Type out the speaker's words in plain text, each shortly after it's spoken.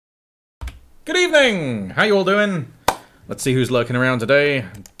Good evening! How you all doing? Let's see who's lurking around today.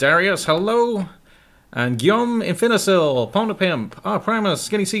 Darius, hello. And Guillaume Infinisil, Ponder Pimp, Primus,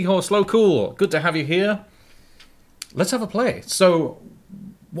 Skinny Seahorse, Slow Cool. Good to have you here. Let's have a play. So,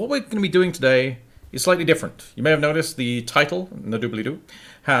 what we're going to be doing today is slightly different. You may have noticed the title, no doobly-doo,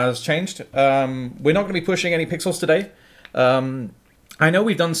 has changed. We're not going to be pushing any pixels today. I know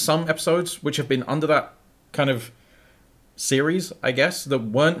we've done some episodes which have been under that kind of series, I guess, that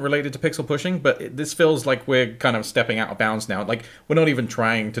weren't related to pixel pushing, but this feels like we're kind of stepping out of bounds now. Like, we're not even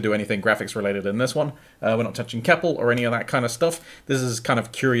trying to do anything graphics related in this one. We're not touching Keppel or any of that kind of stuff. This is kind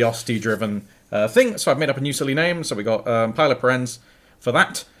of curiosity-driven thing, so I've made up a new silly name. So we got Pile of Parens for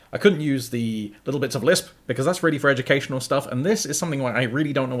that. I couldn't use the little bits of Lisp, because that's really for educational stuff, and this is something where I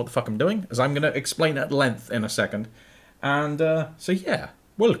really don't know what the fuck I'm doing, as I'm going to explain at length in a second. And, so yeah,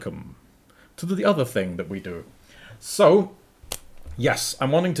 welcome to the other thing that we do. So, yes,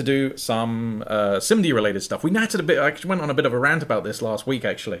 I'm wanting to do some SIMD related stuff. We natted a bit, I actually went on a bit of a rant about this last week,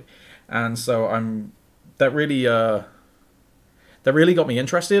 actually. And so that really got me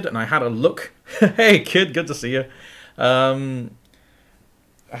interested, and I had a look. Hey, kid, good to see you. I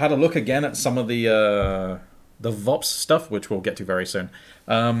had a look again at some of the VOPs stuff, which we'll get to very soon.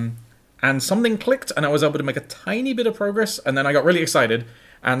 And something clicked, and I was able to make a tiny bit of progress, and then I got really excited.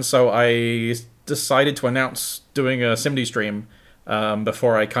 And so I decided to announce doing a SIMD stream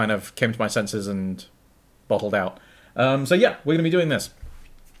before I kind of came to my senses and bottled out. So yeah, we're going to be doing this.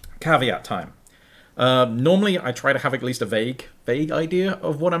 Caveat time. Normally, I try to have at least a vague idea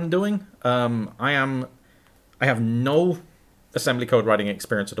of what I'm doing. I have no assembly code writing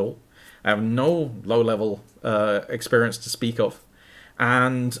experience at all. I have no low-level experience to speak of.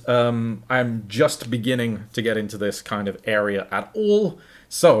 And I'm just beginning to get into this kind of area at all.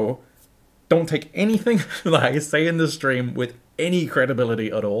 So, don't take anything that I say in this stream with any credibility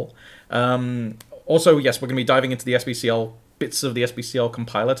at all. Also, yes, we're going to be diving into the SBCL, bits of the SBCL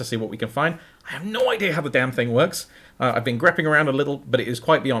compiler to see what we can find. I have no idea how the damn thing works. I've been grepping around a little, but it is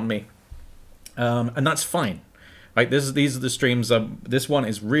quite beyond me. And that's fine. Right, these are the streams. This one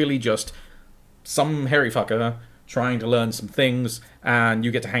is really just some hairy fucker trying to learn some things, and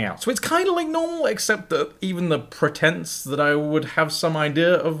you get to hang out. So it's kind of like normal, except that even the pretense that I would have some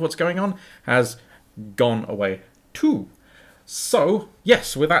idea of what's going on has gone away too. So,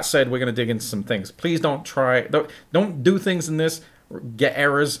 yes, with that said, we're going to dig into some things. Please don't do things in this, get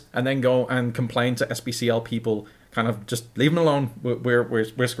errors, and then go and complain to SBCL people. Kind of just leave them alone.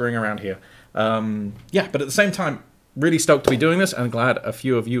 We're screwing around here. Yeah, but at the same time, really stoked to be doing this, and glad a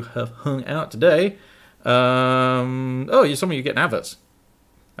few of you have hung out today. Oh, some of you getting adverts.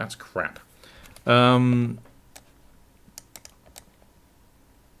 That's crap. Pond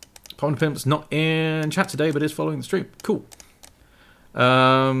Pimp's not in chat today, but is following the stream. Cool.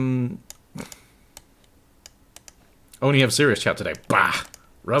 Only have serious chat today. Bah!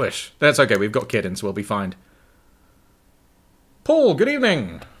 Rubbish. That's okay, we've got Kid in, so we'll be fine. Paul, good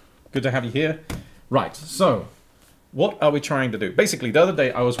evening! Good to have you here. Right, so, what are we trying to do? Basically, the other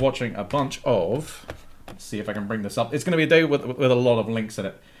day I was watching a bunch of... Let's see if I can bring this up. It's going to be a day with a lot of links in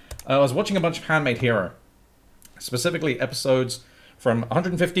it. I was watching a bunch of Handmade Hero. Specifically, episodes from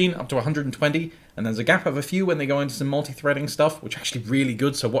 115 up to 120. And there's a gap of a few when they go into some multi-threading stuff, which are actually really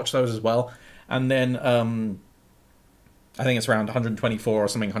good, so watch those as well. And then, I think it's around 124 or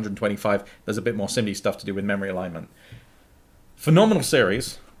something, 125. There's a bit more SIMD stuff to do with memory alignment. Phenomenal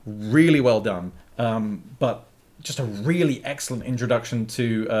series. Really well done. But just a really excellent introduction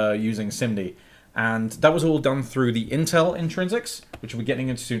to using SIMD. And that was all done through the Intel intrinsics, which we're getting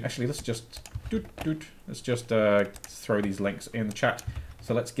into soon. Actually, let's just throw these links in the chat.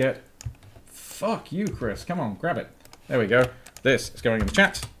 So let's get... Fuck you, Chris. Come on, grab it. There we go. This is going in the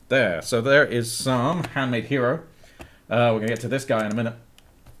chat. There. So there is some Handmade Hero. We're going to get to this guy in a minute.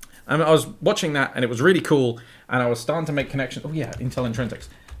 I was watching that, and it was really cool. And I was starting to make connections. Oh, yeah, Intel intrinsics.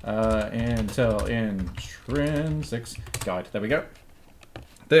 Intel intrinsics guide. There we go.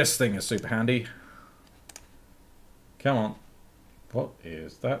 This thing is super handy. Come on. What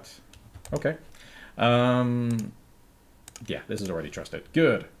is that? Okay. Yeah, this is already trusted.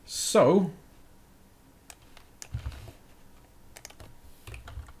 Good. So,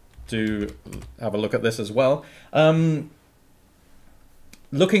 to have a look at this as well.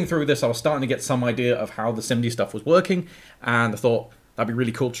 Looking through this, I was starting to get some idea of how the SIMD stuff was working, and I thought that'd be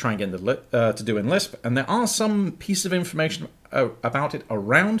really cool to try and get to do in Lisp. And there are some pieces of information about it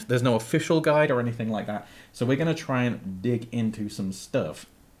around. There's no official guide or anything like that. So we're going to try and dig into some stuff.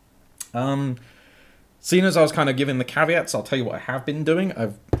 Seeing as I was kind of giving the caveats, I'll tell you what I have been doing.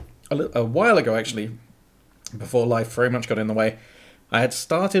 A while ago, actually, before life very much got in the way, I had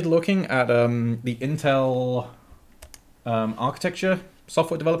started looking at the Intel architecture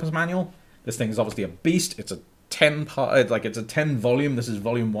software developers manual. This thing is obviously a beast. It's a 10 part, like it's a 10 volume. This is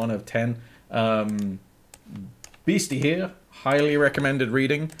volume 1 of 10. Beastie here, highly recommended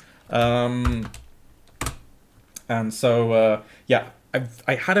reading. And so yeah,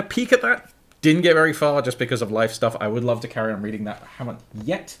 I had a peek at that. Didn't get very far just because of life stuff. I would love to carry on reading that. I haven't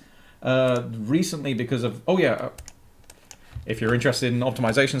yet. Recently because of, oh yeah, if you're interested in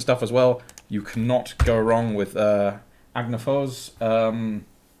optimization stuff as well, you cannot go wrong with Agnafo's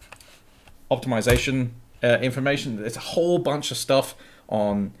optimization information. There's a whole bunch of stuff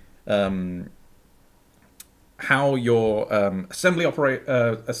on how your assembly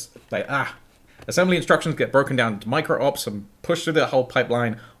instructions get broken down into micro ops and pushed through the whole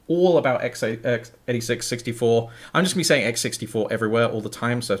pipeline. All about x86, 64. I'm just going to be saying x64 everywhere all the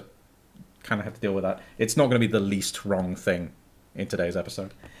time, so kind of have to deal with that. It's not going to be the least wrong thing in today's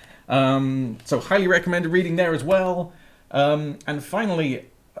episode. So highly recommended reading there as well. And finally,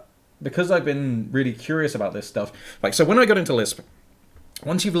 because I've been really curious about this stuff, like, so when I got into Lisp,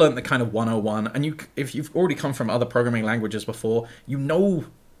 once you've learned the kind of 101, and if you've already come from other programming languages before, you know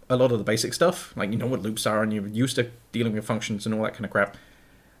a lot of the basic stuff, like you know what loops are, and you're used to dealing with functions and all that kind of crap.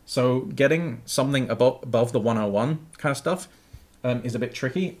 So getting something above the 101 kind of stuff is a bit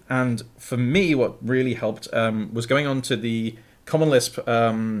tricky. And for me, what really helped was going on to the common-lisp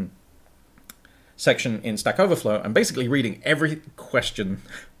section in Stack Overflow and basically reading every question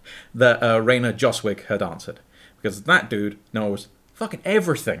that Rainer Joswig had answered. Because that dude knows fucking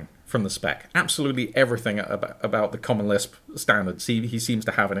everything from the spec. Absolutely everything about the common-lisp standards he seems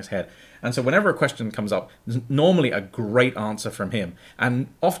to have in his head. And so whenever a question comes up, there's normally a great answer from him, and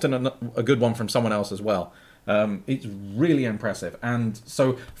often a good one from someone else as well. It's really impressive. And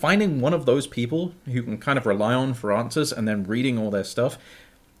so finding one of those people who can kind of rely on for answers and then reading all their stuff,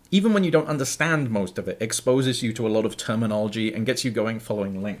 even when you don't understand most of it, exposes you to a lot of terminology and gets you going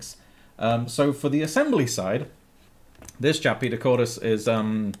following links. So for the assembly side, this chap, Peter Cordes, is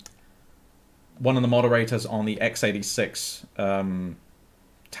one of the moderators on the x86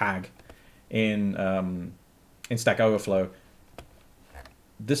 tag in Stack Overflow.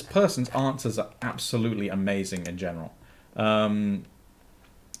 This person's answers are absolutely amazing in general.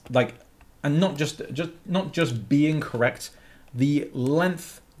 Like, and not just being correct, the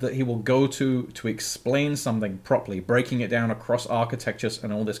length that he will go to explain something properly, breaking it down across architectures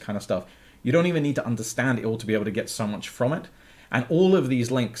and all this kind of stuff. You don't even need to understand it all to be able to get so much from it. And all of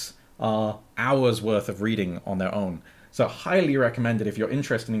these links are hours worth of reading on their own. So highly recommended if you're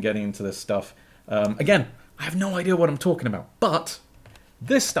interested in getting into this stuff. Again, I have no idea what I'm talking about, but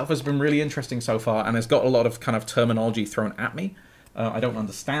this stuff has been really interesting so far and has got a lot of kind of terminology thrown at me. I don't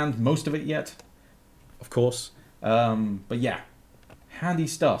understand most of it yet, of course. But yeah, handy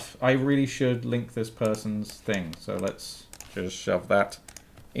stuff. I really should link this person's thing. So let's just shove that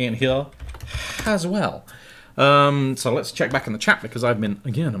in here as well. So let's check back in the chat because I've been,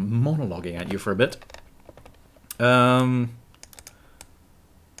 again, monologuing at you for a bit.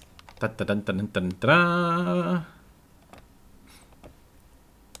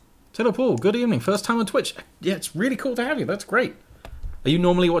 Taylor Paul, good evening. First time on Twitch. Yeah, it's really cool to have you. That's great. Are you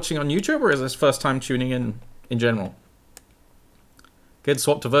normally watching on YouTube, or is this first time tuning in general? Good,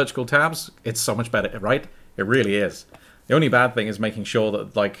 swap to vertical tabs. It's so much better, right? It really is. The only bad thing is making sure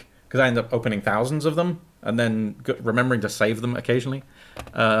that, like, because I end up opening thousands of them and then remembering to save them occasionally.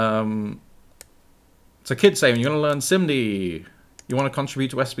 So Kid's saying, you're going to learn SIMD. You want to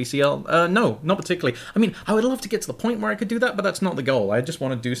contribute to SBCL? No, not particularly. I mean, I would love to get to the point where I could do that, but that's not the goal. I just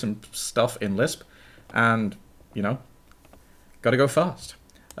want to do some stuff in Lisp and, you know, got to go fast.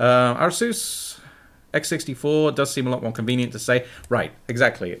 Arsus x64 does seem a lot more convenient to say. Right,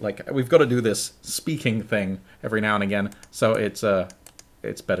 exactly. Like, we've got to do this speaking thing every now and again, so it's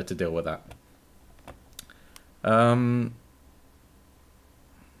better to deal with that.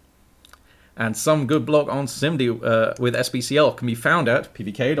 And some good blog on SIMD with SBCL can be found at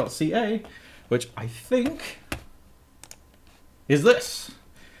pvk.ca, which I think is this.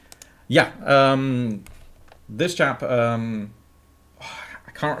 Yeah, this chap, I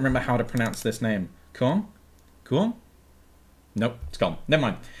can't remember how to pronounce this name. Kuon? Nope, it's gone.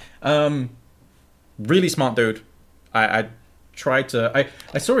 Never mind. Really smart dude. I tried to...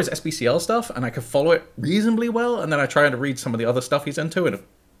 I saw his SBCL stuff, and I could follow it reasonably well, and then I tried to read some of the other stuff he's into, and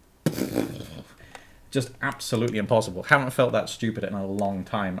just absolutely impossible. Haven't felt that stupid in a long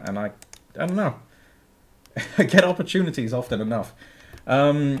time, and I don't know. I get opportunities often enough.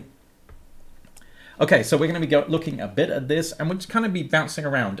 Okay, so we're going to be looking a bit at this, and we'll just kind of be bouncing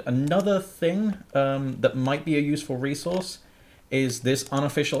around. Another thing that might be a useful resource is this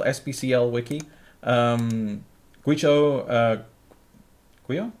unofficial SBCL wiki. Guicho,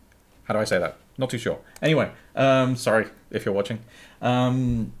 Guio? How do I say that? Not too sure. Anyway, sorry if you're watching.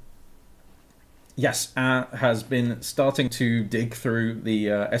 Yes, has been starting to dig through the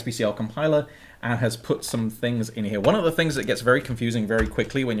SBCL compiler and has put some things in here. One of the things that gets very confusing very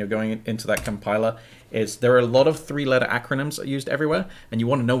quickly when you're going into that compiler is there are a lot of 3-letter acronyms that are used everywhere, and you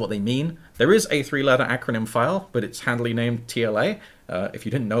want to know what they mean. There is a 3-letter acronym file, but it's handily named TLA. If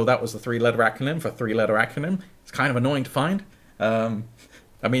you didn't know that was the 3-letter acronym for 3-letter acronym, it's kind of annoying to find. I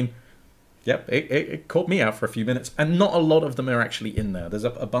mean, yep, it caught me out for a few minutes, and not a lot of them are actually in there. There's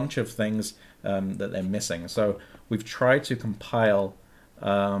a bunch of things that they're missing. So we've tried to compile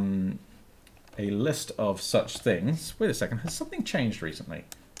a list of such things. Wait a second, has something changed recently?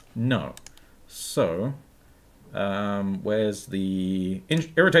 No. So, where's the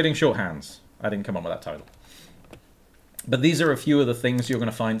irritating shorthands? I didn't come up with that title. But these are a few of the things you're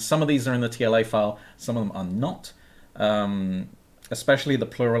going to find. Some of these are in the TLA file, some of them are not. Especially the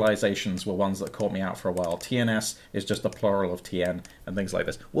pluralizations were ones that caught me out for a while. TNS is just the plural of TN and things like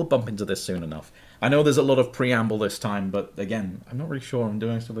this. We'll bump into this soon enough. I know there's a lot of preamble this time, but again, I'm not really sure what I'm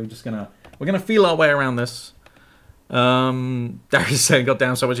doing, so we're gonna feel our way around this. Darius saying, got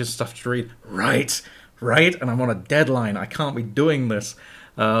down so much stuff to read. Right, and I'm on a deadline. I can't be doing this,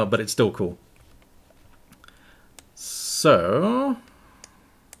 but it's still cool. So,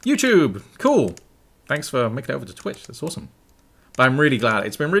 YouTube, cool. Thanks for making it over to Twitch. That's awesome. But I'm really glad.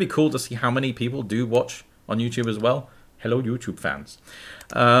 It's been really cool to see how many people do watch on YouTube as well. Hello, YouTube fans.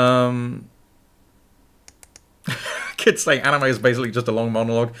 Kids saying anime is basically just a long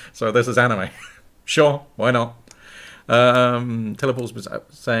monologue, so this is anime. Sure, why not? Teleport's was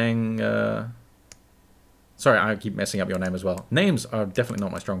saying... sorry, I keep messing up your name as well. Names are definitely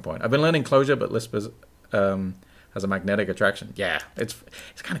not my strong point. I've been learning Clojure, but Lisp is, has a magnetic attraction. Yeah, it's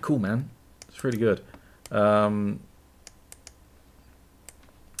kind of cool, man. It's really good.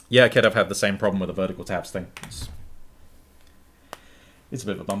 Yeah, kid, I've had the same problem with the vertical tabs thing. It's a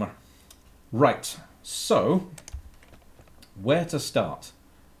bit of a bummer. Right, so, where to start?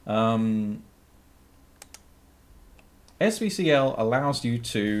 SBCL allows you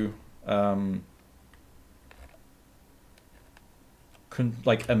to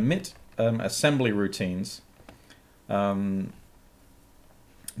emit assembly routines by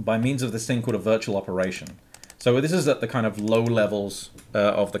means of this thing called a virtual operation. So this is at the kind of low levels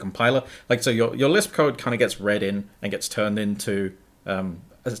of the compiler. Like, so your Lisp code kind of gets read in and gets turned into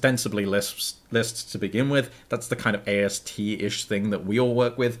ostensibly lists to begin with. That's the kind of AST-ish thing that we all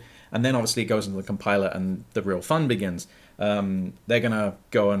work with. And then obviously it goes into the compiler and the real fun begins. They're going to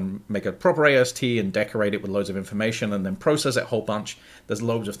go and make a proper AST and decorate it with loads of information and then process it a whole bunch. There's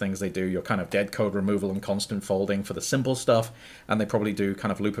loads of things they do. Your kind of dead code removal and constant folding for the simple stuff. And they probably do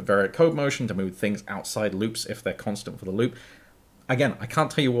kind of loop at variate code motion to move things outside loops if they're constant for the loop. Again, I can't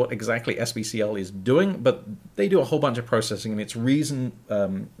tell you what exactly SBCL is doing, but they do a whole bunch of processing, and it's reason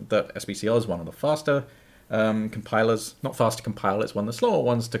that SBCL is one of the faster compilers. Not fast to compile, it's one of the slower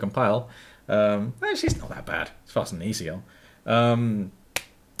ones to compile. Actually, it's not that bad. It's faster than ECL.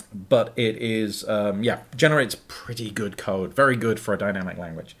 But it is, yeah, generates pretty good code. Very good for a dynamic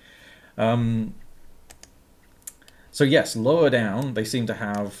language. So yes, lower down, they seem to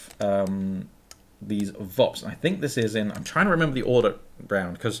have these VOPs. And I think this is in, I'm trying to remember the order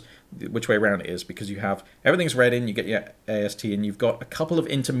round, because which way around it is, because you have, everything's read in, you get your AST, and you've got a couple of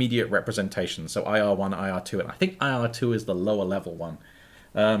intermediate representations. So IR1, IR2, and I think IR2 is the lower level one.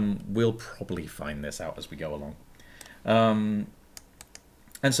 We'll probably find this out as we go along. And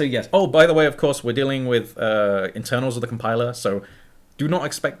so, yes. Oh, by the way, of course, we're dealing with internals of the compiler, so do not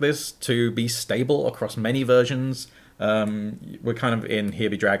expect this to be stable across many versions. We're kind of in Here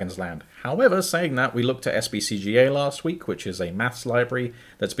Be Dragons land. However, saying that, we looked at SBCGA last week, which is a maths library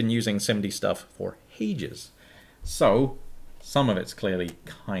that's been using SIMD stuff for ages. So, some of it's clearly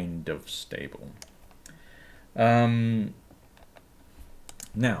kind of stable. Now,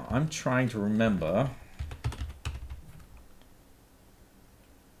 I'm trying to remember...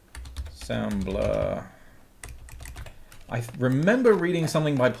 Assembler. I remember reading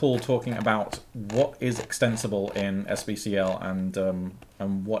something by Paul talking about what is extensible in SBCL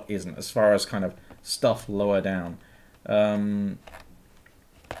and what isn't, as far as kind of stuff lower down.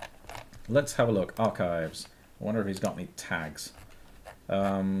 Let's have a look. Archives. I wonder if he's got any tags.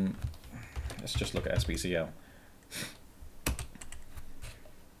 Let's just look at SBCL.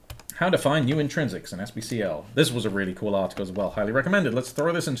 How to find new intrinsics in SBCL. This was a really cool article as well. Highly recommended. Let's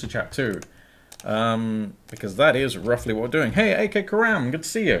throw this into chat too. Because that is roughly what we're doing. Hey, AK Karam, good to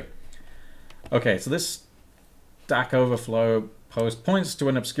see you. Okay, so this Stack Overflow post points to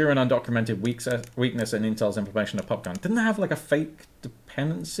an obscure and undocumented weakness in Intel's implementation of popcorn. Didn't it have like a fake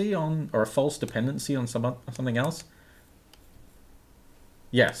dependency on, or a false dependency on something else?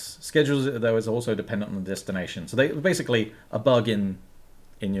 Yes, schedules though is also dependent on the destination. So they basically a bug in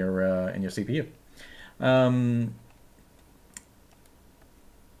your CPU.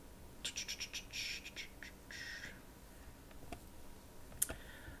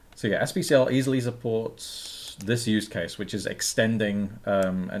 So yeah, SBCL easily supports this use case, which is extending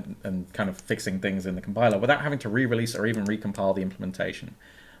and kind of fixing things in the compiler without having to re-release or even recompile the implementation.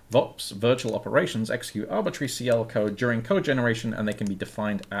 VOPs, virtual operations, execute arbitrary CL code during code generation, and they can be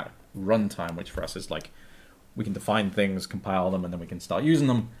defined at runtime, which for us is like, we can define things, compile them, and then we can start using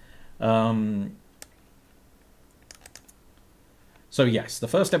them. So yes, the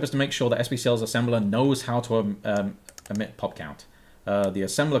first step is to make sure that SBCL's assembler knows how to emit pop count. The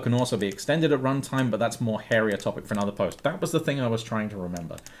assembler can also be extended at runtime, but that's more hairier topic for another post. That was the thing I was trying to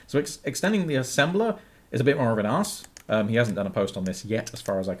remember. So extending the assembler is a bit more of an ask. He hasn't done a post on this yet, as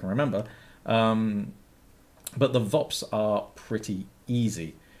far as I can remember. But the VOPs are pretty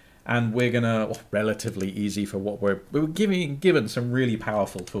easy. And we're gonna, well, relatively easy for what we're given some really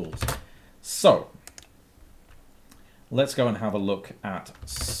powerful tools. So let's go and have a look at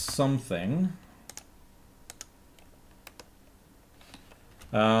something.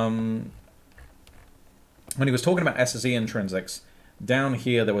 When he was talking about SSE intrinsics, down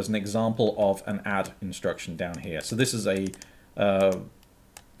here there was an example of an add instruction down here. So this is a an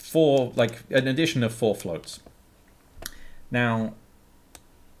addition of 4 floats. Now,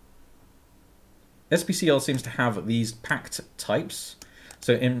 SBCL seems to have these packed types.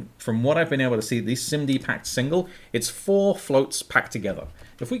 So from what I've been able to see, these SIMD packed single, it's 4 floats packed together.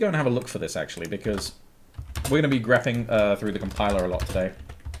 If we go and have a look for this actually, because we're going to be grepping through the compiler a lot today.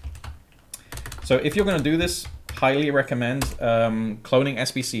 So if you're going to do this, highly recommend cloning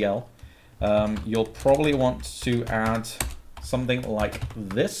SBCL. You'll probably want to add something like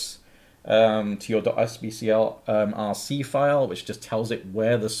this to your .sbcl rc file, which just tells it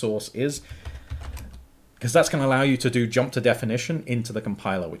where the source is. Because that's going to allow you to do jump to definition into the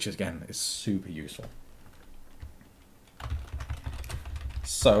compiler, which again is super useful.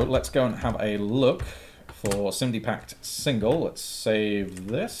 So let's go and have a look for SIMD packed single. Let's save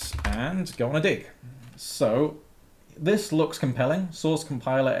this and go on a dig. So this looks compelling. Source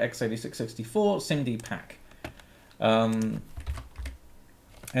compiler x86-64 SIMD pack. And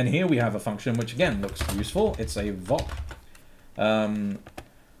here we have a function which again looks useful. It's a VOP.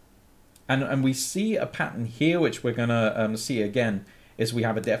 And we see a pattern here, which we're going to see again, is we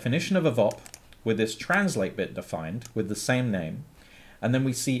have a definition of a VOP with this translate bit defined with the same name. And then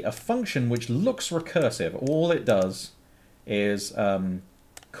we see a function which looks recursive. All it does is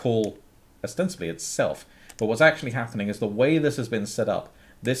call ostensibly itself. But what's actually happening is the way this has been set up,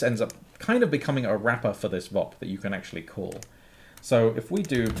 this ends up kind of becoming a wrapper for this VOP that you can actually call. So if we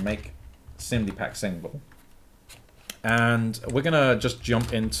do make SIMD pack single, and we're going to just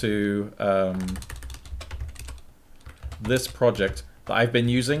jump into this project that I've been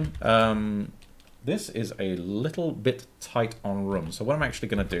using. This is a little bit tight on room. So what I'm actually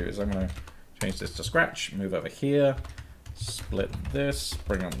going to do is I'm going to change this to Scratch, move over here, split this,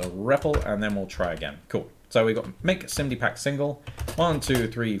 bring on the REPL, and then we'll try again. Cool. So we've got make SIMD pack single, 1, 2,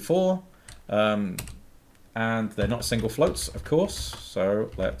 3, 4. And they're not single floats, of course.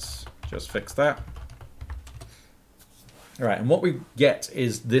 So let's just fix that. All right, and what we get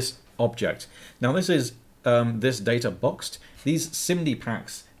is this object. Now this is this data boxed. These SIMD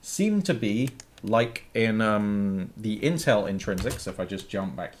packs seem to be like in the Intel intrinsics. If I just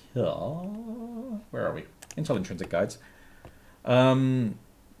jump back here, where are we? Intel intrinsic guides.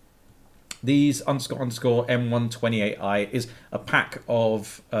 These __ M128i is a pack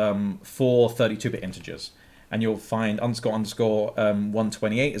of 4 32-bit integers. And you'll find __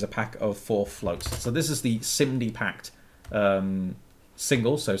 128 is a pack of 4 floats. So this is the SIMD packed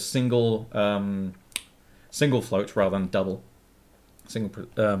single, so single float rather than double. Single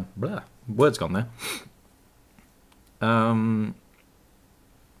word's gone there.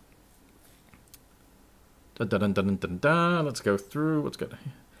 Let's go through. What's good?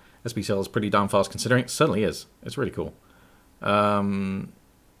 SBCL is pretty darn fast considering. It certainly is. It's really cool. AK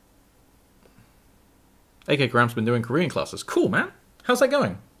Graham's been doing Korean classes. Cool, man. How's that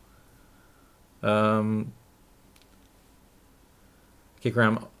going? Okay,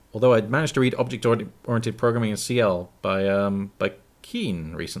 Graham, although I'd managed to read object-oriented programming in CL by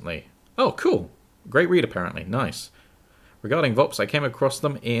Keen recently. Oh, cool. Great read, apparently. Nice. Regarding VOPs, I came across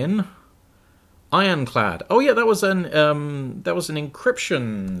them in Ironclad. Oh, yeah, that was an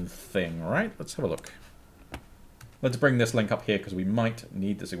encryption thing, right? Let's have a look. Let's bring this link up here because we might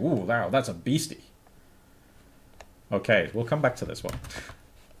need this. Ooh, wow, that's a beastie. Okay, we'll come back to this one.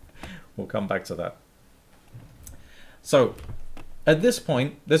 We'll come back to that. So, at this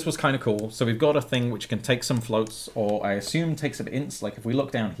point, this was kind of cool. So we've got a thing which can take some floats, or I assume takes some ints. Like if we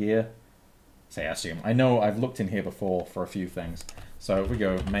look down here, say I assume. I know I've looked in here before for a few things. So if we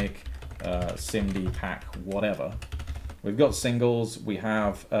go make SIMD pack whatever. We've got singles. We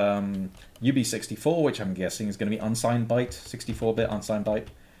have UB64, which I'm guessing is going to be unsigned byte, 64-bit unsigned byte.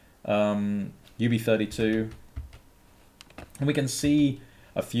 UB32. And we can see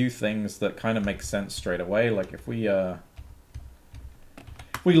a few things that kind of make sense straight away. Like if we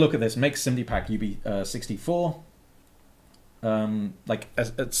look at this, make SIMD pack UB64. Like a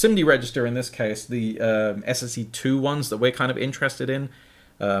SIMD register in this case, the SSE2 ones that we're kind of interested in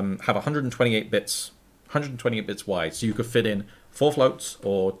have 128 bits. 128 bits wide, so you could fit in 4 floats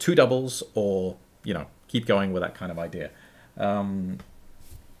or 2 doubles, or you know, keep going with that kind of idea.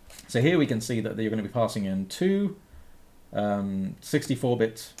 So here we can see that you're going to be passing in 2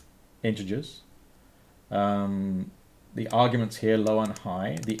 64-bit integers. The arguments here, low and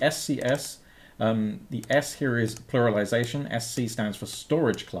high. The SCS, the S here is pluralization. SC stands for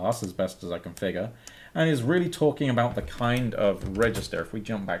storage class, as best as I can figure, and is really talking about the kind of register. If we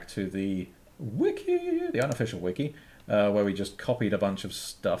jump back to the wiki, the unofficial wiki, where we just copied a bunch of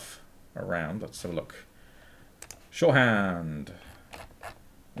stuff around. Let's have a look. Shorthand.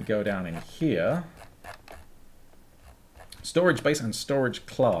 We go down in here. Storage base and storage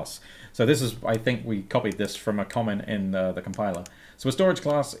class. So this is, I think we copied this from a comment in the compiler. So a storage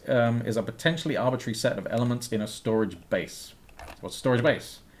class is a potentially arbitrary set of elements in a storage base. What's a storage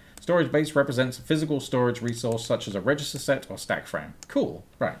base? Storage base represents a physical storage resource such as a register set or stack frame. Cool.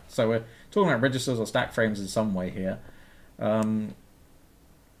 Right. So we're talking about registers or stack frames in some way here.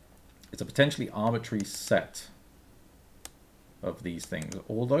 It's a potentially arbitrary set of these things.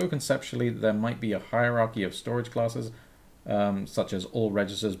 Although conceptually there might be a hierarchy of storage classes, such as all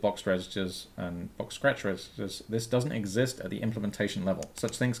registers, boxed registers, and box scratch registers. This doesn't exist at the implementation level.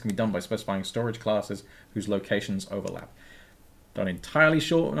 Such things can be done by specifying storage classes whose locations overlap. Not entirely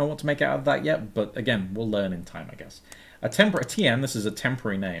sure know what to make out of that yet, but again, we'll learn in time, I guess. A TN, this is a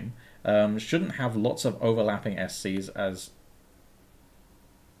temporary name, shouldn't have lots of overlapping SCs as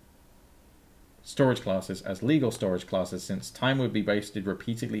storage classes as legal storage classes, since time would be wasted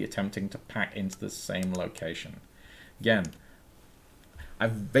repeatedly attempting to pack into the same location. Again, I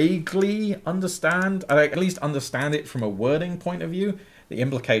vaguely understand, I at least understand it from a wording point of view. The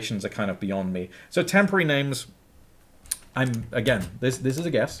implications are kind of beyond me. So temporary names, again, this is a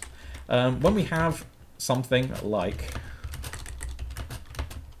guess. When we have something like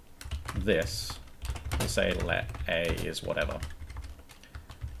this, we say let A is whatever.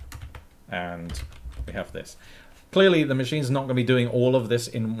 And we have this. Clearly, the machine's not going to be doing all of this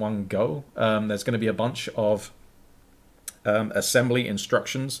in one go. There's going to be a bunch of assembly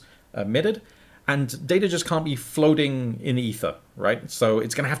instructions emitted, and data just can't be floating in the ether, right? So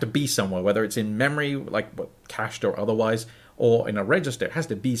it's going to have to be somewhere, whether it's in memory, like cached or otherwise, or in a register. It has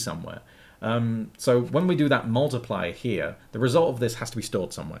to be somewhere. So when we do that multiply here, the result of this has to be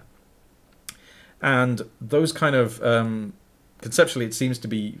stored somewhere. And those kind of, conceptually, it seems to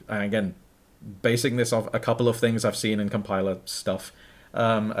be, and again, basing this off a couple of things I've seen in compiler stuff,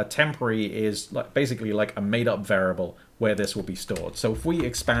 a temporary is basically like a made-up variable where this will be stored. So if we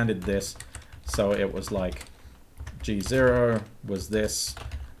expanded this, so it was like G0 was this,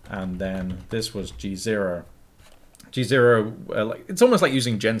 and then this was G0. G0, it's almost like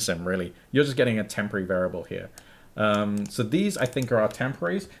using gensim, really. You're just getting a temporary variable here. So these, I think, are our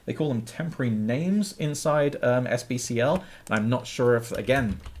temporaries. They call them temporary names inside SBCL. And I'm not sure if,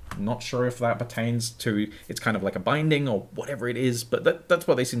 again, not sure if that pertains to, it's kind of like a binding or whatever it is, but that's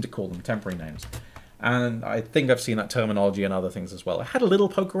what they seem to call them, temporary names. And I think I've seen that terminology and other things as well. I had a little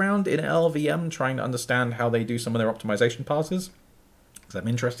poke around in LLVM trying to understand how they do some of their optimization passes, because I'm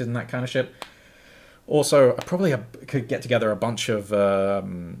interested in that kind of shit. Also, I probably could get together a bunch of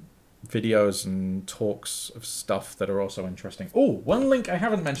videos and talks of stuff that are also interesting. Oh, one link I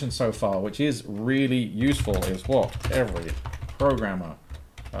haven't mentioned so far, which is really useful, is what every programmer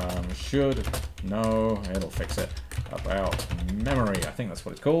should know. It'll fix it. About memory. I think that's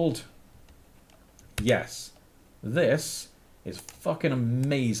what it's called. Yes, this is fucking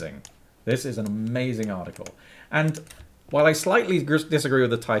amazing. This is an amazing article. And while I slightly disagree with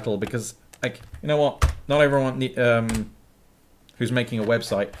the title, because, like, you know what? Not everyone who's making a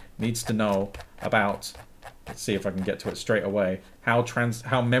website needs to know about, let's see if I can get to it straight away,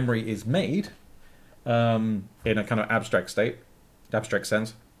 how memory is made in a kind of abstract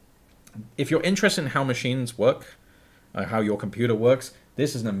sense. If you're interested in how machines work, how your computer works,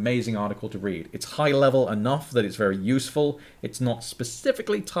 this is an amazing article to read. It's high level enough that it's very useful. It's not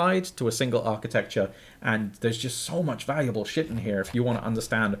specifically tied to a single architecture, and there's just so much valuable shit in here if you want to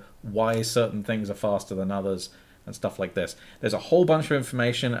understand why certain things are faster than others and stuff like this. There's a whole bunch of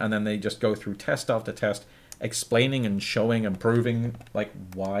information, and then they just go through test after test, explaining and showing and proving like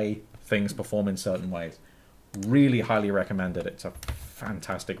why things perform in certain ways. Really highly recommended. It's a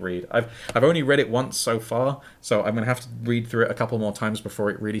fantastic read. I've only read it once so far, so I'm gonna have to read through it a couple more times before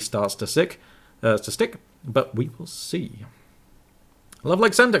it really starts to stick. But we will see. Love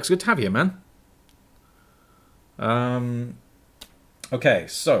like Semdex, good to have you, man. Okay,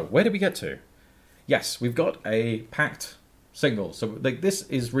 so where did we get to? Yes, we've got a packed single. So like this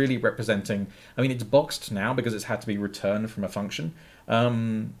is really representing. I mean, it's boxed now because it's had to be returned from a function,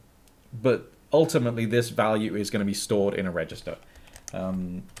 but ultimately this value is going to be stored in a register.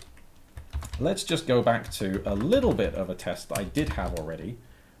 Let's just go back to a little bit of a test that I did have already.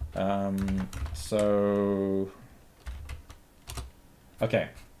 Okay.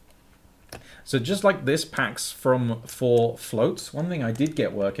 So just like this packs for floats, one thing I did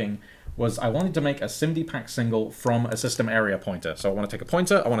get working was I wanted to make a SIMD pack single from a system area pointer. So I want to take a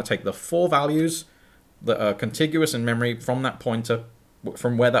pointer, I want to take the 4 values that are contiguous in memory from that pointer,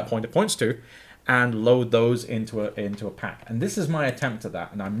 from where that pointer points to, and load those into a pack. And this is my attempt at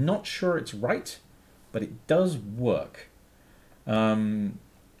that, and I'm not sure it's right, but it does work. So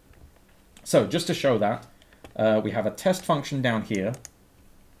just to show that, we have a test function down here.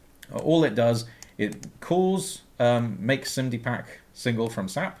 All it does, it calls make SIMD pack single from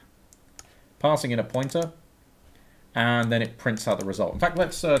SAP, passing in a pointer, and then it prints out the result. In fact,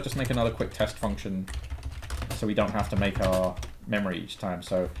 let's just make another quick test function so we don't have to make our memory each time.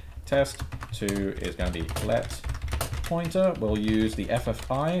 So test2 is going to be let pointer. We'll use the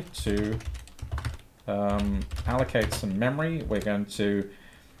FFI to allocate some memory. We're going to,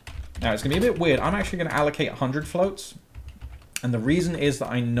 now it's going to be a bit weird. I'm actually going to allocate 100 floats. And the reason is that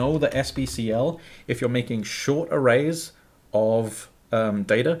I know that SBCL, if you're making short arrays of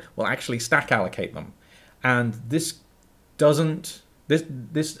data, will actually stack allocate them. And this doesn't, this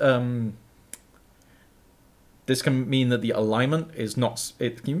can mean that the alignment is not,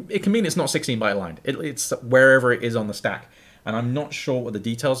 it can mean it's not 16 byte aligned. It's wherever it is on the stack. And I'm not sure what the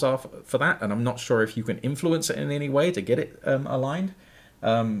details are for that. And I'm not sure if you can influence it in any way to get it aligned.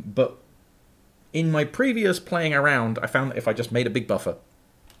 But in my previous playing around, I found that if I just made a big buffer,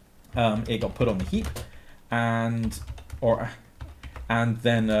 it got put on the heap, and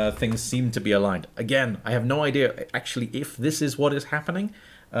then things seem to be aligned. Again, I have no idea actually if this is what is happening,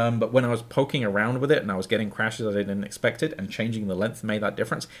 but when I was poking around with it and I was getting crashes I didn't expect it, and changing the length made that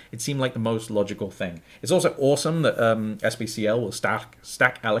difference, it seemed like the most logical thing. It's also awesome that SBCL will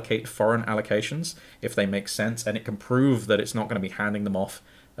stack allocate foreign allocations if they make sense, and it can prove that it's not going to be handing them off.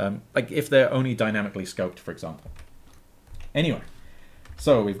 Like if they're only dynamically scoped, for example. Anyway,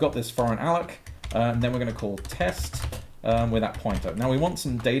 so we've got this foreign alloc, and then we're going to call test with that pointer. Now we want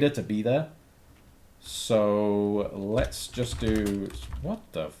some data to be there, so let's just do, what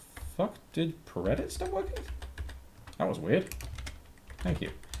the fuck, did Paredit stop working? That was weird. Thank you.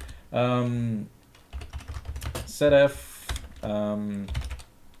 setf, do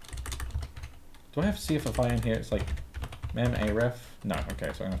I have CFFI in here? It's like memaref. No, okay,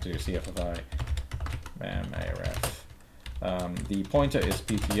 so I'm going to have to do CFFI memaref. The pointer is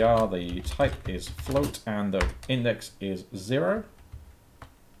PTR, the type is float, and the index is 0.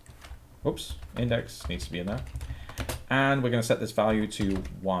 Oops, index needs to be in there. And we're going to set this value to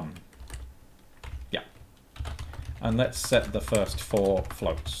 1. Yeah. And let's set the first 4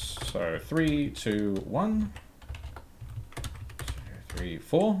 floats. So 3, 2, 1. 2, 3,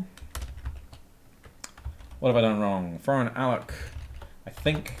 4. What have I done wrong? Foreign alloc. I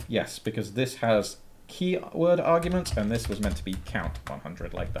think, yes, because this has keyword arguments, and this was meant to be count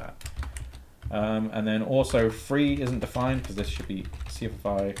 100 like that. And then also free isn't defined because this should be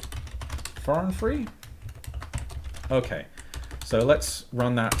CFFI foreign free. Okay, so let's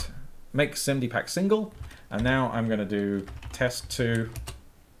run that, make SIMD pack single, and now I'm going to do test2,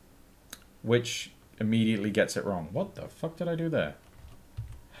 which immediately gets it wrong. What the fuck did I do there?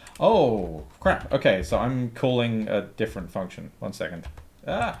 Oh, crap. Okay, so I'm calling a different function. 1 second.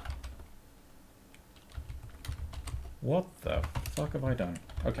 Ah! What the fuck have I done?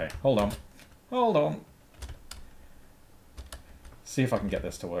 Okay, hold on. Hold on. See if I can get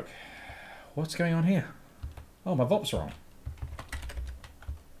this to work. What's going on here? Oh, my VOP's wrong.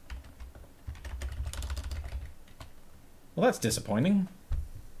 Well, that's disappointing.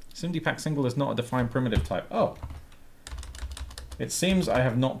 SIMD pack single is not a defined primitive type. Oh. It seems I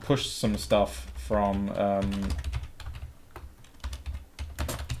have not pushed some stuff from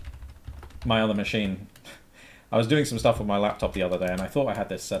my other machine. I was doing some stuff with my laptop the other day, and I thought I had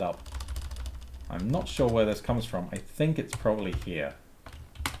this set up. I'm not sure where this comes from. I think it's probably here.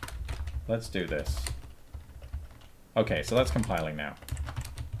 Let's do this. Okay, so that's compiling now.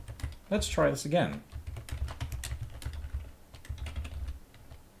 Let's try this again.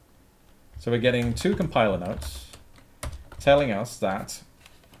 So we're getting 2 compiler notes telling us that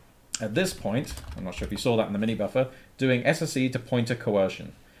at this point, I'm not sure if you saw that in the mini buffer, doing SSE to pointer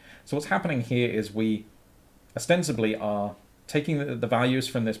coercion. So what's happening here is we ostensibly are taking the values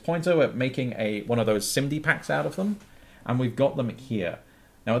from this pointer, we're making one of those SIMD packs out of them, and we've got them here.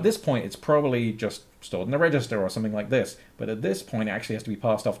 Now at this point, it's probably just stored in a register or something like this, but at this point, it actually has to be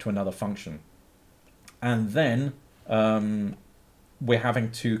passed off to another function. And then we're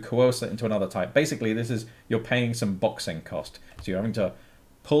having to coerce it into another type. Basically, this is, you're paying some boxing cost. So you're having to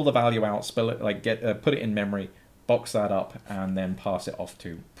pull the value out, spell it, like put it in memory, box that up, and then pass it off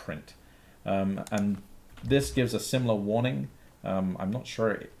to print. And this gives a similar warning. I'm not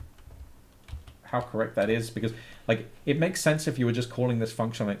sure how correct that is, because like it makes sense if you were just calling this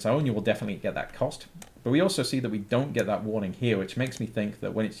function on its own, you will definitely get that cost. But we also see that we don't get that warning here, which makes me think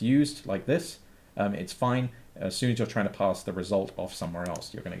that when it's used like this, it's fine. As soon as you're trying to pass the result off somewhere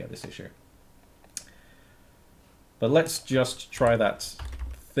else, you're going to get this issue. But let's just try that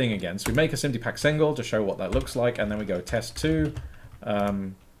thing again. So we make a SIMD pack single to show what that looks like, and then we go test 2.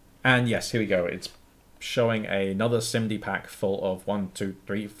 And yes, here we go. It's showing another SIMD pack full of 1, 2,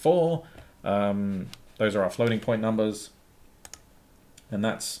 3, 4. Those are our floating point numbers. And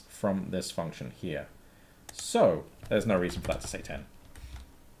that's from this function here. So there's no reason for that to say 10.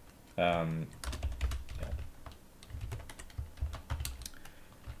 Yeah.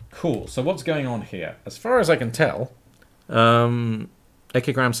 Cool. So what's going on here? As far as I can tell,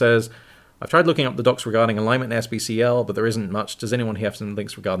 Ekigram says, I've tried looking up the docs regarding alignment in SBCL, but there isn't much. Does anyone here have some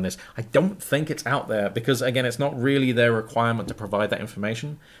links regarding this? I don't think it's out there because, again, it's not really their requirement to provide that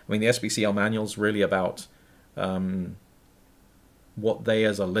information. I mean, the SBCL manual is really about what they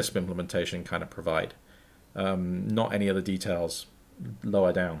as a Lisp implementation kind of provide. Not any of the details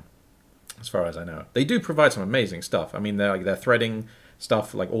lower down, as far as I know. They do provide some amazing stuff. I mean, they're threading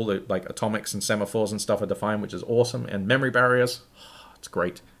stuff, like all the atomics and semaphores and stuff are defined, which is awesome. And memory barriers, it's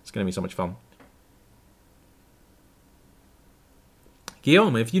great. It's going to be so much fun.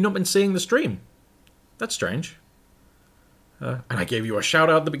 Guillaume, have you not been seeing the stream? That's strange. And I gave you a shout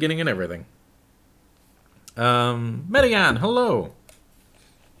out at the beginning and everything. Median, hello.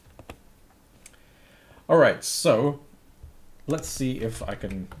 All right, so let's see if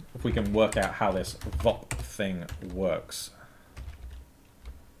we can work out how this VOP thing works.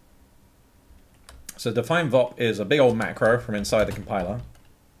 So define-vop is a big old macro from inside the compiler.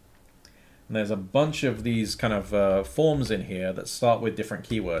 And there's a bunch of these kind of forms in here that start with different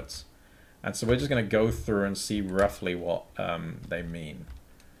keywords. And so we're just going to go through and see roughly what they mean.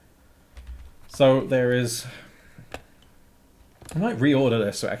 So there is... I might reorder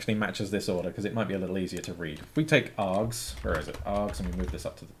this so it actually matches this order, because it might be a little easier to read. If we take args, where is it? Args, and we move this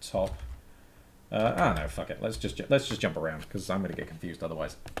up to the top. I don't know, fuck it. Let's just jump around, because I'm going to get confused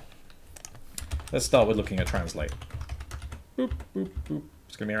otherwise. Let's start with looking at translate. Boop, boop, boop.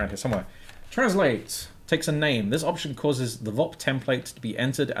 It's going to be around here somewhere. Translate takes a name. This option causes the VOP template to be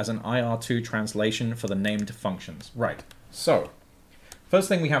entered as an IR2 translation for the named functions. Right. So, first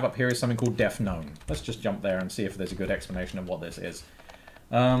thing we have up here is something called defknown. Let's just jump there and see if there's a good explanation of what this is.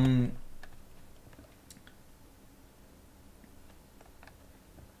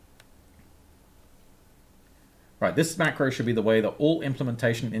 Right, this macro should be the way that all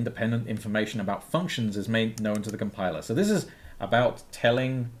implementation independent information about functions is made known to the compiler. So this is about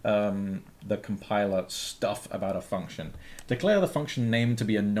telling the compiler stuff about a function. Declare the function name to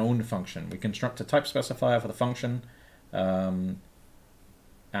be a known function. We construct a type specifier for the function. And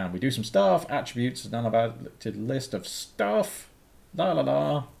we do some stuff. Attributes is an unallocated list of stuff. La la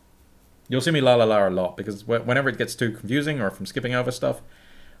la. You'll see me la la la a lot because whenever it gets too confusing or if I'm skipping over stuff,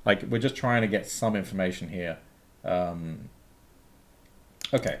 like we're just trying to get some information here.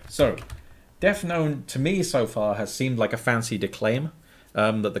 Okay, so defknown to me so far has seemed like a fancy declaim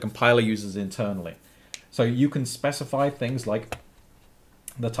that the compiler uses internally. So you can specify things like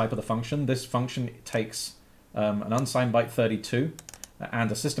the type of the function. This function takes an unsigned byte 32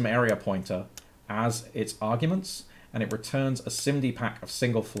 and a system area pointer as its arguments, and it returns a SIMD pack of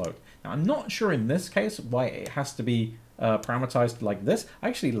single float. Now I'm not sure in this case why it has to be parameterized like this. I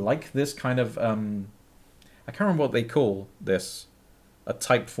actually like this kind of I can't remember what they call this, a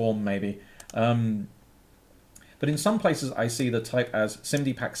type form maybe. But in some places I see the type as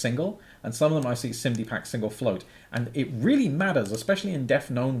SIMD pack single, and some of them I see SIMD pack single float. And it really matters, especially in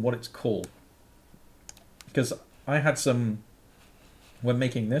defknown, what it's called. Because I had some, when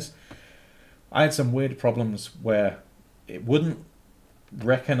making this, I had some weird problems where it wouldn't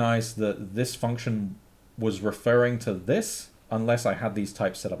recognize that this function was referring to this unless I had these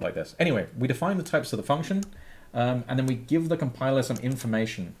types set up like this. Anyway, we define the types of the function, and then we give the compiler some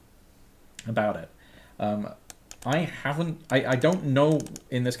information about it. I don't know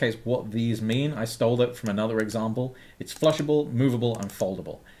in this case what these mean. I stole it from another example. It's flushable, movable, and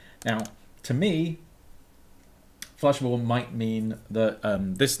foldable. Now, to me, flushable might mean that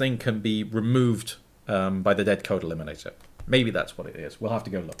this thing can be removed by the dead code eliminator. Maybe that's what it is. We'll have to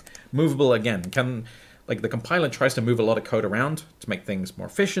go look. Movable, again, like the compiler tries to move a lot of code around to make things more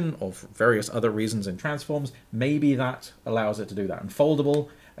efficient or for various other reasons in transforms. Maybe that allows it to do that. And foldable,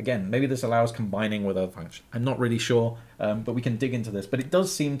 again, maybe this allows combining with other functions. I'm not really sure, but we can dig into this. But it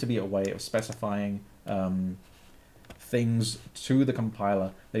does seem to be a way of specifying things to the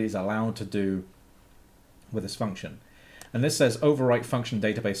compiler that is allowed to do with this function. And this says overwrite function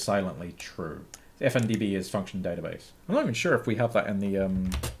database silently, true. FNDB is function database. I'm not even sure if we have that in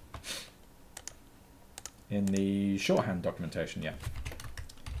the shorthand documentation yet.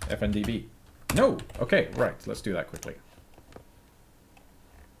 FNDB. No! Okay, right, let's do that quickly.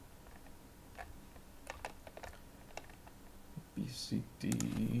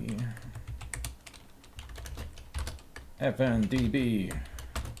 BCD FNDB.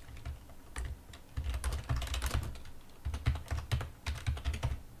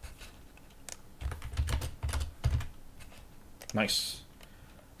 Nice.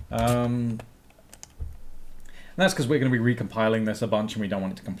 And that's because we're going to be recompiling this a bunch and we don't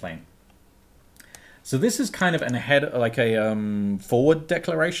want it to complain. So this is kind of an ahead, like a forward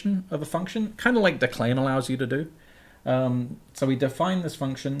declaration of a function, kind of like declain allows you to do. So we define this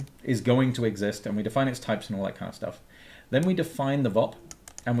function is going to exist, and we define its types and all that kind of stuff. Then we define the VOP,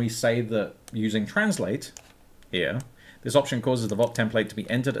 and we say that using translate here, this option causes the VOP template to be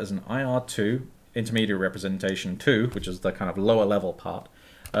entered as an IR2, intermediate representation 2, which is the kind of lower level part,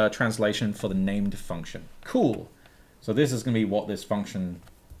 translation for the named function. Cool. So this is going to be what this function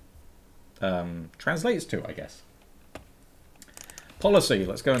translates to, I guess. Policy.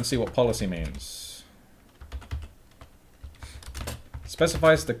 Let's go and see what policy means.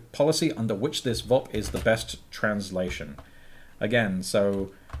 Specifies the policy under which this VOP is the best translation. Again,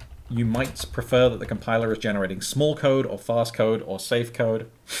 so you might prefer that the compiler is generating small code or fast code or safe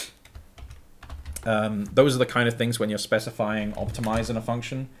code. Those are the kind of things when you're specifying optimize in a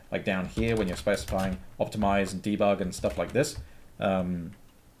function, like down here when you're specifying optimize and debug and stuff like this. That's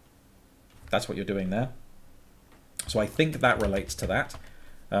what you're doing there. So I think that relates to that.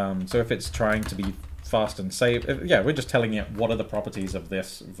 So if it's trying to be fast and safe, yeah, we're just telling it what are the properties of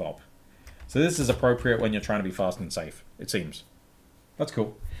this VOP. So this is appropriate when you're trying to be fast and safe, it seems. That's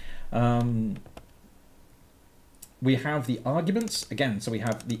cool. We have the arguments, again, so we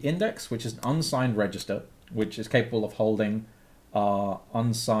have the index, which is an unsigned register, which is capable of holding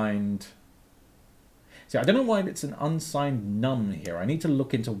unsigned... See, I don't know why it's an unsigned num here. I need to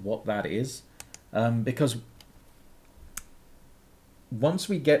look into what that is, because once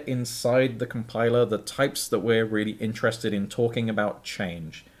we get inside the compiler, the types that we're really interested in talking about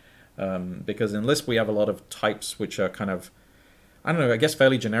change. Because in Lisp we have a lot of types which are kind of, I don't know, I guess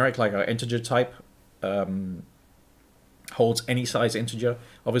fairly generic, like our integer type holds any size integer.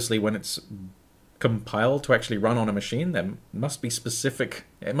 Obviously when it's compiled to actually run on a machine, there must be specific,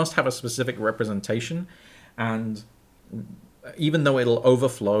 it must have a specific representation, and even though it'll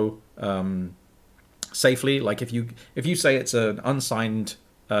overflow safely, like if you say it's an unsigned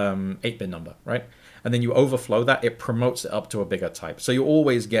 8-bit number, right? And then you overflow that, it promotes it up to a bigger type. So you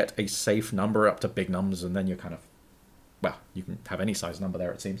always get a safe number up to big numbers, and then you're kind of, well, you can have any size number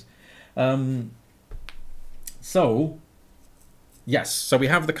there, it seems. So, yes, so we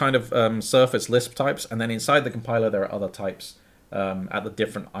have the kind of surface Lisp types, and then inside the compiler there are other types at the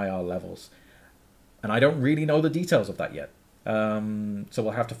different IR levels. And I don't really know the details of that yet. So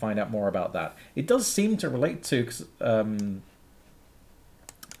we'll have to find out more about that. It does seem to relate to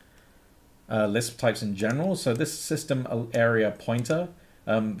Lisp types in general. So this system area pointer,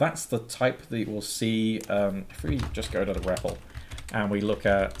 that's the type that we'll see if we just go to the REPL and we look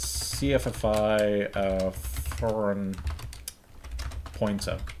at CFFI foreign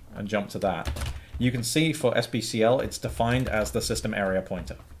pointer and jump to that. You can see for SBCL it's defined as the system area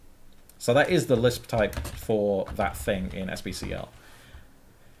pointer. So that is the Lisp type for that thing in SBCL.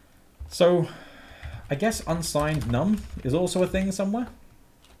 So I guess unsigned num is also a thing somewhere,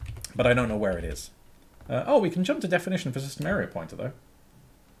 but I don't know where it is. Oh, we can jump to definition for system area pointer though.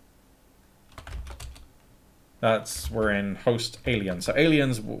 We're in host alien. So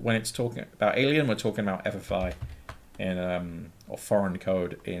aliens, when it's talking about alien, we're talking about FFI in or foreign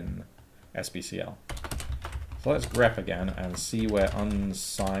code in SBCL. So let's grep again and see where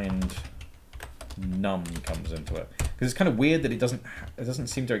unsigned num comes into it. Because it's kind of weird that it doesn't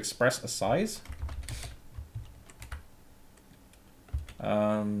seem to express a size.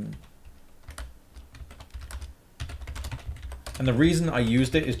 And the reason I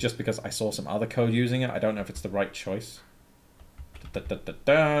used it is just because I saw some other code using it. I don't know if it's the right choice.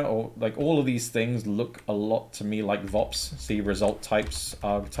 Or like all of these things look a lot to me like VOPs. See result types,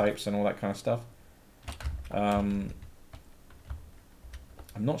 arg types, and all that kind of stuff. I'm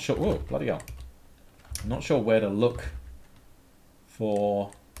not sure. Whoa, bloody hell! I'm not sure where to look for.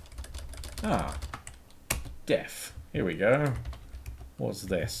 Def. Here we go. What's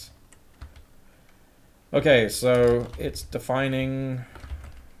this? Okay, so it's defining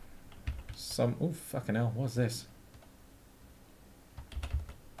some... Oh, fucking hell, what's this?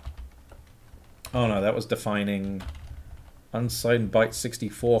 Oh no, that was defining unsigned byte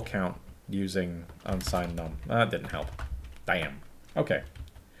 64 count using unsigned num. That didn't help. Damn. Okay.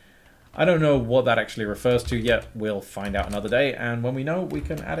 I don't know what that actually refers to yet. We'll find out another day, and when we know, we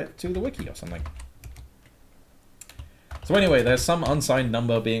can add it to the wiki or something. So anyway, there's some unsigned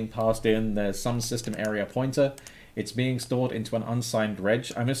number being passed in, there's some system area pointer, it's being stored into an unsigned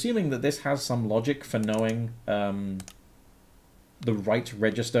reg. I'm assuming that this has some logic for knowing the right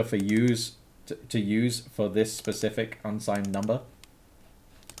register for to use for this specific unsigned number.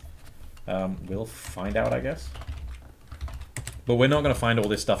 We'll find out, I guess. But we're not going to find all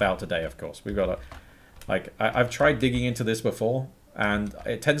this stuff out today, of course. We've got to, like, I've tried digging into this before, and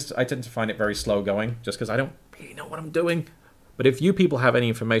I tend to find it very slow going, just because I don't really know what I'm doing. But if you people have any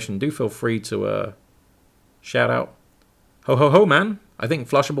information, do feel free to shout out. Ho ho ho, man! I think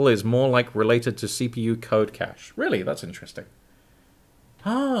flushable is more like related to CPU code cache. Really, that's interesting.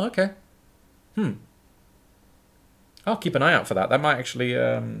 Ah, okay. I'll keep an eye out for that. That might actually,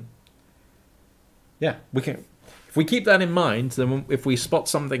 yeah, we can. If we keep that in mind, then if we spot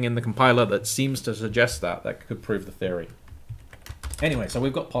something in the compiler that seems to suggest that, that could prove the theory. Anyway, so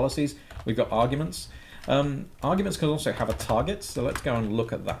we've got policies, we've got arguments. Arguments can also have a target, so let's go and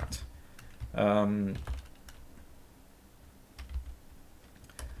look at that.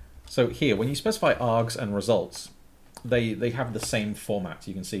 So here, when you specify args and results, they have the same format.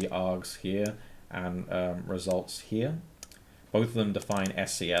 You can see args here and results here. Both of them define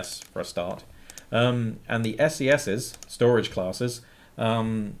SCS for a start. And the SCSs, storage classes,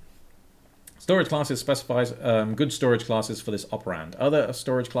 specifies good storage classes for this operand. Other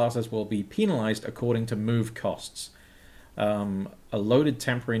storage classes will be penalized according to move costs. A loaded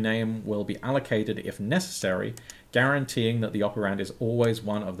temporary name will be allocated if necessary, guaranteeing that the operand is always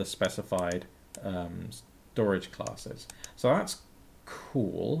one of the specified storage classes. So that's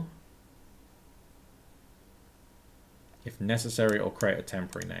cool. If necessary, or create a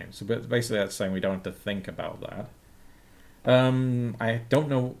temporary name. So basically that's saying we don't have to think about that. I don't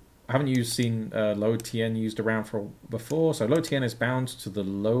know, I haven't seen load tn used around before, so load tn is bound to the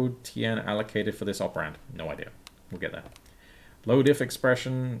load tn allocated for this operand. No idea. We'll get there. Load if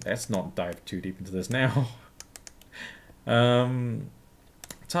expression, let's not dive too deep into this now.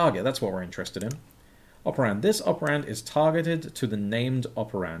 Target, that's what we're interested in. Operand. This operand is targeted to the named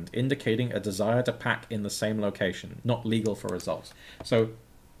operand, indicating a desire to pack in the same location, not legal for results. So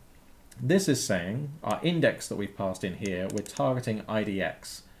this is saying our index that we've passed in here, we're targeting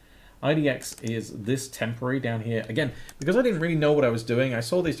IDX. IDX is this temporary down here. Again, because I didn't really know what I was doing, I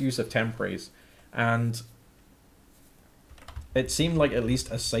saw this use of temporaries, and it seemed like at least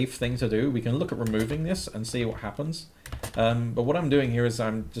a safe thing to do. We can look at removing this and see what happens. But what I'm doing here is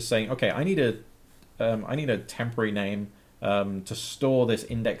I'm just saying, okay, I need a temporary name to store this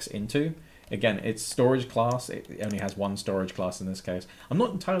index into. Again, it's storage class. It only has one storage class in this case. I'm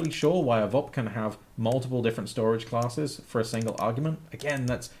not entirely sure why a VOP can have multiple different storage classes for a single argument. Again,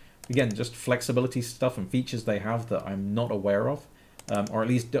 that's just flexibility stuff and features they have that I'm not aware of, or at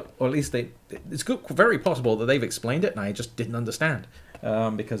least it's very possible that they've explained it and I just didn't understand,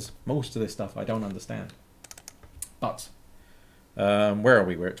 because most of this stuff I don't understand. But where are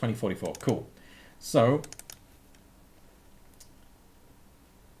we? We're at 2044. Cool. So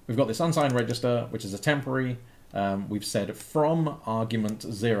we've got this unsigned register, which is a temporary. We've said from argument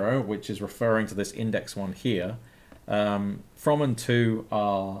 0, which is referring to this index one here. From and to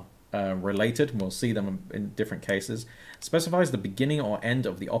are related, and we'll see them in different cases. Specifies the beginning or end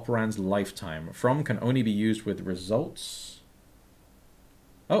of the operand's lifetime. From can only be used with results.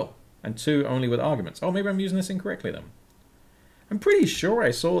 Oh, and to only with arguments. Oh, maybe I'm using this incorrectly then. I'm pretty sure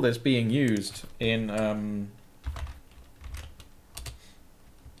I saw this being used in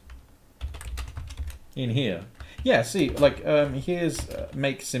in here. Yeah, see, like, here's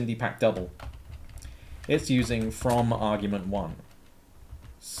make SIMD pack double. It's using from argument 1.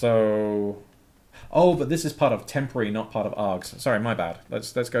 So, oh, but this is part of temporary, not part of args. Sorry, my bad.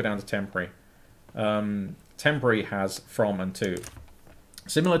 Let's go down to temporary. Temporary has from and to.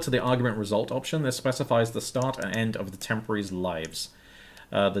 Similar to the argument result option, this specifies the start and end of the temporary's lives.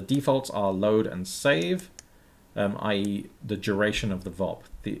 The defaults are load and save, i.e. the duration of the VOP.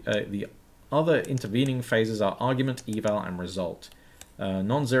 The other intervening phases are argument, eval, and result.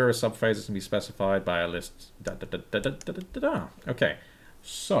 Non-zero subphases can be specified by a list. Okay,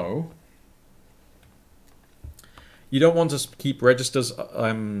 so you don't want to keep registers,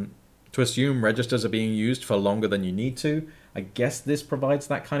 to assume registers are being used for longer than you need to. I guess this provides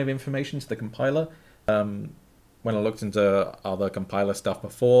that kind of information to the compiler. When I looked into other compiler stuff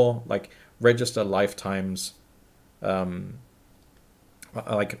before, like register lifetimes,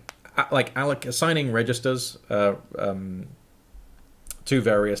 assigning registers to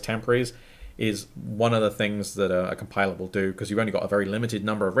various temporaries is one of the things that a compiler will do, because you've only got a very limited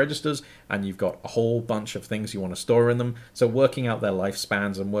number of registers and you've got a whole bunch of things you want to store in them. So working out their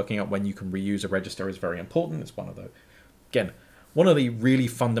lifespans and working out when you can reuse a register is very important. It's one of the, again, one of the really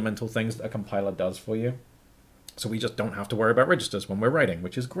fundamental things that a compiler does for you. So we just don't have to worry about registers when we're writing,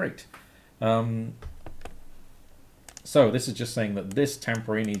 which is great. So this is just saying that this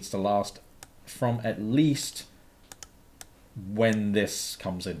temporary needs to last from at least when this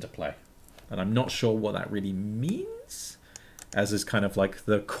comes into play. And I'm not sure what that really means, as is kind of like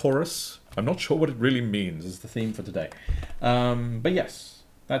the chorus. I'm not sure what it really means is the theme for today. But yes,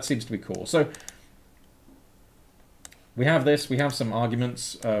 that seems to be cool. So we have this, we have some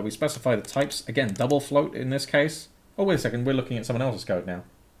arguments, we specify the types. Again, double float in this case. Oh, wait a second, we're looking at someone else's code now.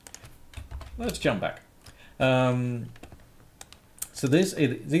 Let's jump back. So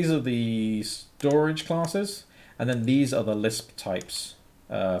these are the storage classes, and then these are the Lisp types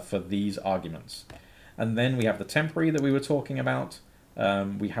for these arguments. And then we have the temporary that we were talking about.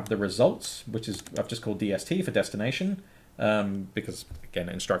 We have the results, which is I've just called DST for destination, because again,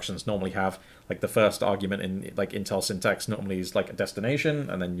 instructions normally have like the first argument in like Intel syntax normally is like a destination,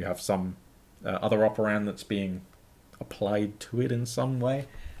 and then you have some other operand that's being applied to it in some way.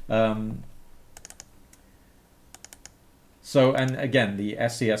 So, and again, the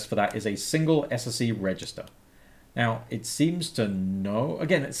SCS for that is a single SSE register. Now, it seems to know,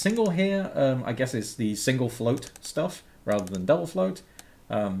 again, it's single here, I guess it's the single float stuff rather than double float.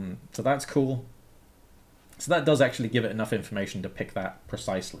 So that's cool. So that does actually give it enough information to pick that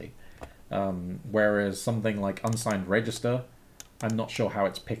precisely. Whereas something like unsigned register, I'm not sure how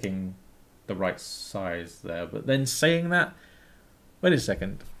it's picking the right size there. But then saying that, wait a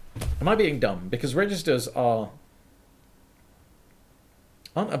second, am I being dumb? Because registers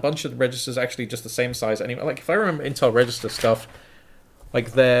aren't a bunch of the registers actually just the same size anyway? Like if I remember Intel register stuff, like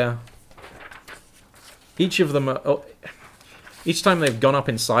each of them are, each time they've gone up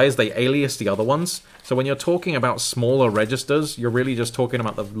in size, they alias the other ones. So when you're talking about smaller registers, you're really just talking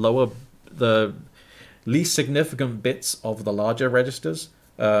about the least significant bits of the larger registers.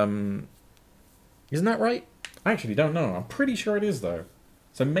 Isn't that right? I actually don't know. I'm pretty sure it is though.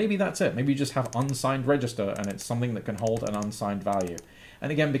 So maybe that's it. Maybe you just have unsigned register and it's something that can hold an unsigned value.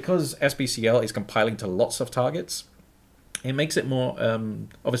 And again, because SBCL is compiling to lots of targets, it makes it more,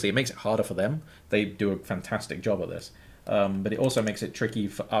 obviously it makes it harder for them. They do a fantastic job at this. But it also makes it tricky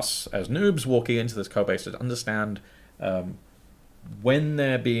for us as noobs walking into this code base to understand when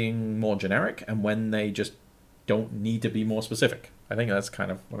they're being more generic and when they just don't need to be more specific. I think that's kind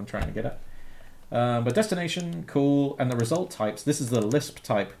of what I'm trying to get at. But destination, cool. And the result types, this is the Lisp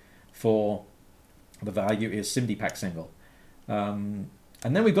type for the value is SIMD pack single.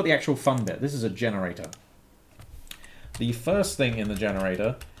 And then we've got the actual fun bit. This is a generator. The first thing in the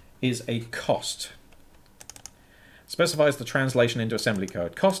generator is a cost. Specifies the translation into assembly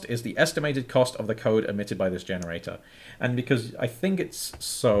code. Cost is the estimated cost of the code emitted by this generator. And because I think it's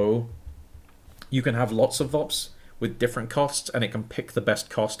so, you can have lots of VOPs with different costs, and it can pick the best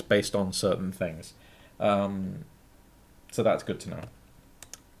cost based on certain things. So that's good to know.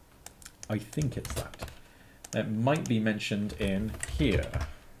 I think it's that. It might be mentioned in here.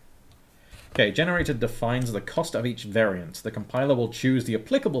 Okay, generator defines the cost of each variant. The compiler will choose the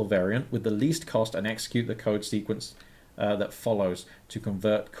applicable variant with the least cost and execute the code sequence that follows to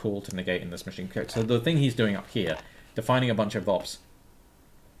convert call to negate in this machine code. So the thing he's doing up here, defining a bunch of VOPs.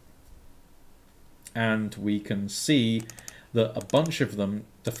 And we can see that a bunch of them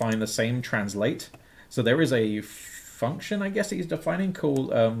define the same translate. So there is a function, I guess he's defining,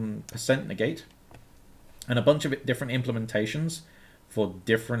 called %negate. And a bunch of different implementations for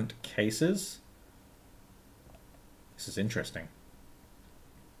different cases. This is interesting.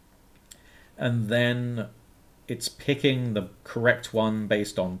 And then it's picking the correct one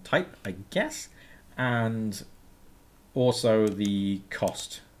based on type, I guess, and also the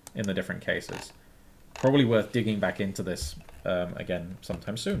cost in the different cases. Probably worth digging back into this again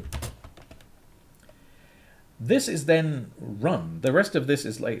sometime soon. This is then run. The rest of this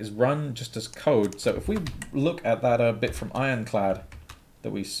is run just as code. So if we look at that bit from Ironclad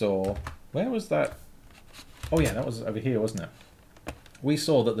that we saw, where was that? Oh yeah, that was over here, wasn't it? We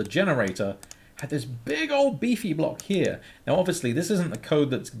saw that the generator had this big old beefy block here. Now obviously this isn't the code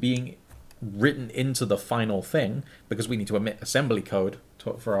that's being written into the final thing, because we need to emit assembly code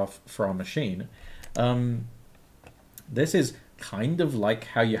for our machine. This is kind of like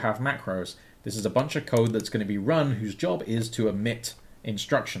how you have macros. This is a bunch of code that's going to be run whose job is to emit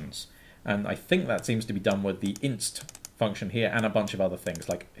instructions. And I think that seems to be done with the inst function here and a bunch of other things.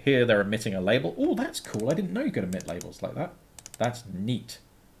 Like here they're emitting a label. Oh, that's cool. I didn't know you could emit labels like that. That's neat.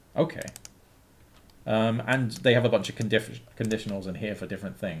 Okay. And they have a bunch of conditionals in here for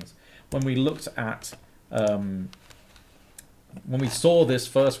different things. When we looked at, when we saw this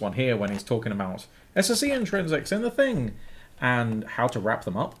first one here, when he's talking about SSE intrinsics in the thing and how to wrap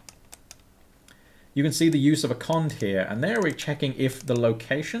them up, you can see the use of a cond here, and there we're checking if the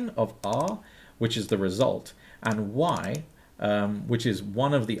location of R, which is the result, and Y, which is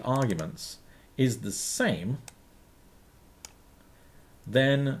one of the arguments, is the same,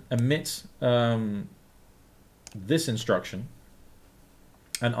 then emit this instruction,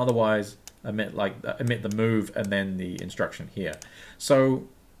 and otherwise emit the move and then the instruction here. So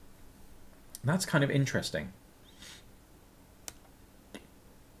that's kind of interesting.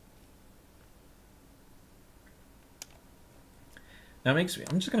 Now I'm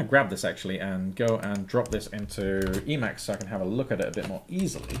just going to grab this actually and go and drop this into Emacs so I can have a look at it a bit more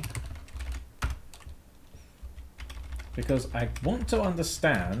easily. Because I want to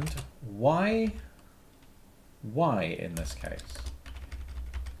understand why in this case.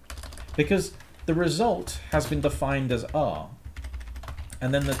 Because the result has been defined as R,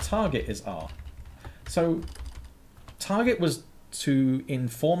 and then the target is R. So target was to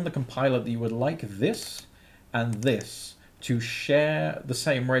inform the compiler that you would like this and this to share the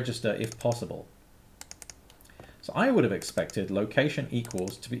same register if possible. So I would have expected location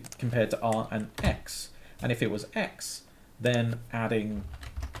equals to be compared to R and X. And if it was X, then adding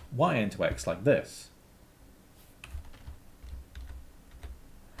Y into X like this.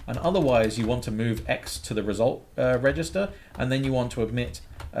 And otherwise you want to move X to the result register, and then you want to emit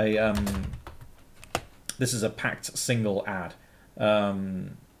a, this is a packed single add.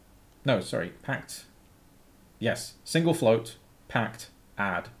 No, sorry, packed. Yes, single float, packed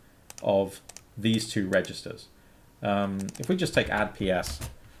add of these two registers. If we just take add PS,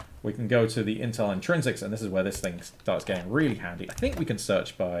 we can go to the Intel intrinsics, and this is where this thing starts getting really handy. I think we can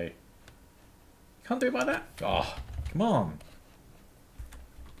search by... Can't do it by that? Oh, come on.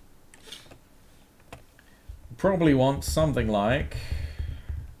 Probably want something like...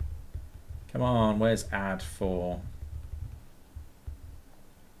 Come on, where's add for...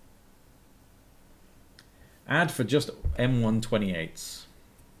 Add for just M128s.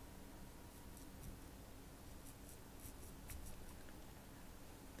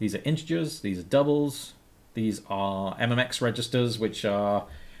 These are integers, these are doubles, these are MMX registers, which are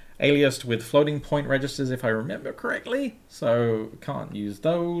aliased with floating point registers, if I remember correctly. So can't use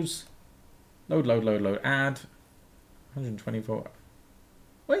those. Load, load, load, load, add. 124.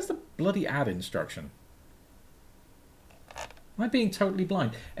 Where's the bloody add instruction? Am I being totally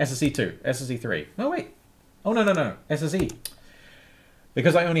blind? SSE2, SSE3. No, wait. Oh, no, no, no, SSE.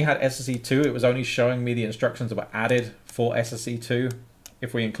 Because I only had SSE2, it was only showing me the instructions that were added for SSE2.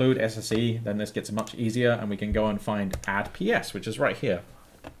 If we include SSE, then this gets much easier, and we can go and find add PS, which is right here.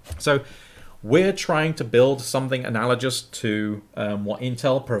 So we're trying to build something analogous to what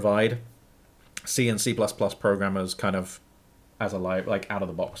Intel provide C and C++ programmers kind of as a like out of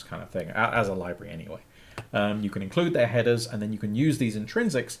the box kind of thing, as a library anyway. You can include their headers, and then you can use these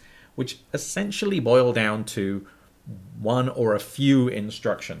intrinsics, which essentially boil down to one or a few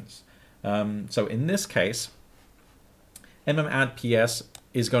instructions. So in this case, MMAddPS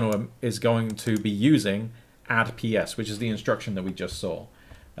is going to be using addPS, which is the instruction that we just saw,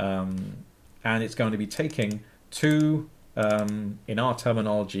 and it's going to be taking two, in our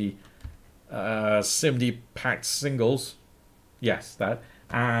terminology, SIMD packed singles, yes, that,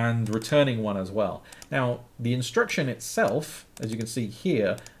 and returning one as well. Now, the instruction itself, as you can see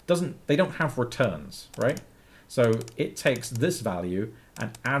here, they don't have returns, right? So it takes this value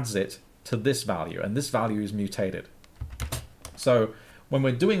and adds it to this value, and this value is mutated. So when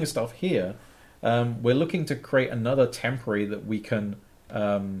we're doing stuff here, we're looking to create another temporary that we can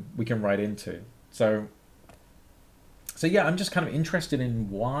write into. So yeah, I'm just kind of interested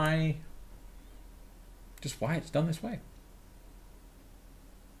in why it's done this way.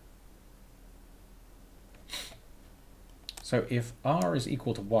 So if R is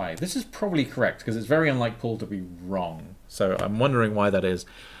equal to Y, this is probably correct because it's very unlike Paul to be wrong. So I'm wondering why that is.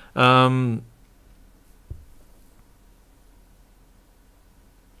 Oh,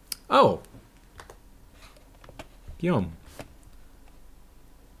 Guillaume.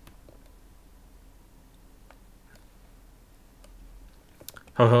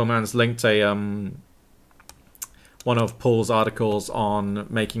 Ho Man's linked a one of Paul's articles on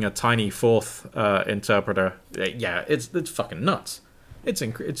making a tiny fourth interpreter. Yeah, it's fucking nuts. It's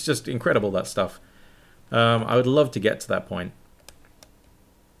just incredible, that stuff. I would love to get to that point.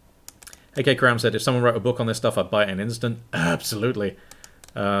 AK Karam said, if someone wrote a book on this stuff, I'd buy it in an instant. Absolutely.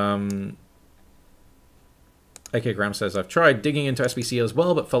 AK Karam says, I've tried digging into SBCL as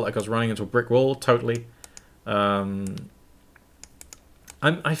well, but felt like I was running into a brick wall. Totally.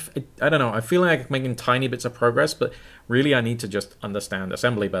 I don't know, I feel like I'm making tiny bits of progress, but really I need to just understand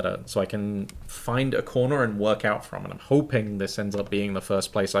assembly better so I can find a corner and work out from it. I'm hoping this ends up being the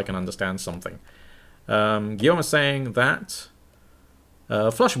first place I can understand something. Guillaume is saying that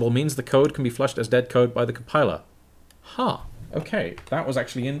flushable means the code can be flushed as dead code by the compiler. Huh, okay, that was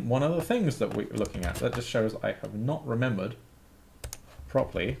actually in one of the things that we were looking at. That just shows I have not remembered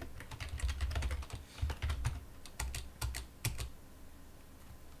properly.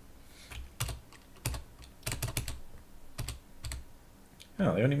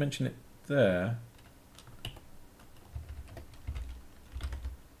 Oh, they only mention it there.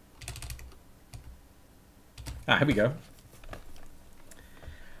 Ah, here we go.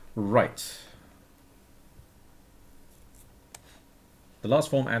 Right. The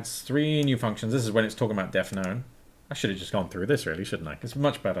last form adds 3 new functions. This is when it's talking about defknown. I should have just gone through this, really, shouldn't I? It's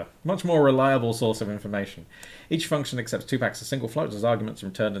much better. Much more reliable source of information. Each function accepts 2 packs of single floats as arguments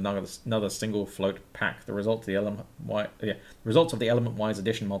and returns another single float pack. The result of the element results of the element-wise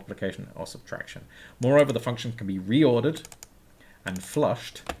addition, multiplication, or subtraction. Moreover, the function can be reordered and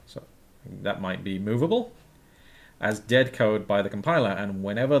flushed, so that might be movable, as dead code by the compiler, and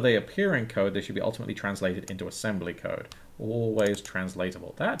whenever they appear in code, they should be ultimately translated into assembly code. Always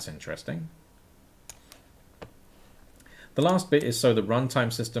translatable. That's interesting. The last bit is so the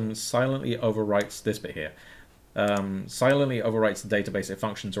runtime system silently overwrites this bit here. Silently overwrites the database if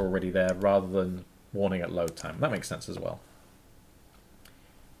functions are already there rather than warning at load time. That makes sense as well.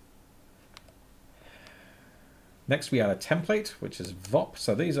 Next we add a template, which is vop.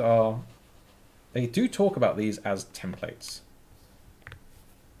 So these are, they do talk about these as templates.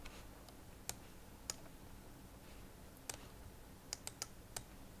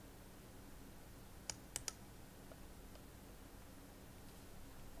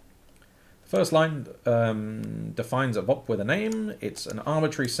 First line defines a vop with a name. It's an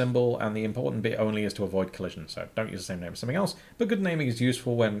arbitrary symbol, and the important bit only is to avoid collision. So don't use the same name as something else, but good naming is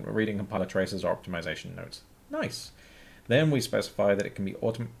useful when reading compiler traces or optimization notes. Nice. Then we specify that it can be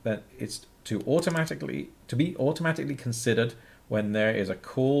automatically considered when there is a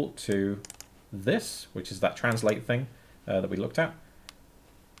call to this, which is that translate thing that we looked at.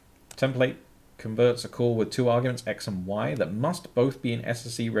 Template converts a call with 2 arguments, x and y, that must both be in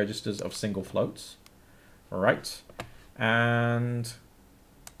SSE registers of single floats. Right. And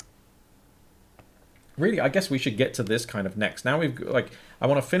really, I guess we should get to this kind of next. Now we've I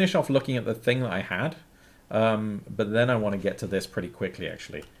want to finish off looking at the thing that I had, but then I want to get to this pretty quickly,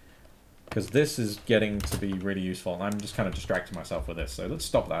 actually, because this is getting to be really useful, and I'm just kind of distracting myself with this. So let's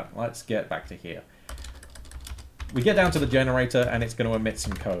stop that. Let's get back to here. We get down to the generator, and it's going to emit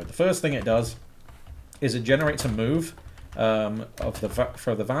some code. The first thing it does is it generates a move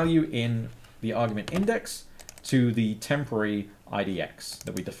for the value in the argument index to the temporary IDX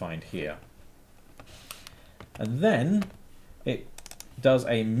that we defined here. And then it does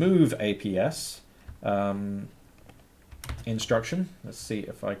a move APS instruction. Let's see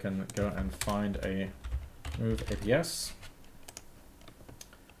if I can go and find a move APS,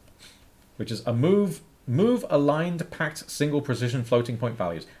 which is a move aligned packed single precision floating point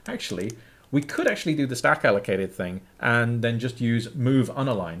values. Actually, we could actually do the stack allocated thing and then just use move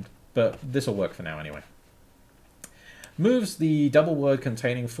unaligned, but this will work for now anyway. Moves the double word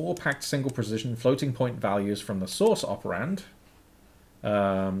containing 4 packed single precision floating point values from the source operand,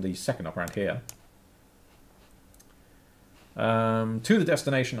 the second operand here, to the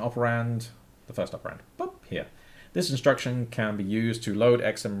destination operand, the first operand, boop, here. This instruction can be used to load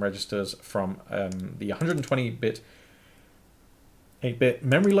XM registers from the 120-bit 8-bit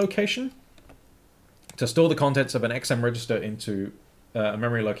memory location to store the contents of an XM register into a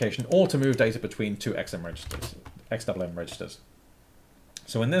memory location, or to move data between two XM registers, XMM registers.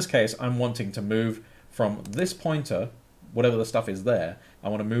 So in this case, I'm wanting to move from this pointer, whatever the stuff is there, I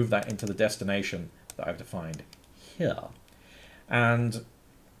want to move that into the destination that I've defined here. And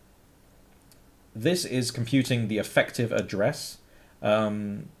this is computing the effective address.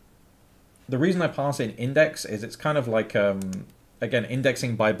 The reason I pass in index is it's kind of like, again,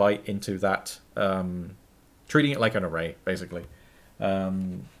 indexing by byte into that, treating it like an array, basically.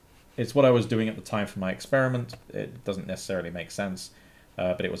 It's what I was doing at the time for my experiment. It doesn't necessarily make sense,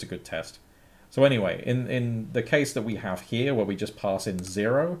 but it was a good test. So anyway, in the case that we have here, where we just pass in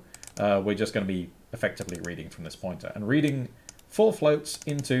 0, we're just going to be effectively reading from this pointer and reading 4 floats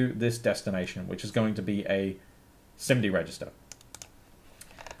into this destination, which is going to be a SIMD register.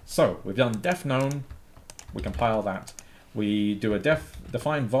 So we've done defknown, we compile that. We do a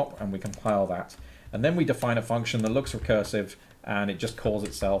define-vop and we compile that. And then we define a function that looks recursive and it just calls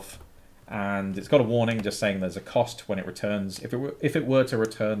itself. And it's got a warning just saying there's a cost when it returns. If it were to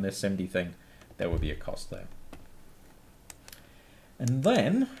return this SIMD thing, there would be a cost there. And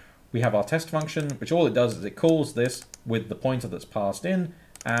then we have our test function, which all it does is it calls this with the pointer that's passed in,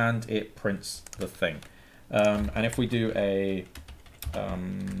 and it prints the thing. And if we do a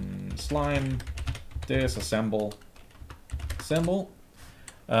slime disassemble symbol,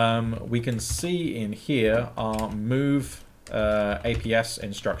 we can see in here our move APS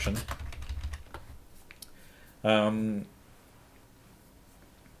instruction. And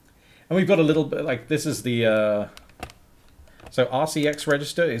we've got a little bit like this is the so RCX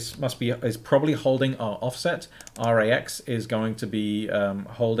register is probably holding our offset. RAX is going to be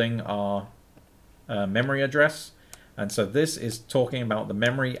holding our memory address, and so this is talking about the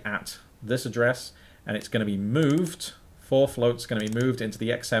memory at this address, and it's going to be moved. 4 floats going to be moved into the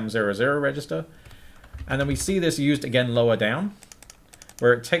XM00 register, and then we see this used again lower down,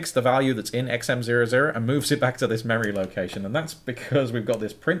 where it takes the value that's in XM00 and moves it back to this memory location, and that's because we've got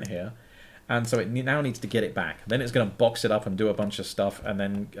this print here. And so it now needs to get it back. Then it's going to box it up and do a bunch of stuff. And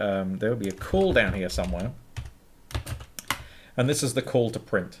then there will be a call down here somewhere. And this is the call to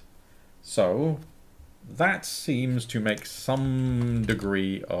print. So that seems to make some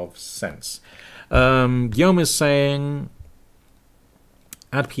degree of sense. Guillaume is saying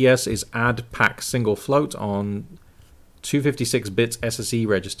add PS is add pack single float on 256 bits SSE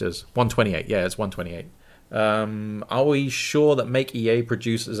registers. 128. Yeah, it's 128. Are we sure that make EA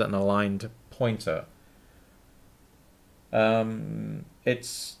produces an aligned pointer? I mean,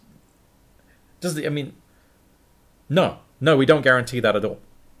 no, we don't guarantee that at all.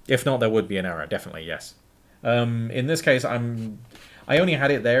 If not, there would be an error, definitely, yes. In this case, I only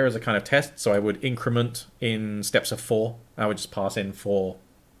had it there as a kind of test, so I would increment in steps of 4. I would just pass in 4,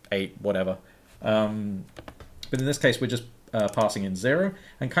 8, whatever. But in this case, we're just passing in 0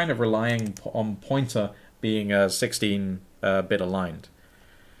 and kind of relying on pointer being 16-bit aligned.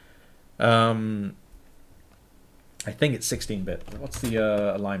 I think it's 16-bit. What's the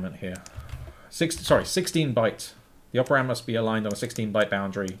alignment here? 16 byte. The operand must be aligned on a 16-byte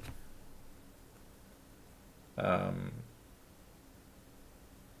boundary.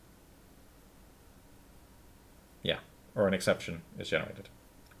 Yeah, or an exception is generated.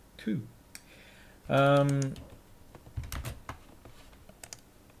 2.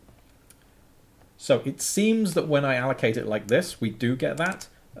 So it seems that when I allocate it like this, we do get that.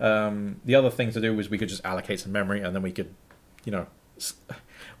 The other thing to do is we could just allocate some memory, and then we could,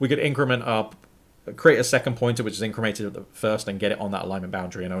 we could increment up, create a second pointer which is incremented at the first, and get it on that alignment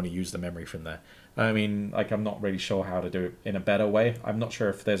boundary, and only use the memory from there. I mean, like, I'm not really sure how to do it in a better way. I'm not sure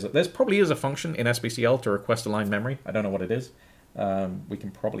if there's probably is a function in SBCL to request aligned memory. I don't know what it is. We can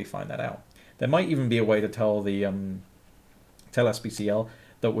probably find that out. There might even be a way to tell the tell SBCL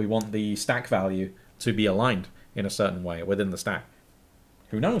that we want the stack value to be aligned in a certain way within the stack.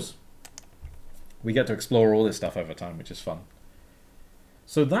 Who knows? We get to explore all this stuff over time, which is fun.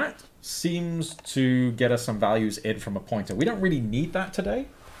 So that seems to get us some values in from a pointer. We don't really need that today.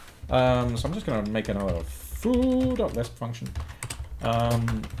 So I'm just going to make another foo.lisp function.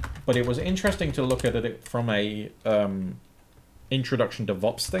 But it was interesting to look at it from a introduction to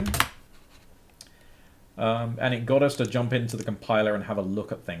VOPs thing. And it got us to jump into the compiler and have a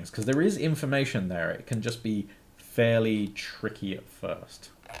look at things, because there is information there. It can just be fairly tricky at first.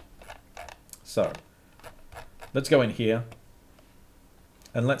 So let's go in here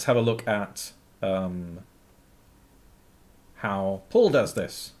and let's have a look at how pull does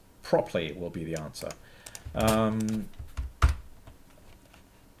this properly will be the answer.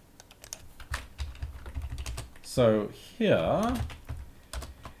 So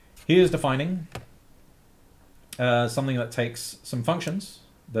here's defining. something that takes some functions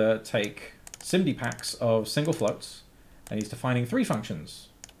that take SIMD packs of single floats, and he's defining 3 functions.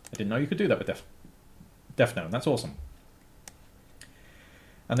 I didn't know you could do that with defknown. That's awesome.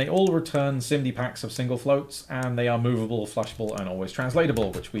 And they all return SIMD packs of single floats, and they are movable, flushable, and always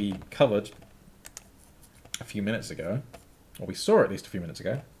translatable, which we covered a few minutes ago, or we saw at least a few minutes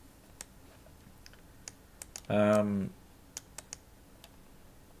ago.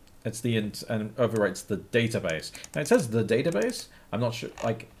 It's the int and overwrites the database. Now it says the database. I'm not sure.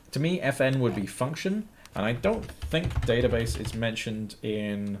 Like, to me, fn would be function, and I don't think database is mentioned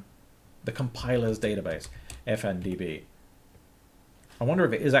in the compiler's database, fndb. I wonder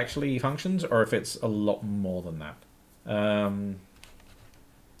if it is actually functions or if it's a lot more than that.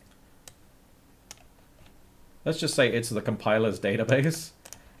 Let's just say it's the compiler's database.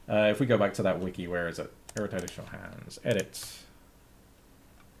 If we go back to that wiki, where is it? Irritational hands, edit.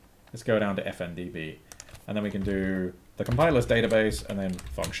 Let's go down to fndb, and then we can do the compiler's database and then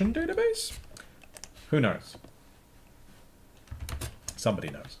function database? Who knows? Somebody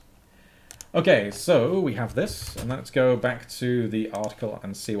knows. Okay, so we have this, and let's go back to the article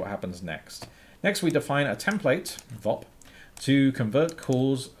and see what happens next. Next, we define a template, vop, to convert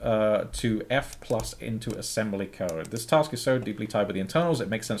calls to F+ into assembly code. This task is so deeply tied with the internals, it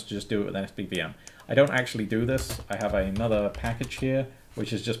makes sense to just do it with an SBVM. I don't actually do this. I have another package here,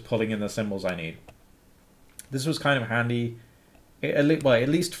 which is just pulling in the symbols I need. This was kind of handy. Well, it at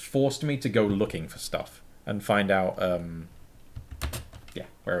least forced me to go looking for stuff and find out, yeah,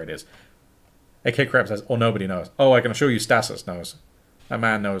 where it is. AK Crab says, oh, nobody knows. Oh, I can assure you Stasis knows. That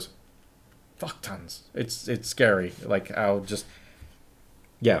man knows. Fuck tons. It's scary. Like, I'll just...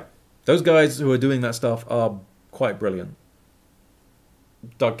 Yeah. Those guys who are doing that stuff are quite brilliant.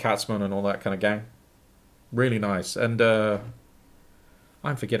 Doug Katzman and all that kind of gang. Really nice. And,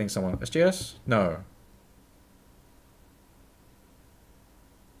 I'm forgetting someone. SGS? No.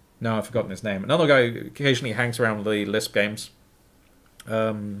 No, I've forgotten his name. Another guy who occasionally hangs around the Lisp games.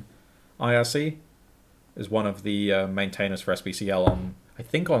 IRC is one of the maintainers for SBCL on, I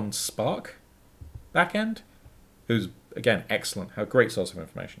think, on Spark backend, who's, again, excellent. A great source of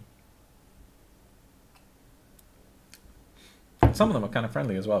information. And some of them are kind of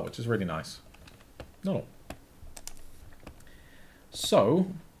friendly as well, which is really nice. Not all. So,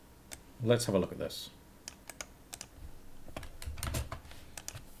 let's have a look at this.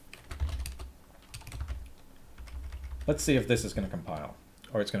 Let's see if this is going to compile.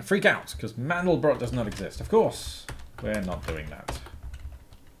 Or it's going to freak out, because Mandelbrot does not exist. Of course, we're not doing that.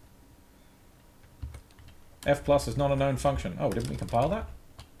 F+ is not a known function. Oh, didn't we compile that?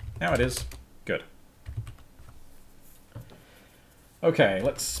 Now it is. Good. Okay,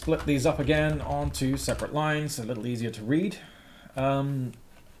 let's split these up again onto separate lines, a little easier to read. So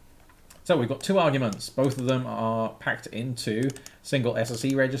we've got 2 arguments. Both of them are packed into single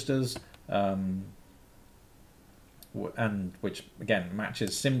SSE registers. And which again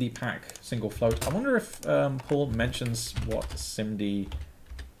matches SIMD pack single float. I wonder if Paul mentions what SIMD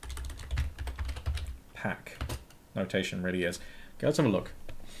pack notation really is. Okay, let's have a look.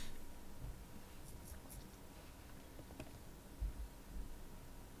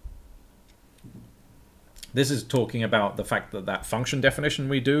 This is talking about the fact that that function definition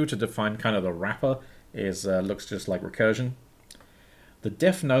we do to define kind of the wrapper is looks just like recursion. The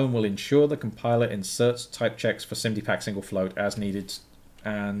defknown will ensure the compiler inserts type checks for SIMD pack single float as needed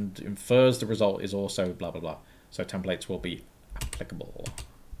and infers the result is also blah blah blah. So templates will be applicable.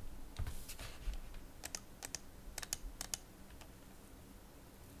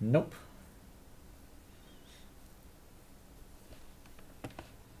 Nope.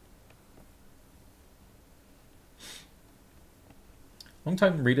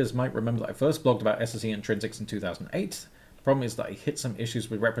 Long-time readers might remember that I first blogged about SSE intrinsics in 2008. The problem is that I hit some issues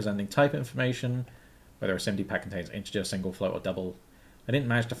with representing type information, whether a SIMD pack contains integer, single float, or double. I didn't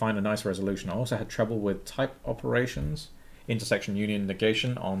manage to find a nice resolution. I also had trouble with type operations, intersection, union,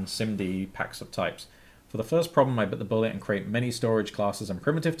 negation on SIMD packs of types. For the first problem, I bit the bullet and create many storage classes and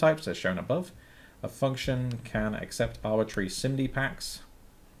primitive types, as shown above. A function can accept arbitrary SIMD packs.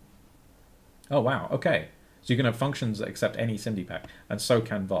 Oh, wow, okay. So you can have functions that accept any SIMD pack, and so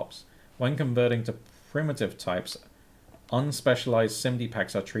can VOPs. When converting to primitive types, unspecialized SIMD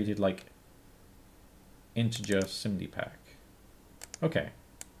packs are treated like integer SIMD pack. Okay.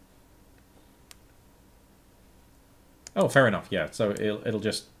 Oh, fair enough, yeah. So it'll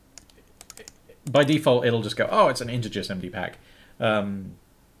just... By default, it'll just go, oh, it's an integer SIMD pack.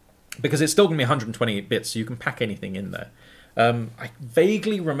 Because it's still going to be 128 bits, so you can pack anything in there. I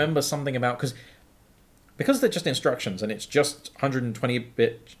vaguely remember something about... Because they're just instructions, and it's just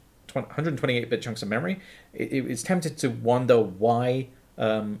 128-bit 128-bit chunks of memory, it's tempted to wonder why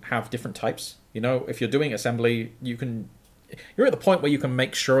have different types. You know, if you're doing assembly, you're at the point where you can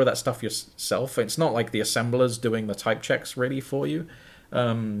make sure of that stuff yourself. It's not like the assemblers doing the type checks really for you.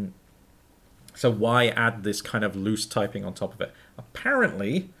 So why add this kind of loose typing on top of it?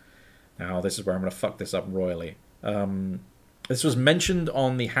 Apparently, now this is where I'm going to fuck this up royally. This was mentioned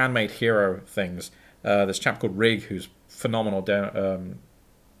on the Handmade Hero things. This chap called Rig, who's phenomenal,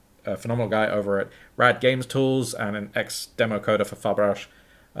 a phenomenal guy over at Rad Games Tools and an ex-demo coder for Fabrash.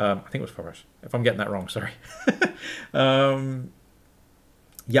 I think it was Fabrash. If I'm getting that wrong, sorry. Came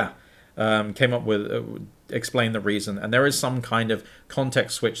up with, explain the reason. And there is some kind of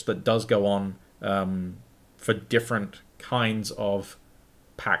context switch that does go on for different kinds of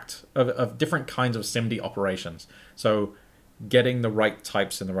different kinds of SIMD operations. So getting the right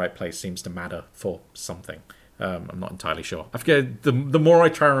types in the right place seems to matter for something. I'm not entirely sure. I forget. The more I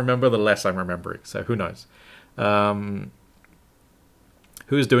try and remember, the less I'm remembering. So who knows?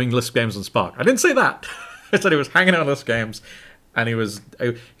 Who's doing Lisp games on Spark? I didn't say that. I said he was hanging out on Lisp games, and he was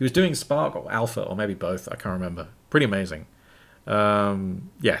doing Spark or Alpha or maybe both. I can't remember. Pretty amazing.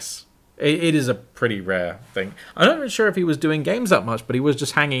 Yes, it is a pretty rare thing. I'm not even sure if he was doing games that much, but he was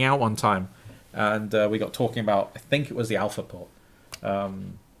just hanging out one time, and we got talking about. I think it was the Alpha port.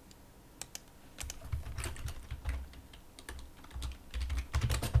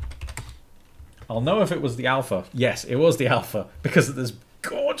 I'll know if it was the Alpha. Yes, it was the Alpha, because of this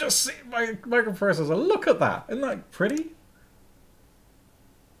gorgeous microprocessor. Look at that. Isn't that pretty?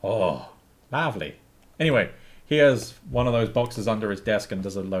 Oh, lovely. Anyway, he has one of those boxes under his desk and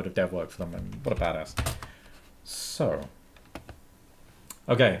does a load of dev work for them. And what a badass. So.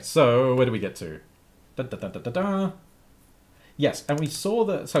 Okay, so where do we get to? Yes, and we saw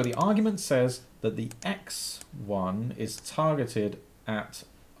that. So the argument says that the X1 is targeted at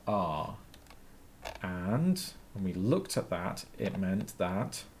R. And when we looked at that, it meant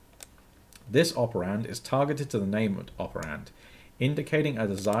that this operand is targeted to the named operand, indicating a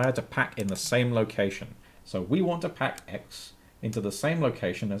desire to pack in the same location. So we want to pack X into the same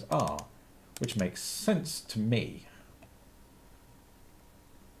location as R, which makes sense to me.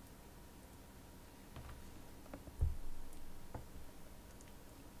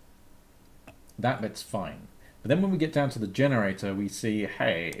 That bit's fine. But then when we get down to the generator, we see,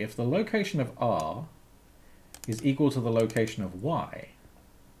 hey, if the location of R is equal to the location of Y,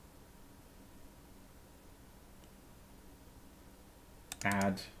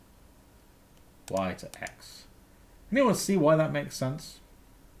 add Y to X. Anyone see why that makes sense?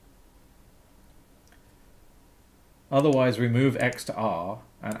 Otherwise, remove X to R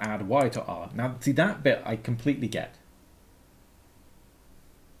and add Y to R. Now, see, that bit I completely get.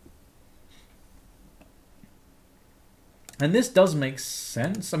 And this does make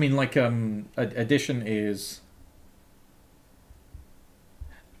sense. I mean, like, addition is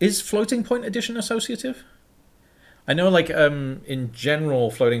floating point addition associative? I know, like, in general,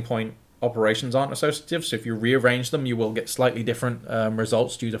 floating point operations aren't associative, so if you rearrange them, you will get slightly different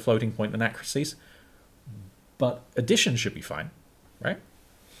results due to floating point inaccuracies. But addition should be fine, right?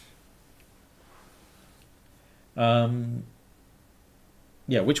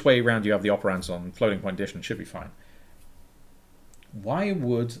 Yeah, which way around you have the operands on floating point addition should be fine. Why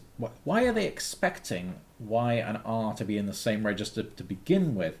are they expecting Y and R to be in the same register to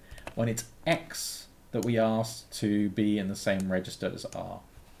begin with when it's X that we asked to be in the same register as R?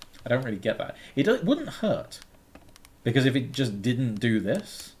 I don't really get that. It wouldn't hurt, because if it just didn't do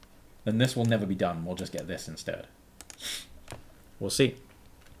this, then this will never be done. We'll just get this instead. We'll see.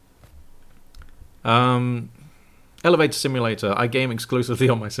 Elevator Simulator. I game exclusively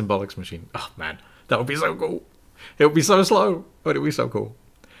on my Symbolics machine. Oh man, that would be so cool. It would be so slow, but it would be so cool.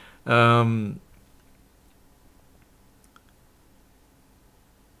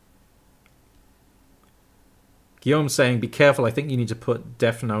 Guillaume's saying, be careful, I think you need to put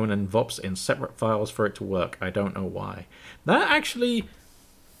defknown and vops in separate files for it to work. I don't know why. That actually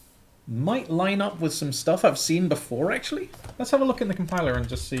might line up with some stuff I've seen before, actually. Let's have a look in the compiler and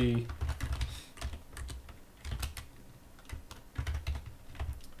just see.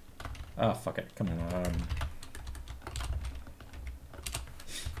 Ah, fuck it. Come on.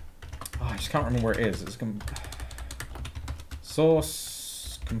 I just can't remember where it is. It's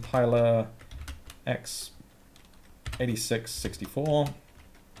source, compiler, x8664,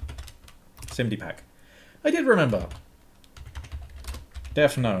 SIMD pack. I did remember.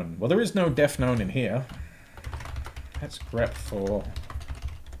 Defknown. Well, there is no defknown in here. Let's grep for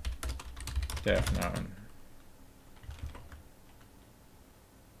defknown.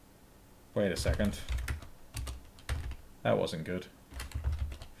 Wait a second. That wasn't good.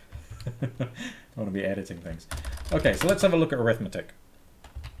 Don't want to be editing things. Okay, so let's have a look at arithmetic.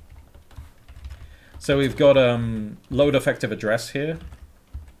 So we've got load effective address here.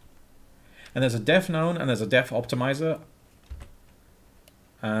 And there's a defknown and there's a def optimizer.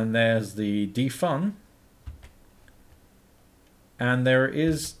 And there's the defun. And there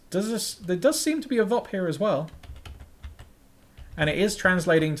does seem to be a vop here as well. And it is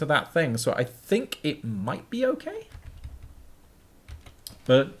translating to that thing, so I think it might be okay.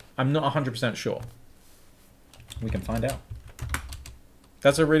 But I'm not 100% sure. We can find out.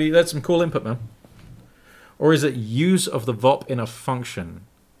 That's some cool input, man. Or is it use of the vop in a function?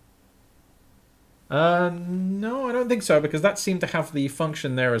 No, I don't think so, because that seemed to have the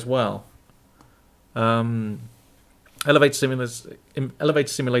function there as well. Elevator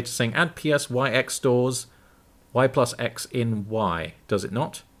simulator saying add PS YX stores y plus x in y. Does it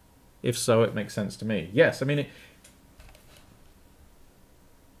not? If so, it makes sense to me. Yes, I mean...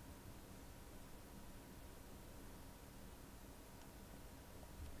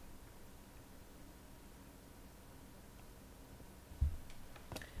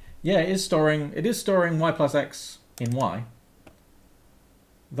 Yeah, it is storing y plus x in y.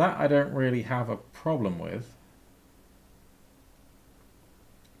 That I don't really have a problem with.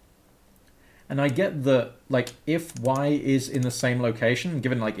 And I get that, like, if y is in the same location,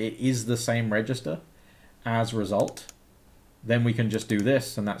 given like it is the same register as result, then we can just do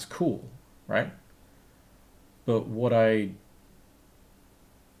this and that's cool, right? But what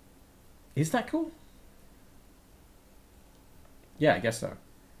is that cool? Yeah, I guess so.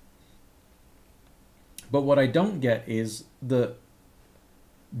 But what I don't get is that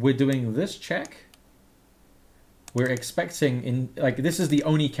we're doing this check. We're expecting, this is the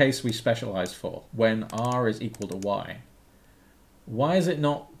only case we specialize for, when r is equal to y. Why is it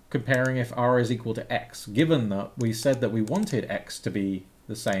not comparing if r is equal to x, given that we said that we wanted x to be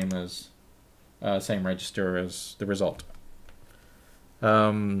the same as, same register as the result?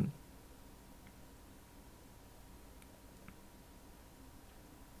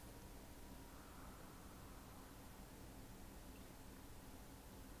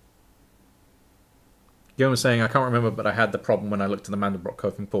 Guillaume was saying, I can't remember, but I had the problem when I looked at the Mandelbrot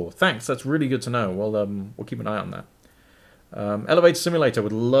coding pool. Thanks, that's really good to know. Well, we'll keep an eye on that. Elevator Simulator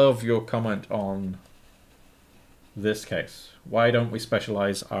would love your comment on this case. Why don't we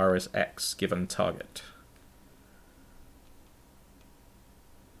specialize R as X given target?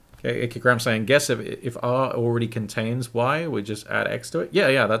 Okay, Ikigram saying, guess if R already contains Y, we just add X to it?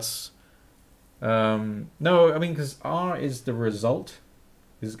 Yeah, that's... no, I mean, because R is the result.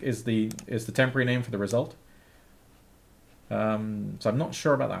 Is the temporary name for the result. So I'm not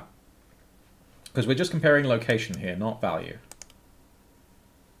sure about that. Because we're just comparing location here, not value.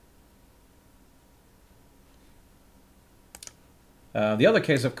 The other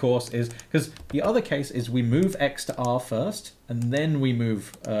case, of course, is... Because the other case is we move X to R first, and then we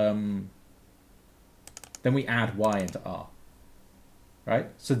move... then we add Y into R. Right?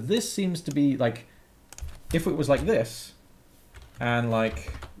 So this seems to be like... If it was like this... And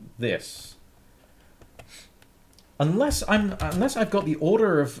like this, unless I've got the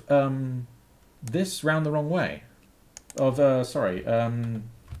order of this round the wrong way, sorry.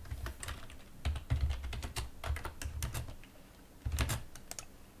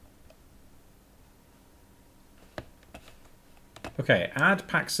 Okay, add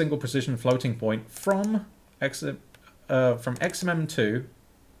pack single precision floating point from XMM2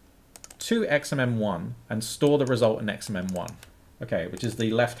 to XMM1 and store the result in XMM1. Okay, which is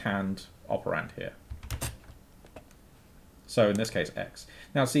the left-hand operand here. So in this case, X.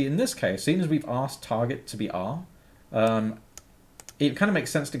 Now see, in this case, seeing as we've asked target to be R, it kind of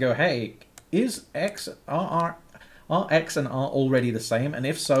makes sense to go, hey, is X, are X and R already the same? And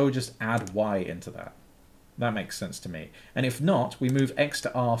if so, just add Y into that. That makes sense to me. And if not, we move X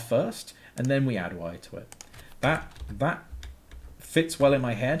to R first, and then we add Y to it. That fits well in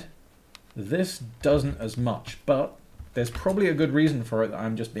my head. This doesn't as much, but there's probably a good reason for it that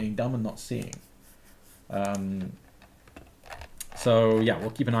I'm just being dumb and not seeing. So yeah,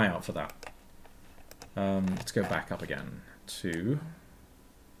 we'll keep an eye out for that. Let's go back up again to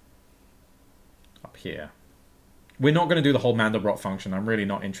up here. We're not going to do the whole Mandelbrot function. I'm really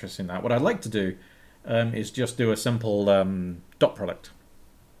not interested in that. What I'd like to do is just do a simple dot product.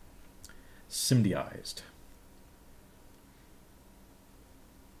 SIMDized.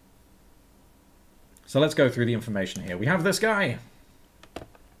 So let's go through the information here. We have this guy.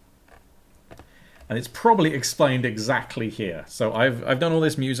 And it's probably explained exactly here. So I've done all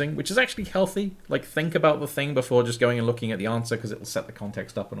this musing, which is actually healthy. Like, think about the thing before just going and looking at the answer, because it'll set the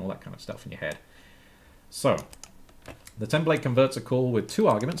context up and all that kind of stuff in your head. So, The template converts a call with two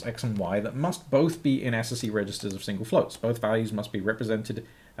arguments, x and y, that must both be in SSE registers of single floats. Both values must be represented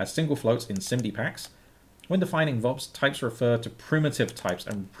as single floats in SIMD packs. When defining VOPs, types refer to primitive types,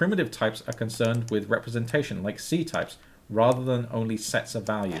 and primitive types are concerned with representation, like C types, rather than only sets of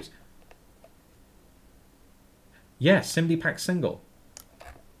values. Yeah, SIMD pack single.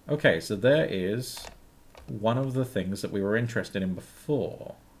 Okay, so there is one of the things that we were interested in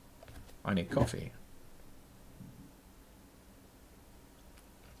before. I need coffee.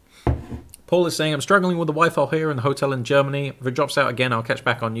 Paul is saying, I'm struggling with the Wi-Fi here in the hotel in Germany. If it drops out again, I'll catch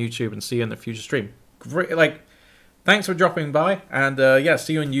back on YouTube and see you in the future stream. Great, like, thanks for dropping by, and yeah,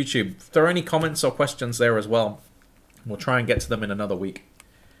 see you on YouTube. If there are any comments or questions there as well, we'll try and get to them in another week.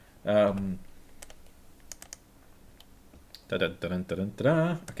 Okay.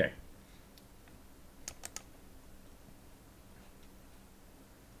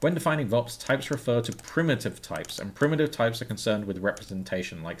 When defining VOPs, types refer to primitive types, and primitive types are concerned with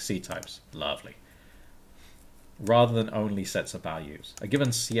representation, like C types. Lovely. Rather than only sets of values. A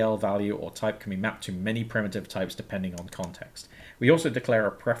given CL value or type can be mapped to many primitive types depending on context. We also declare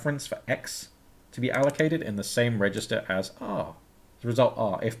a preference for X to be allocated in the same register as R. The result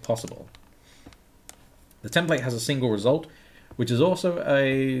R, if possible. The template has a single result, which is also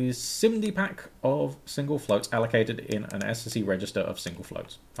a SIMD pack of single floats allocated in an SSE register of single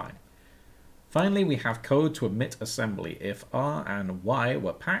floats. Fine. Finally, we have code to omit assembly. If R and Y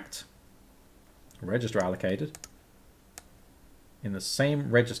were packed, register allocated, in the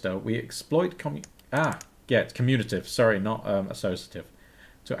same register, we exploit it's commutative, sorry, not associative,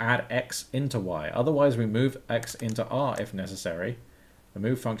 to add X into Y. Otherwise, we move X into R if necessary. The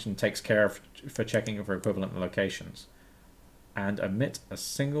move function takes care of for checking for equivalent locations. And omit a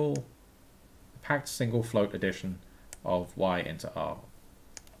packed single float addition of Y into R,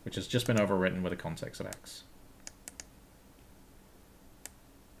 which has just been overwritten with a context of X.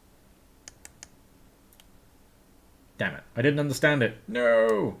 Damn it, I didn't understand it.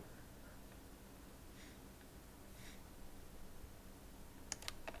 No!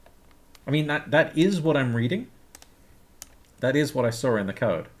 I mean, that is what I'm reading. That is what I saw in the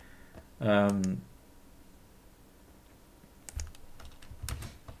code.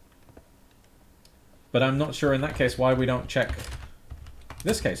 But I'm not sure in that case why we don't check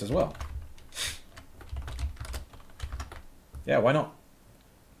this case as well. Yeah, why not?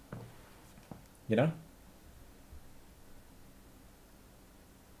 You know?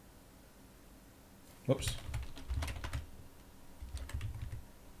 Whoops.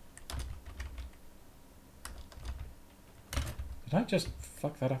 Did I just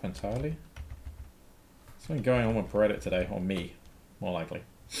fuck that up entirely? Something going on with Reddit today, or me, more likely.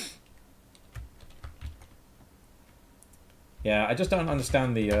 Yeah, I just don't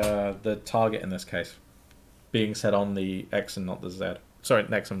understand the target in this case being set on the X and not the Z. Sorry,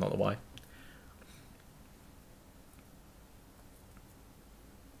 the X and not the Y.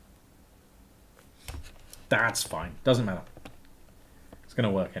 That's fine. Doesn't matter. It's going to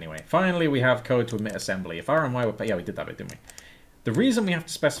work anyway. Finally, we have code to omit assembly. If R and Y were... Yeah, we did that bit, didn't we? The reason we have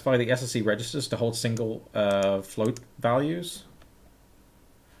to specify the SSE registers to hold single float values...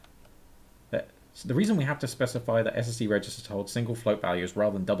 So the reason we have to specify the SSE register to hold single float values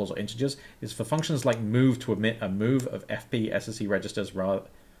rather than doubles or integers is for functions like move to omit a move of FP SSE registers rather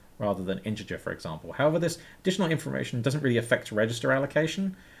than integer, for example. However, this additional information doesn't really affect register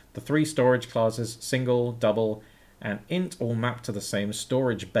allocation. The three storage classes, single, double, and int, all map to the same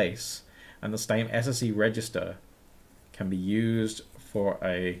storage base, and the same SSE register can be used for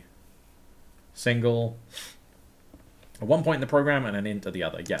a single at one point in the program and an int at the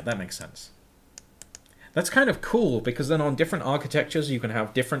other. Yeah, that makes sense. That's kind of cool, because then on different architectures you can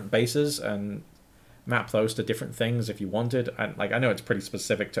have different bases and map those to different things if you wanted. And like, I know it's pretty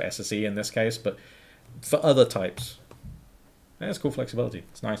specific to SSE in this case, but for other types, it's cool flexibility.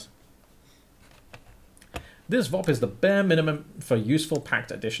 It's nice. This VOP is the bare minimum for useful packed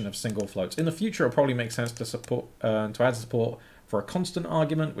addition of single floats. In the future, it'll probably make sense to support to add support for a constant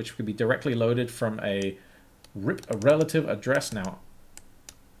argument, which could be directly loaded from a relative address. Now,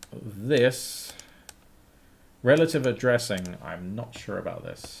 this relative addressing, I'm not sure about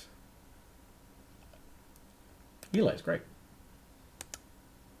this. Eli's great.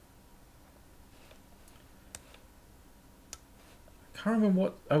 I can't remember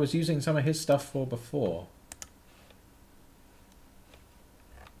what I was using some of his stuff for before.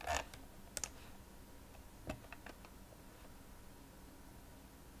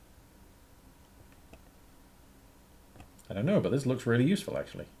 I don't know, but this looks really useful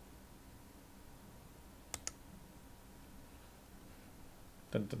actually.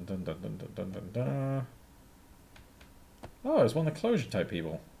 Dun, dun, dun, dun, dun, dun, dun, dun. Oh, it's one of the closure type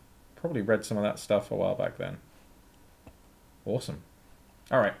people. Probably read some of that stuff a while back then. Awesome.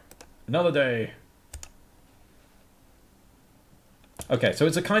 Alright, another day. Okay, so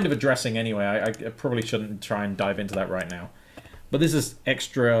it's a kind of addressing anyway. I probably shouldn't try and dive into that right now. But this is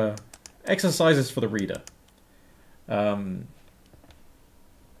extra exercises for the reader.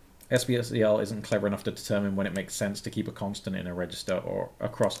 SBCL isn't clever enough to determine when it makes sense to keep a constant in a register or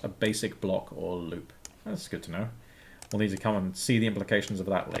across a basic block or loop. That's good to know. We'll need to come and see the implications of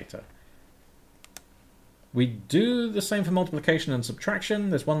that later. We do the same for multiplication and subtraction.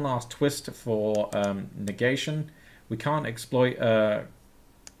 There's one last twist for negation. We can't exploit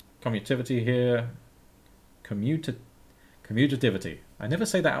commutativity here. Commutativity. I never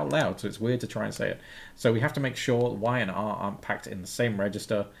say that out loud, so it's weird to try and say it. So we have to make sure Y and R aren't packed in the same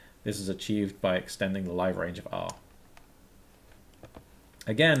register. This is achieved by extending the live range of R.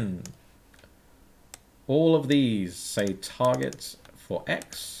 Again, all of these say target for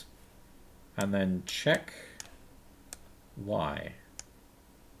X, and then check Y.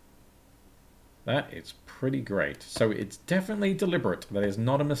 That is pretty great. So it's definitely deliberate. That is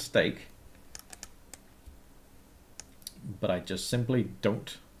not a mistake. But I just simply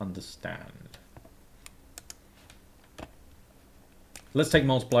don't understand. Let's take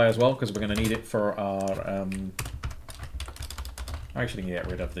multiply as well, because we're going to need it for our... I'm actually going to get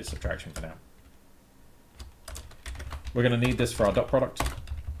rid of the subtraction for now. We're going to need this for our dot product.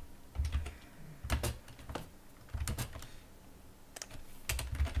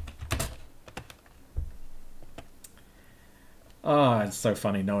 Ah, it's so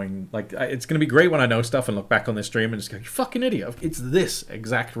funny knowing, like, it's going to be great when I know stuff and look back on this stream and just go, you fucking idiot, it's this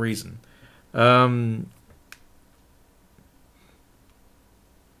exact reason.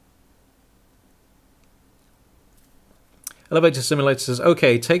 Elevator Simulator says,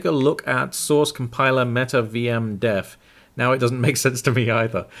 okay, take a look at source compiler meta VM def. Now it doesn't make sense to me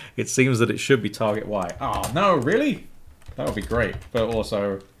either. It seems that it should be target Y. Oh, no, really? That would be great. But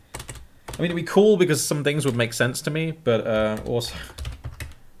also, I mean, it'd be cool because some things would make sense to me, but also...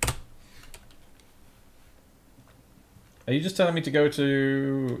 Are you just telling me to go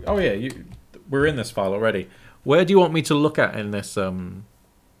to... Oh, yeah, we're in this file already. Where do you want me to look at in this...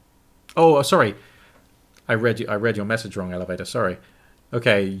 Oh, sorry. I read your message wrong, Elevator. Sorry.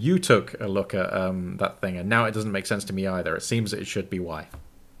 Okay, you took a look at that thing, and now it doesn't make sense to me either. It seems that it should be Y.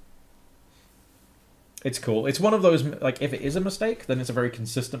 It's cool. It's one of those, like, if it is a mistake, then it's a very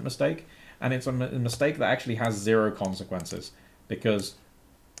consistent mistake, and it's a mistake that actually has zero consequences, because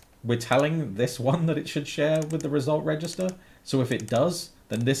we're telling this one that it should share with the result register, so if it does,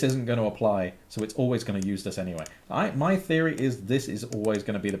 then this isn't going to apply, so it's always going to use this anyway. My theory is this is always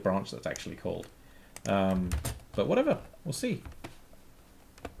going to be the branch that's actually called. But whatever, we'll see.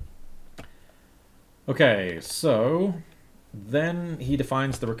 Okay, so then he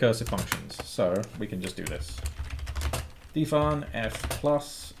defines the recursive functions. So we can just do this. Define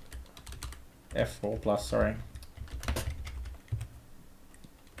F4 plus, sorry,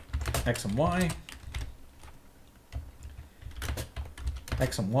 X and Y.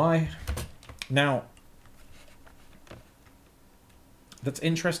 X and Y. Now, that's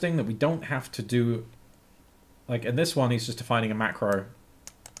interesting that we don't have to do, like in this one, he's just defining a macro,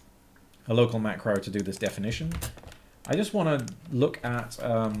 a local macro to do this definition. I just want to look at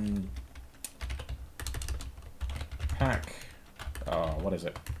pack, what is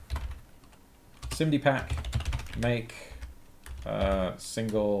it? SIMD pack, make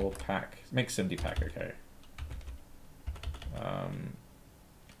single pack, make SIMD pack, okay.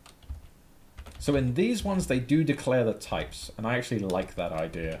 So in these ones, they do declare the types, and I actually like that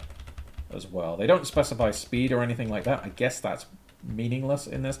idea as well. They don't specify speed or anything like that. I guess that's meaningless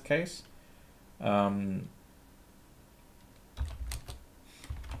in this case. But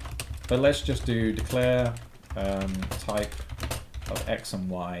let's just do declare type of X and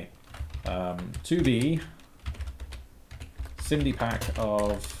Y to be SIMD pack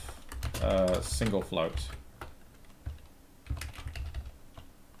of single float.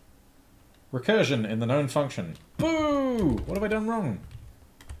 Recursion in the known function. Boo! What have I done wrong?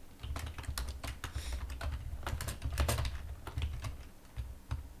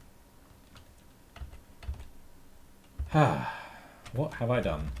 What have I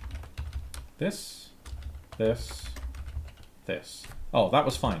done? This, this, this. Oh, that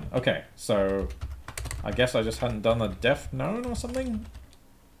was fine. Okay, so I guess I just hadn't done the defknown or something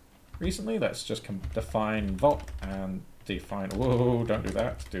recently. Let's just define-vop and define... Whoa, don't do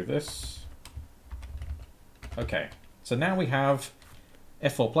that. Do this. Okay, so now we have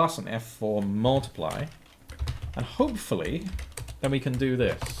F4 plus and F4 multiply, and hopefully then we can do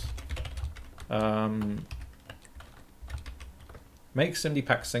this. make SIMD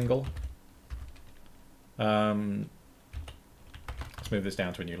pack single. Let's move this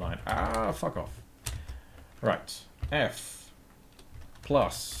down to a new line. Ah, fuck off. Right,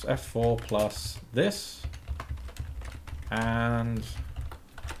 F4 plus this, and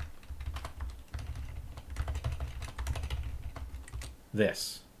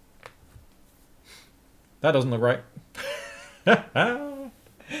this. That doesn't look right.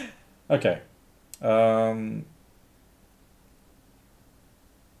 Okay.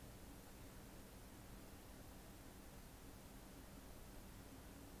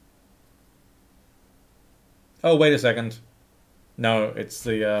 Oh, wait a second. No, it's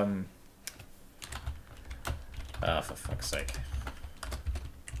the, for fuck's sake.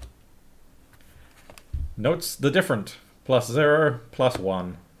 Notes the different. +0,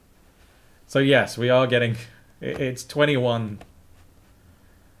 +1. So yes, we are getting... It's 21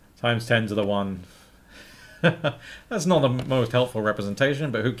 times 10 to the 1. That's not the most helpful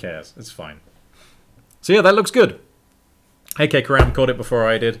representation, but who cares? It's fine. So yeah, that looks good. AK Karam caught it before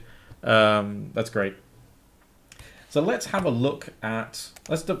I did. That's great. So let's have a look at...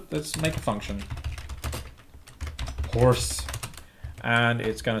 Let's make a function. Horse. And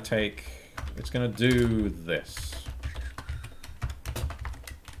it's going to take... It's going to do this.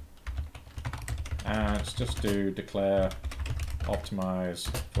 And let's just do declare optimize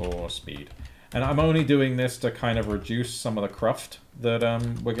for speed. And I'm only doing this to kind of reduce some of the cruft that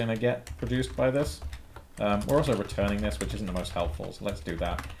we're going to get produced by this. We're also returning this, which isn't the most helpful, so let's do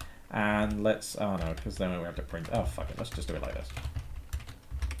that. And let's... Oh no, because then we have to print... Oh, fuck it, let's just do it like this.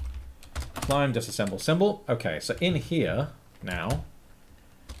 Climb, disassemble, symbol. Okay, so in here, now,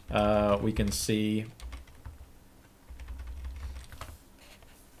 we can see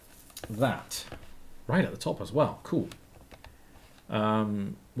that. Right at the top as well. Cool.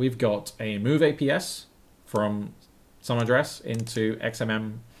 We've got a move APS from some address into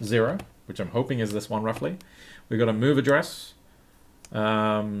XMM0, which I'm hoping is this one roughly. We've got a move address.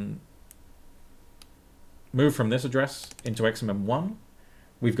 Move from this address into XMM1.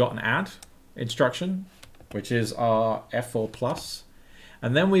 We've got an add instruction, which is our F4 plus.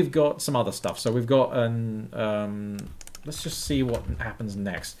 And then we've got some other stuff. So we've got an... let's just see what happens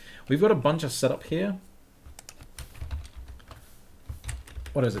next. We've got a bunch of setup here.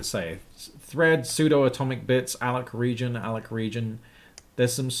 What does it say? Thread, pseudo-atomic bits, alloc region.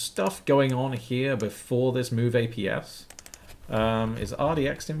 There's some stuff going on here before this move APS. Is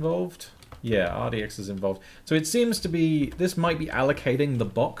RDX involved? Yeah, RDX is involved. So it seems to be, this might be allocating the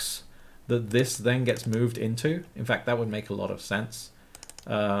box that this then gets moved into. In fact, that would make a lot of sense.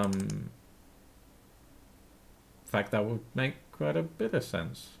 In fact, that would make quite a bit of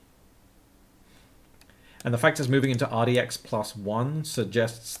sense. And the fact it's moving into RDX +1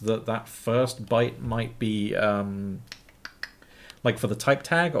 suggests that that first byte might be like for the type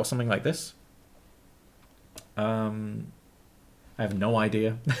tag or something like this. I have no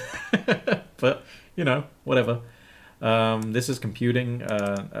idea, but you know, whatever. This is computing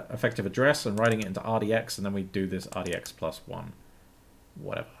effective address and writing it into RDX, and then we do this RDX +1.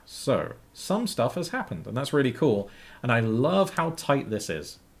 Whatever. So some stuff has happened, and that's really cool. And I love how tight this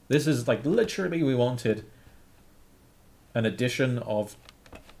is. This is like literally we wanted an addition of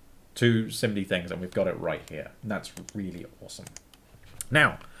 2 SIMD things, and we've got it right here. And that's really awesome.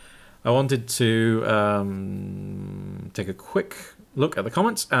 Now, I wanted to take a quick look at the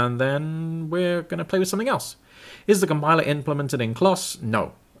comments, and then we're going to play with something else. Is the compiler implemented in class?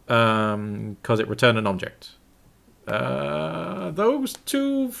 No, because it returned an object. Those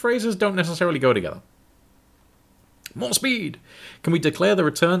two phrases don't necessarily go together. More speed. Can we declare the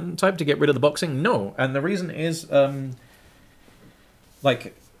return type to get rid of the boxing? No, and the reason is,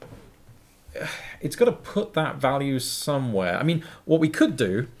 like, it's got to put that value somewhere. I mean, what we could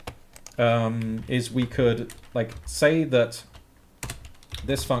do is we could, like, say that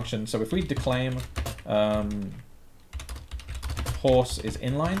this function, so if we declaim horse is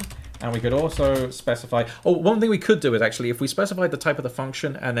inline, and we could also specify... Oh, one thing we could do is actually, if we specified the type of the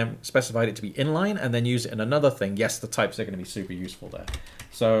function and then specified it to be inline and then use it in another thing, yes, the types are going to be super useful there.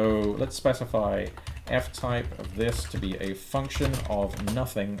 So let's specify f-type of this to be a function of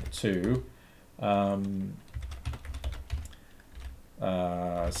nothing to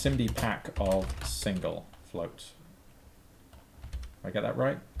SIMD pack of single float. Did I get that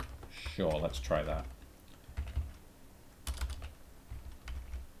right? Sure, let's try that.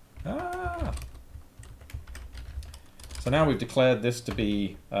 Ah. So now we've declared this to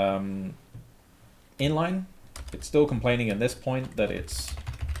be inline. It's still complaining at this point that it's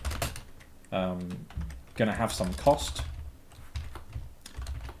going to have some cost.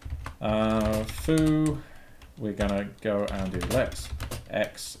 Foo we're going to go and do let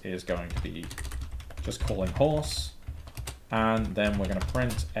x is going to be just calling horse, and then we're going to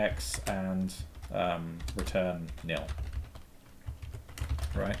print x and return nil.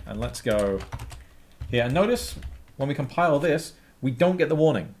 Right, and let's go here. And notice when we compile this, we don't get the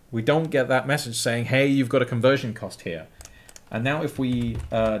warning. We don't get that message saying, hey, you've got a conversion cost here. And now if we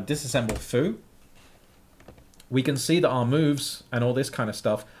disassemble foo, we can see that our moves and all this kind of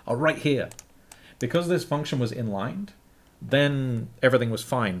stuff are right here. Because this function was inlined, then everything was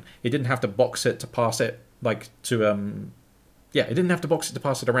fine. It didn't have to box it to pass it, like to, yeah, it didn't have to box it to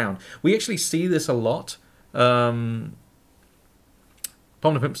pass it around. We actually see this a lot. Pimp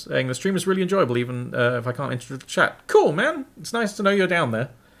saying the stream is really enjoyable, even if I can't enter the chat. Cool, man. It's nice to know you're down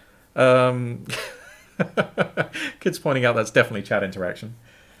there. Kids pointing out that's definitely chat interaction.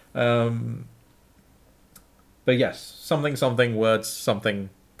 But yes, something, something, words,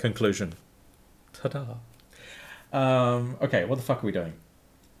 something, conclusion. Ta-da. Okay, what the fuck are we doing?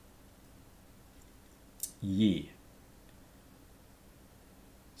 Yeah.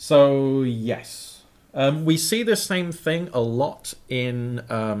 So, yes. We see the same thing a lot in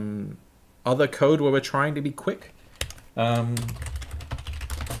other code where we're trying to be quick. Let's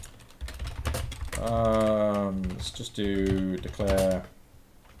just do declare.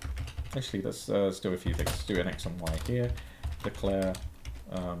 Actually, let's do a few things. Let's do an x and y here. Declare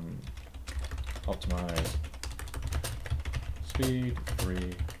optimize speed 3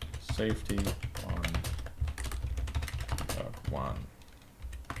 safety on 1.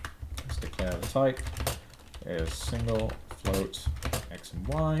 Let's declare the type is single float x and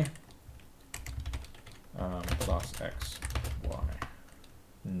y plus x y.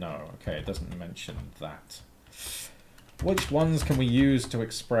 No, okay, it doesn't mention that. Which ones can we use to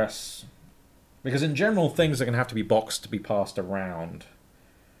express? Because in general, things are going to have to be boxed to be passed around.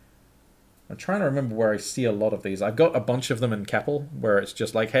 I'm trying to remember where I see a lot of these. I've got a bunch of them in CAPL where it's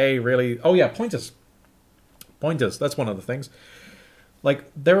just like, hey, really? Oh yeah, pointers. Pointers, that's one of the things.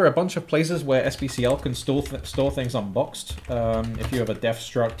 Like, there are a bunch of places where SBCL can store things unboxed. If you have a def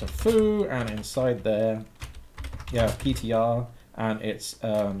struct of foo, and inside there, yeah, PTR, and it's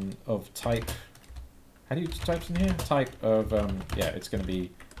of type. How do you use types in here? Type of yeah, it's going to be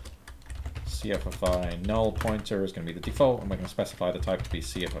CFFI null pointer is going to be the default, and we're going to specify the type to be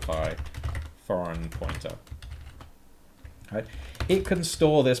CFFI foreign pointer. Right. It can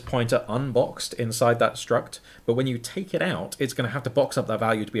store this pointer unboxed inside that struct, but when you take it out, it's going to have to box up that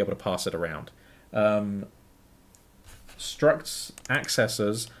value to be able to pass it around. Structs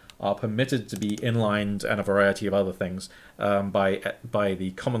accessors are permitted to be inlined and a variety of other things by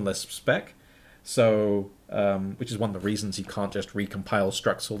the common-lisp spec. So, which is one of the reasons you can't just recompile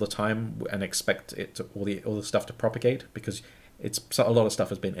structs all the time and expect it to, all the stuff to propagate, because a lot of stuff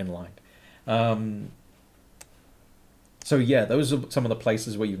has been inlined. So yeah, those are some of the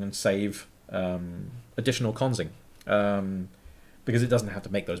places where you can save additional consing, because it doesn't have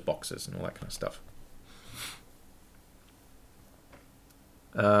to make those boxes and all that kind of stuff.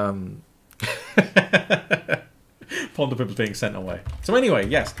 Ponder people being sent away. So anyway,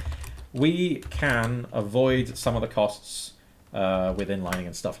 yes, we can avoid some of the costs with inlining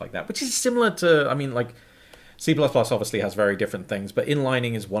and stuff like that, which is similar to, I mean, like, C++ obviously has very different things, but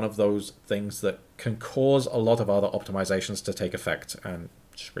inlining is one of those things that can cause a lot of other optimizations to take effect, and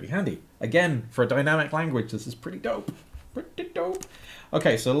it's really handy. Again, for a dynamic language, this is pretty dope. Pretty dope.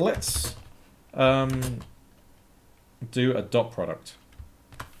 Okay, so let's do a dot product,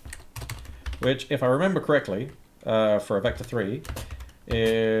 which, if I remember correctly, for a vector 3,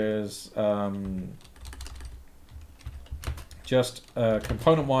 is just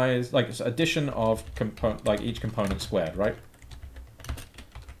component-wise, like it's addition of like each component squared, right?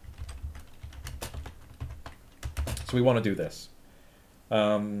 So we want to do this.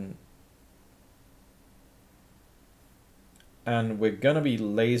 And we're going to be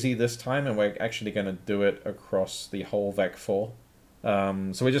lazy this time, and we're actually going to do it across the whole vec4.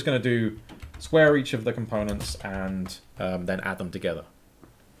 So we're just going to do square each of the components and then add them together.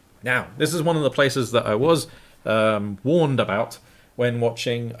 Now, this is one of the places that I was warned about when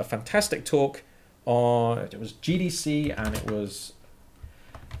watching a fantastic talk on, it was GDC, and it was,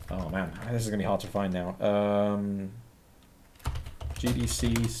 oh man, this is going to be hard to find now.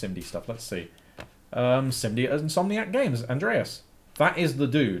 GDC, SIMD stuff, let's see. SIMD at Insomniac Games, Andreas. That is the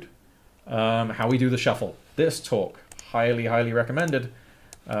dude. How we do the shuffle. This talk, highly, highly recommended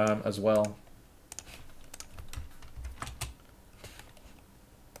as well.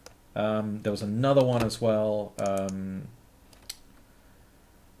 There was another one as well.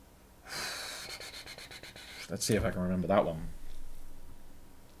 Let's see if I can remember that one.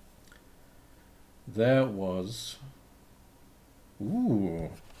 there was...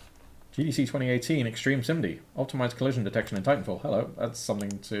 Ooh. GDC 2018 Extreme SIMD. Optimized collision detection in Titanfall. Hello. That's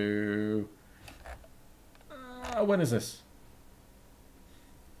something to... when is this?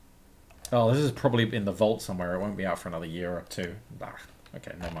 Oh, this is probably in the vault somewhere. It won't be out for another year or two. Ah,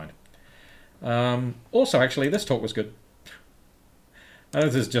 okay, never mind. Also, actually, this talk was good. I know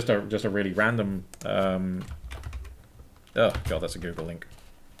this is just a really random... oh, God, that's a Google link.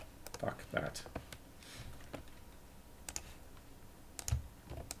 Fuck that.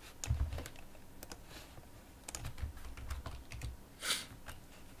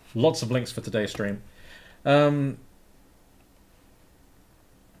 Lots of links for today's stream.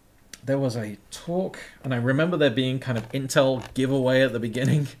 There was a talk, and I remember there being kind of Intel giveaway at the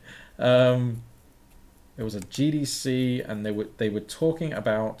beginning. It was a GDC, and they were talking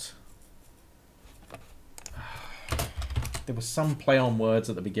about... There was some play on words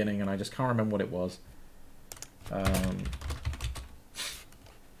at the beginning, and I just can't remember what it was. No,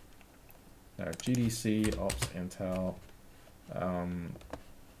 GDC, Ops, Intel...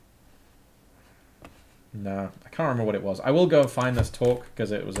 No, I can't remember what it was. I will go and find this talk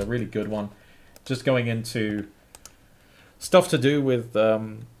because it was a really good one. Just going into stuff to do with,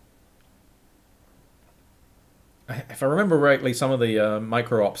 if I remember rightly, some of the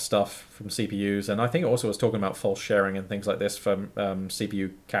micro-ops stuff from CPUs, and I think it also was talking about false sharing and things like this from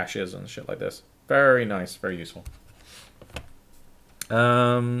CPU caches and shit like this. Very nice, very useful.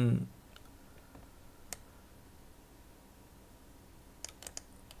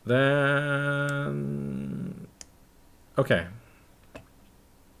 Then, okay.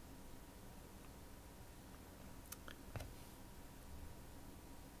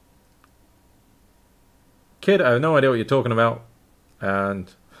 Kid, I have no idea what you're talking about,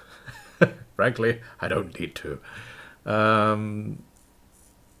 and frankly, I don't need to.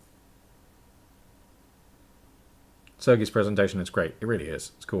 Sergey's presentation is great. It really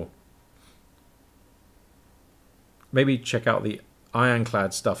is. It's cool. Maybe check out the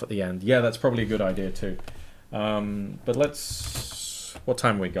ironclad stuff at the end. Yeah, that's probably a good idea too. But let's... What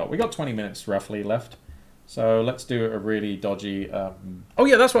time we got? We got 20 minutes roughly left. So let's do a really dodgy... Oh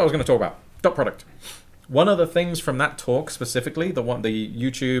yeah, that's what I was going to talk about. Dot product. One of the things from that talk specifically, the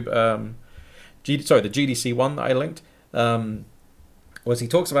YouTube... the GDC one that I linked, was he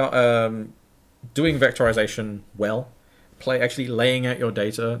talks about doing vectorization well, actually laying out your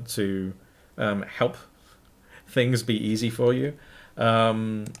data to help things be easy for you.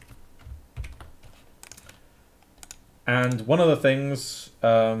 And one of the things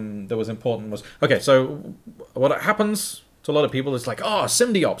that was important was, okay, so what happens to a lot of people is like, oh,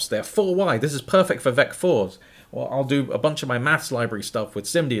 SIMD ops, they're 4Y, this is perfect for vec4s. Or I'll do a bunch of my maths library stuff with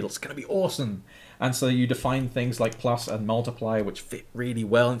SIMD, it's going to be awesome. And so you define things like plus and multiply, which fit really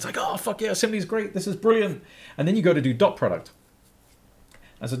well. And it's like, oh, fuck yeah, SIMD's great, this is brilliant. And then you go to do dot product.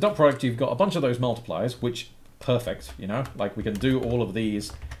 As a dot product, you've got a bunch of those multipliers, which perfect, you know, like we can do all of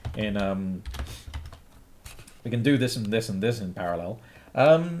these in we can do this and this and this in parallel,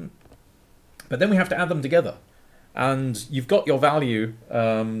 but then we have to add them together, and you've got your value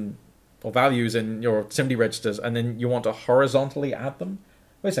or values in your SIMD registers, and then you want to horizontally add them.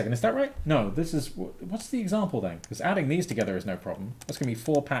 Wait a second, is that right? No, this is, what's the example then? Because adding these together is no problem. That's gonna be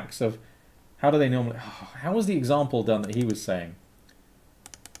 4 packs of, how do they normally, how was the example done that he was saying?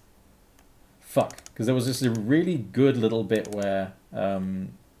 Fuck, because there was this really good little bit where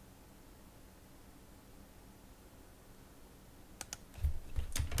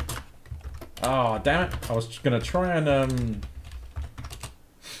oh, damn it. I was going to try and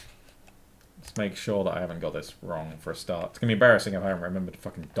let's make sure that I haven't got this wrong for a start. It's going to be embarrassing if I haven't remembered the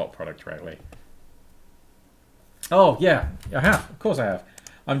fucking dot product correctly. Oh, yeah, I have. Of course I have.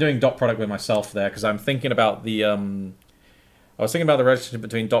 I'm doing dot product with myself there because I'm thinking about the I was thinking about the relationship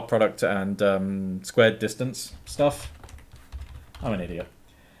between dot product and squared distance stuff. I'm an idiot.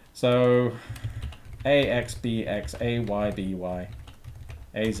 So ax, bx, ay, by,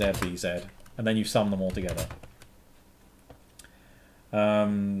 az, bz, and then you sum them all together.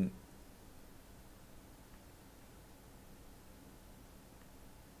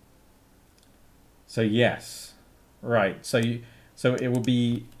 So yes, right. So it would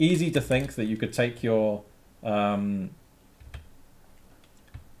be easy to think that you could take your ax,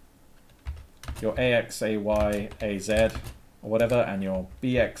 ay, az, or whatever, and your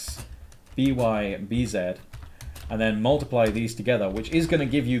bx, by, bz, and then multiply these together, which is going to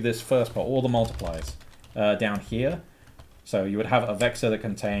give you this first part, all the multiplies down here. So you would have a vector that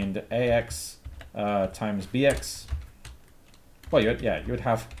contained ax times bx. Well, you would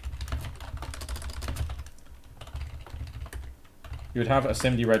have you would have a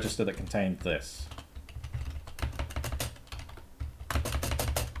SIMD register that contained this.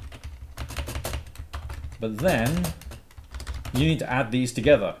 But then you need to add these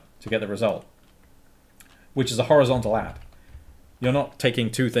together to get the result, which is a horizontal add. You're not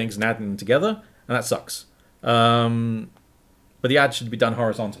taking two things and adding them together, and that sucks. But the add should be done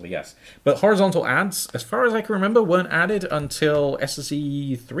horizontally, yes. But horizontal adds, as far as I can remember, weren't added until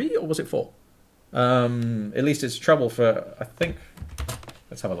SSE 3, or was it 4? At least it's trouble for, I think...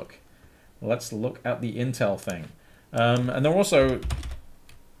 Let's have a look. Let's look at the Intel thing. And they're also...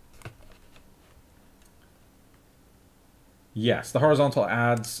 Yes, the horizontal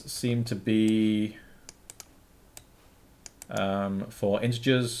adds seem to be for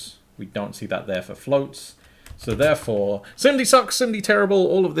integers. We don't see that there for floats. So therefore, SIMD sucks, SIMD terrible,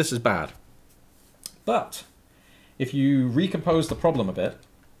 all of this is bad. But if you recompose the problem a bit,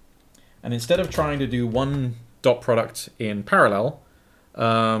 and instead of trying to do one dot product in parallel,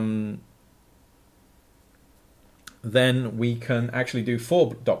 then we can actually do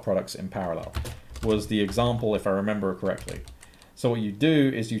 4 dot products in parallel, was the example if I remember correctly. So what you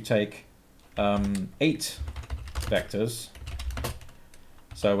do is you take 8 vectors.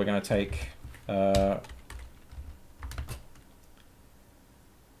 So we're going to take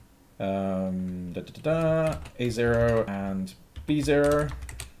A0 and B0.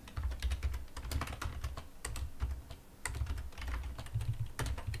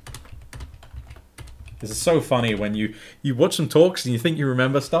 This is so funny when you watch some talks and you think you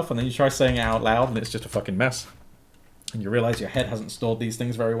remember stuff and then you try saying it out loud and it's just a fucking mess. And you realize your head hasn't stored these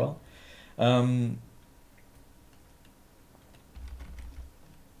things very well.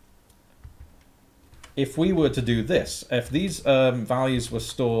 If we were to do this, if these values were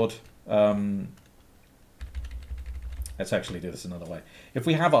stored... let's actually do this another way. If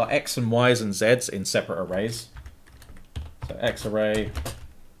we have our X and Y's and Z's in separate arrays, so X array,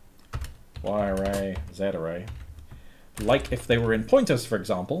 Y array, Z array, like if they were in pointers, for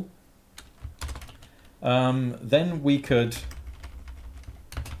example, then we could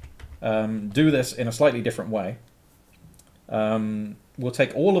do this in a slightly different way. We'll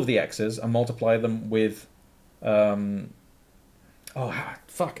take all of the X's and multiply them with... oh,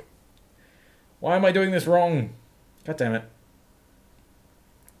 fuck. Why am I doing this wrong? God damn it.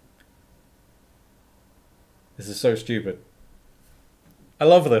 This is so stupid. I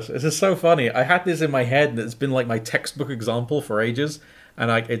love this. This is so funny. I had this in my head and it's been like my textbook example for ages.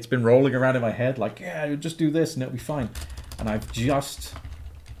 And it's been rolling around in my head like, yeah, just do this and it'll be fine. And I've just,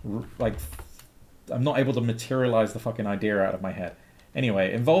 like, I'm not able to materialize the fucking idea out of my head. Anyway,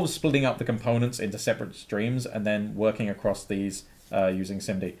 it involves splitting up the components into separate streams and then working across these using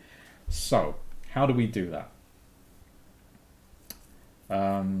SIMD. So, how do we do that?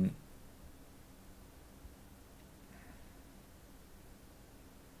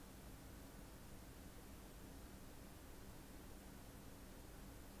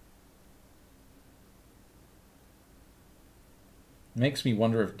 Makes me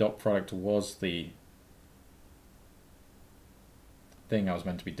wonder if dot product was the thing I was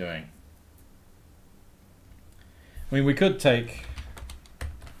meant to be doing. I mean, we could take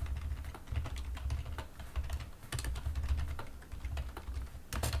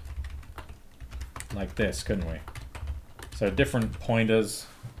like this, couldn't we? So different pointers,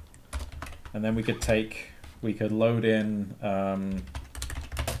 and then we could load in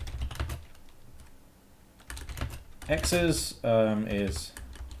X's is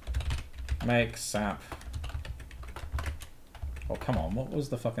make sap. Oh, come on, what was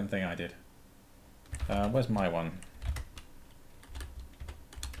the fucking thing I did? Where's my one?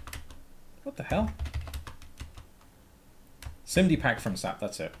 What the hell? SIMD pack from sap,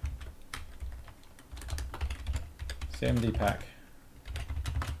 that's it. SIMD pack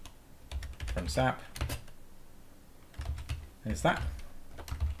from sap. Is that?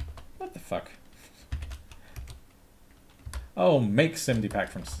 What the fuck? Oh, make SIMD pack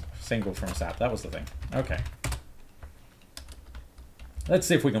from single from sap. That was the thing. Okay. Let's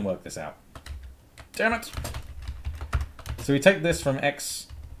see if we can work this out. Damn it! So we take this from X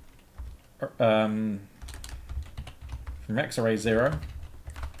array 0.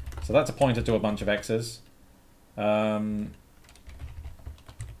 So that's a pointer to a bunch of X's. The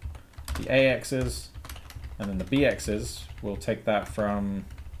AX's and then the BX's, we'll take that from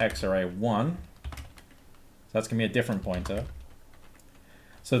X array 1. So that's going to be a different pointer.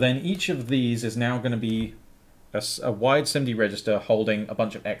 So then each of these is now going to be a wide SIMD register holding a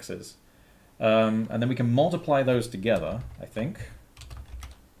bunch of X's. And then we can multiply those together, I think.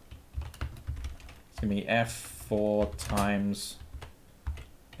 It's going to be F4 times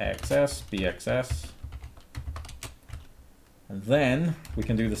XS, BXS. And then we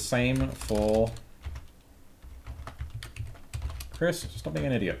can do the same for Chris. Stop being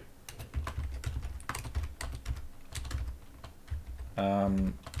an idiot.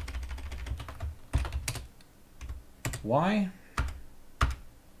 Y.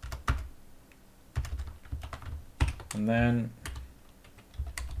 And then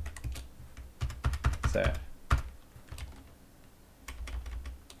Z.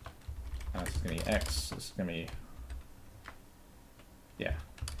 This is going to be X. This is going to be... Yeah.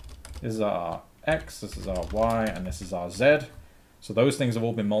 This is our X, this is our Y, and this is our Z. So those things have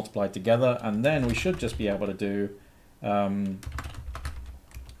all been multiplied together, and then we should just be able to do a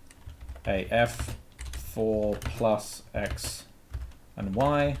F4 plus X and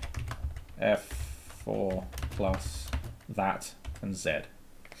Y, F4 plus that and Z.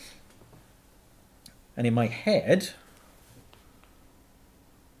 And in my head,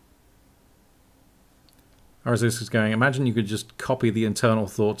 as this is going, imagine you could just copy the internal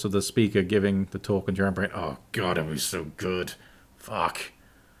thoughts of the speaker giving the talk into your own brain. Oh god, it was so good. Fuck.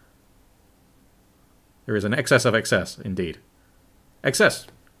 There is an excess of excess, indeed. Excess.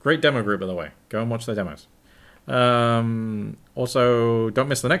 Great demo group, by the way. Go and watch their demos. Also, don't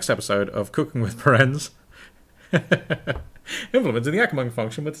miss the next episode of Cooking with Parens. Implementing the Akamai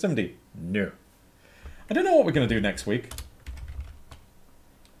function with SIMD. No. I don't know what we're going to do next week.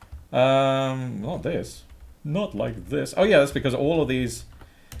 Not this. Not like this. Oh yeah, that's because all of these...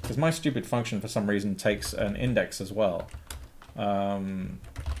 Because my stupid function, for some reason, takes an index as well. I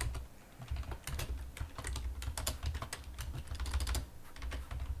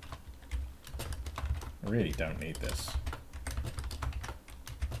really don't need this.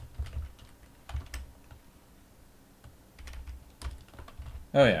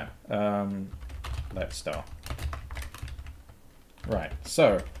 Oh yeah, let's start. Right,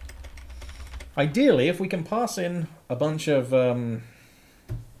 so ideally, if we can pass in a bunch of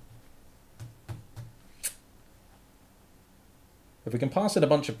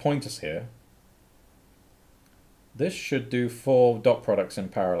pointers here, this should do 4 dot products in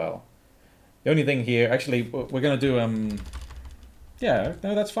parallel. The only thing here, actually, we're going to do, yeah,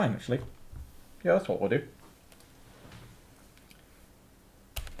 no, that's fine, actually. Yeah, that's what we'll do.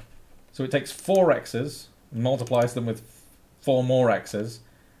 So it takes 4 x's, multiplies them with 4 more x's,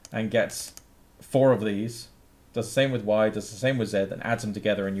 and gets 4 of these, does the same with y, does the same with z, and adds them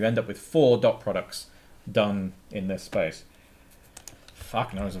together, and you end up with 4 dot products done in this space.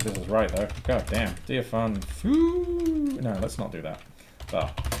 Fuck knows if this is right, though. God damn. Dear fun. No, let's not do that.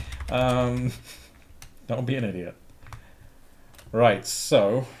 Oh. Don't be an idiot. Right,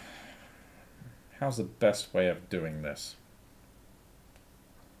 so how's the best way of doing this?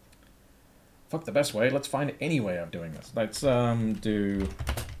 Fuck the best way, let's find any way of doing this. Let's do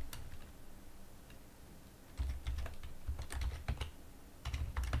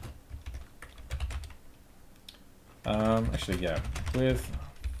actually yeah, with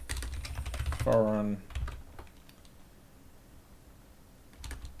foreign.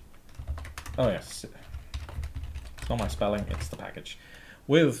 Oh yes, it's not my spelling, it's the package.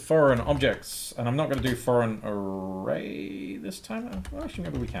 With foreign objects, and I'm not going to do foreign array this time. Well, actually,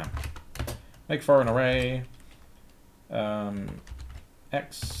 maybe we can. Make foreign array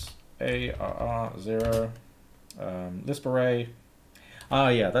x a 0 Lisp array. Ah,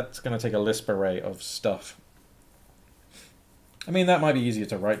 yeah, that's going to take a Lisp array of stuff. I mean, that might be easier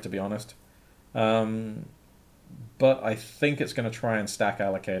to write, to be honest. But I think it's going to try and stack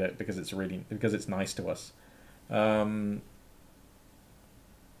allocate it because it's nice to us.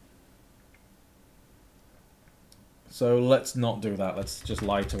 So let's not do that. Let's just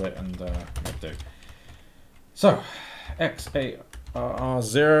lie to it and do. So x a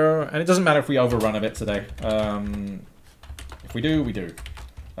 0, and it doesn't matter if we overrun a bit today. If we do, we do.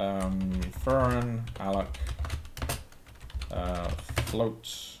 Foreign alloc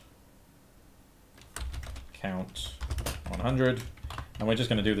float count 100, and we're just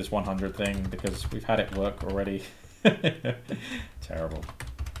going to do this 100 thing because we've had it work already. Terrible.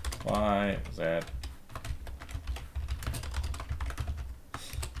 Y, Z.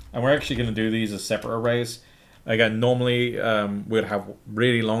 And we're actually going to do these as separate arrays. Again, normally we'd have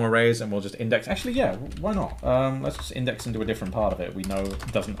really long arrays and we'll just index. Actually, yeah, why not? Let's just index into a different part of it. We know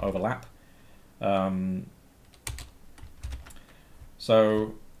it doesn't overlap.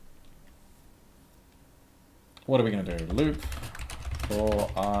 So what are we going to do? Loop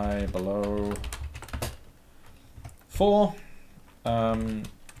for I below 4.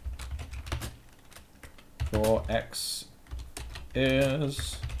 For x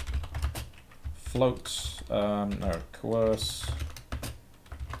is float, no, coerce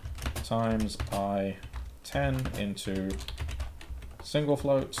times I 10 into single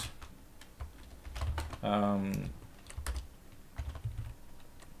float.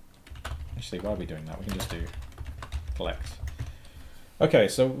 Actually, why are we doing that? We can just do collect. Okay,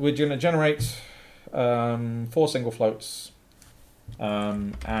 so we're going to generate 4 single floats.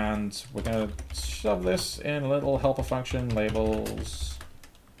 And we're going to shove this in a little helper function, labels.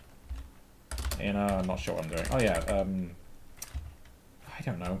 I'm not sure what I'm doing. Oh yeah, I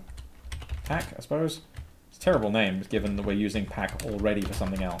don't know. Pack, I suppose. It's a terrible name, given that we're using pack already for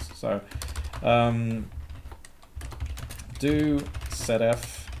something else. So, do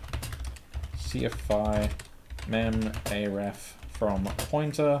setf cfi mem aref from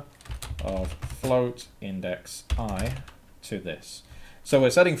pointer of float index I to this. So we're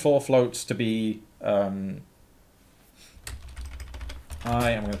setting 4 floats to be I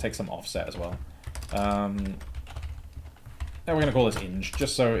am going to take some offset as well. And we're going to call this ing,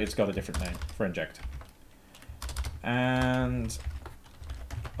 just so it's got a different name for inject. And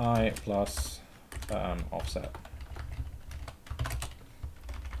I plus offset.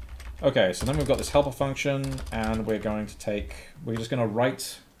 Okay, so then we've got this helper function, and we're just going to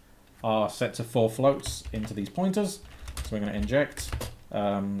write our sets of 4 floats into these pointers. So we're going to inject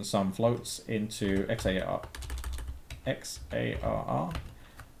some floats into XARR.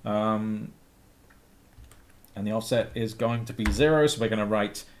 And the offset is going to be 0, so we're going to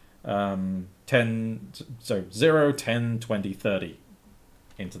write 0, 10, 20, 30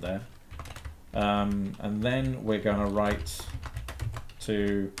 into there. And then we're going to write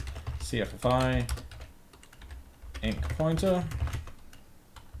to CFFI inc pointer,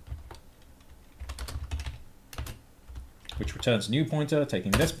 which returns new pointer,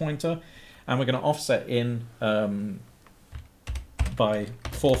 taking this pointer, and we're going to offset in by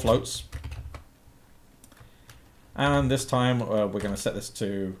 4 floats. And this time we're going to set this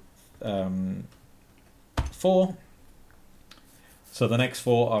to 4. So the next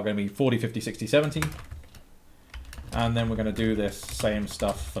 4 are going to be 40, 50, 60, 70. And then we're going to do this same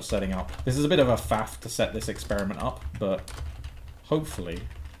stuff for setting up. This is a bit of a faff to set this experiment up, but hopefully,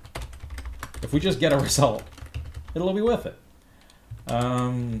 if we just get a result, it'll all be worth it.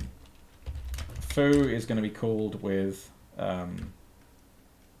 Foo is going to be called with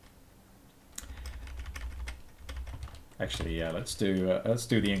actually, yeah, let's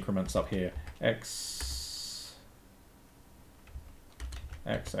do the increments up here. XARR1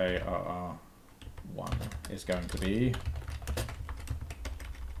 is going to be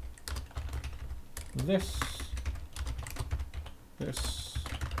this, and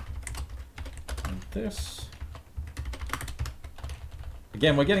this.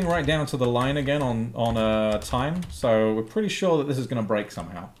 Again, we're getting right down to the line again on time, so we're pretty sure that this is going to break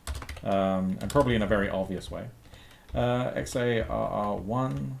somehow, and probably in a very obvious way.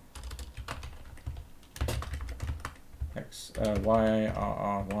 XARR1,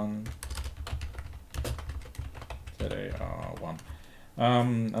 YARR1, ZARR1.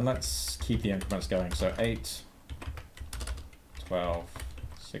 And let's keep the increments going. So 8, 12,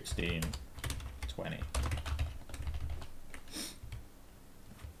 16, 20.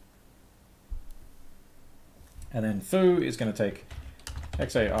 And then foo is going to take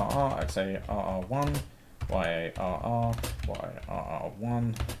XARR, XARR1, YARR,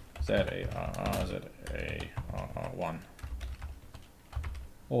 YARR1, ZARR, ZARR1.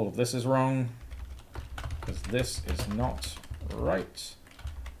 All of this is wrong, because this is not right.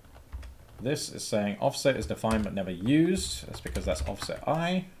 This is saying offset is defined but never used. That's because that's offset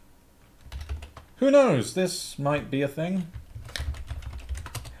I. Who knows? This might be a thing.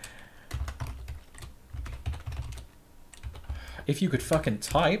 If you could fucking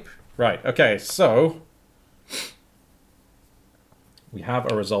type. Right, okay, so we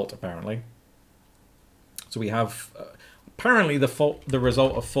have a result apparently. So we have apparently the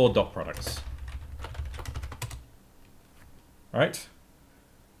result of 4 dot products. Right?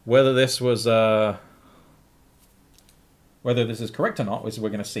 Whether this was whether this is correct or not is we're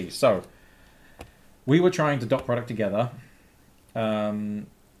going to see. So we were trying to dot product together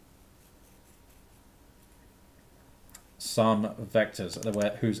some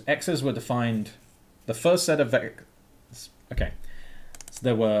vectors whose x's were defined. The first set of vectors. Okay, so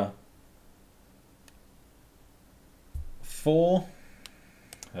there were 4.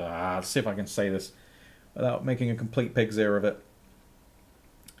 Let's see if I can say this without making a complete pig's ear of it.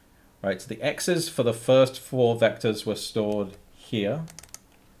 Right, so the x's for the first 4 vectors were stored here.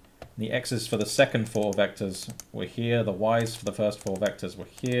 The x's for the second 4 vectors were here. The y's for the first 4 vectors were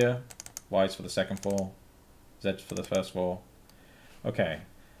here. Y's for the second 4. Z for the first 4. Okay,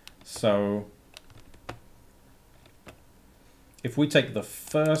 so if we take the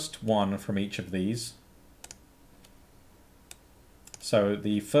first one from each of these, So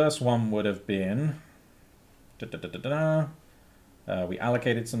the first one would have been... we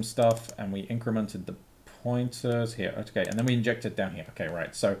allocated some stuff and we incremented the pointers here. Okay, and then we injected down here. Okay,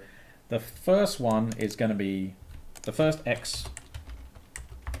 right. So the first one is going to be... The first x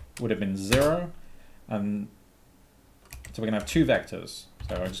would have been 0. And so we're going to have two vectors.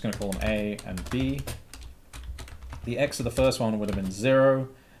 So I'm just going to call them A and B. The x of the first one would have been 0.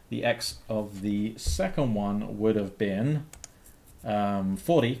 The x of the second one would have been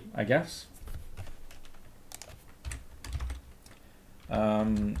 40, I guess.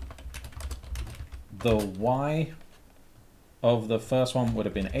 The y of the first one would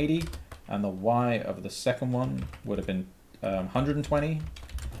have been 80, and the y of the second one would have been 120.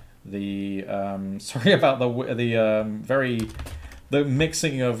 The sorry about the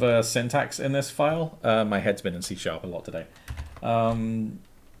mixing of syntax in this file. My head's been in C# a lot today.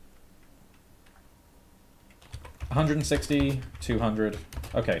 160, 200.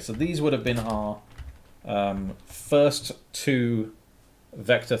 Okay, so these would have been our first two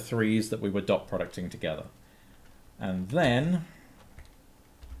vector 3s that we were dot producting together. And then,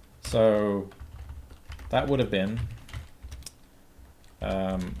 so that would have been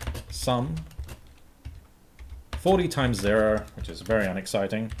sum 40 times 0, which is very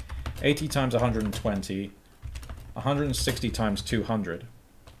unexciting, 80 times 120, 160 times 200.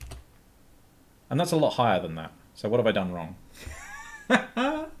 And that's a lot higher than that. So what have I done wrong?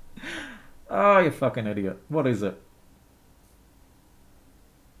 Oh, you fucking idiot. What is it?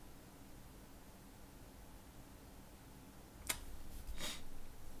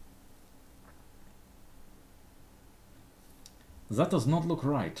 That does not look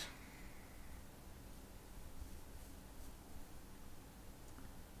right.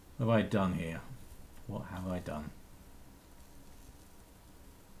 What have I done here? What have I done?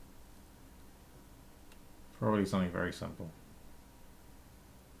 Probably something very simple.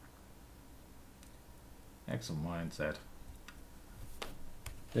 X and Y and Z.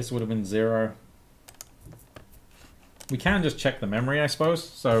 This would have been 0. We can just check the memory, I suppose.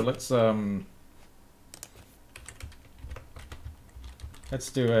 So let's do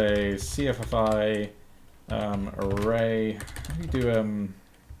a CFFI array. How do you do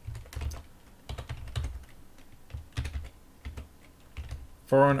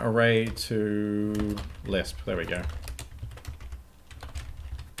foreign array to Lisp? There we go.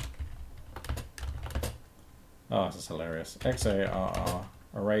 Oh, this is hilarious. XARR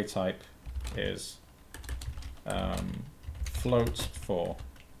array type is float for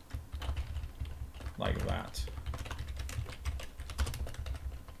like that.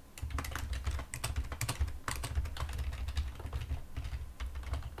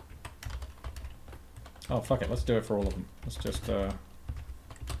 Oh, fuck it. Let's do it for all of them. Let's just...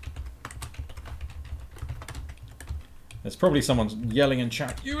 There's probably someone yelling in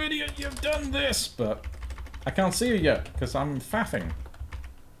chat, "You idiot, you've done this!" But I can't see you yet, because I'm faffing.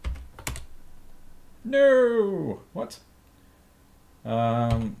 No! What?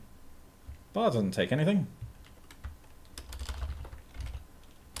 Bar doesn't take anything.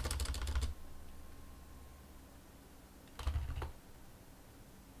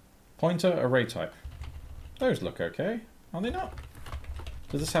 Pointer array type. Those look okay, are they not?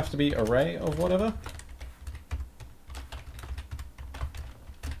 Does this have to be array of whatever?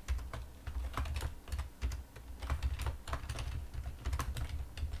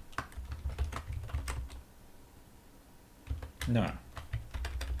 No.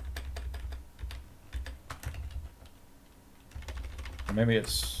 Or maybe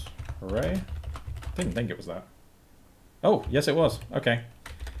it's array? Didn't think it was that. Oh, yes it was. Okay.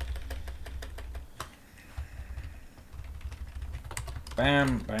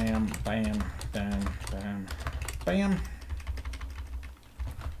 Bam, bam, bam, bam, bam, bam.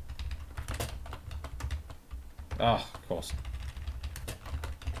 Ah, of course.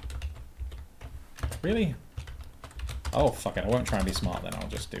 Really? Oh, fuck it. I won't try and be smart then. I'll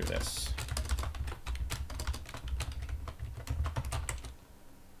just do this.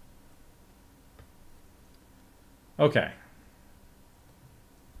 Okay.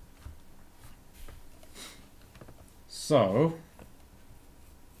 So...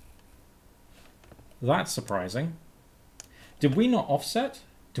 that's surprising. Did we not offset?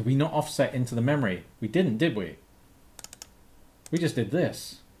 Did we not offset into the memory? We didn't, did we? We just did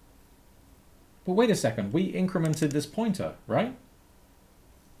this. But wait a second, we incremented this pointer, right?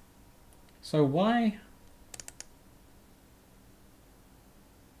 So why?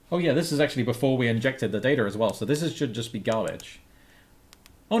 Oh yeah, this is actually before we injected the data as well, so this should just be garbage.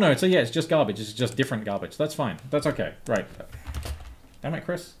 Oh no, so yeah, it's just garbage, it's just different garbage. That's fine, that's okay, right. Damn it,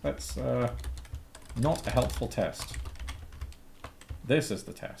 Chris, that's not a helpful test. This is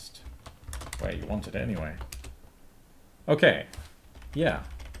the test. Where you want it anyway. Okay. Yeah.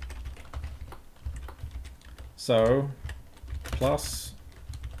 So, plus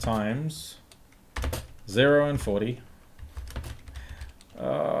times 0 and 40.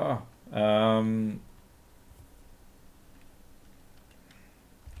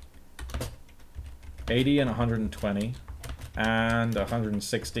 80 and 120. And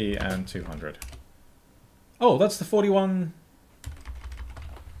 160 and 200. Oh, that's the 41...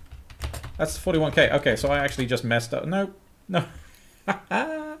 That's the 41k. Okay, so I actually just messed up. No. No.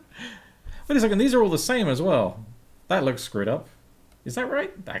 Wait a second, these are all the same as well. That looks screwed up. Is that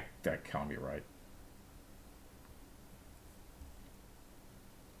right? That can't be right.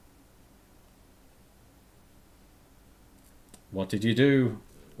 What did you do?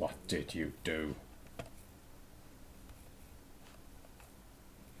 What did you do?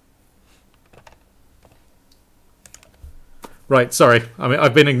 Right, sorry. I mean,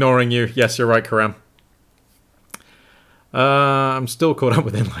 I've been ignoring you. Yes, you're right, Karam. I'm still caught up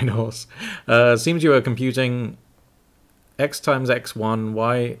with inline horse. Seems you are computing x times x1,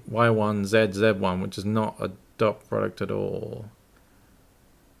 y1, z, z1, which is not a dot product at all.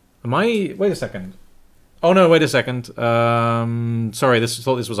 Am I... Wait a second. Oh, no, wait a second. Sorry,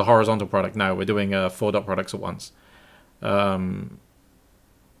 thought this was a horizontal product. No, we're doing 4 dot products at once. I'm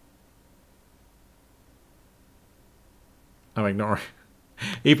ignoring.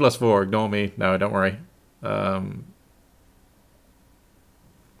 E plus 4, ignore me. No, don't worry. There's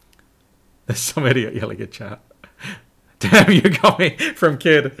some idiot yelling at chat. Damn, you got me from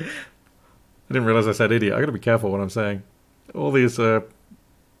kid. I didn't realize I said idiot. I gotta be careful what I'm saying. All these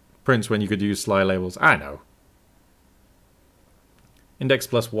prints when you could use sly labels. I know. Index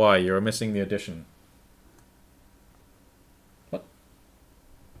plus y, you're missing the addition. What?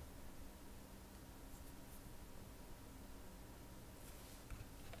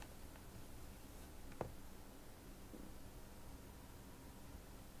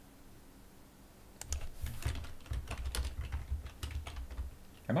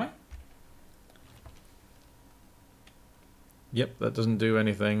 Am I? Yep, that doesn't do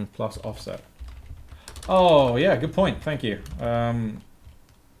anything. Plus offset. Oh, yeah, good point. Thank you.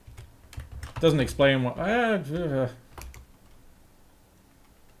 Doesn't explain what...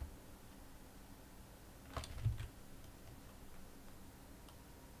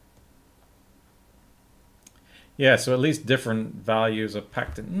 Yeah, so at least different values are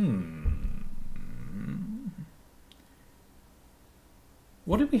packed in...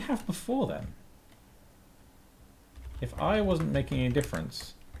 What did we have before then? If I wasn't making any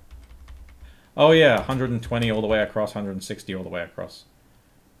difference... Oh yeah, 120 all the way across, 160 all the way across.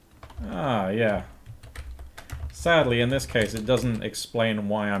 Ah, yeah. Sadly, in this case, it doesn't explain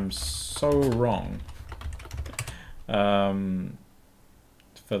why I'm so wrong. For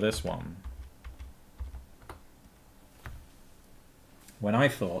this one. When I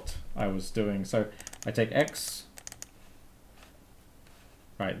thought I was doing... So, I take x...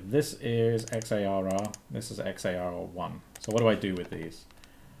 Right, this is XARR, this is XARR1. So what do I do with these?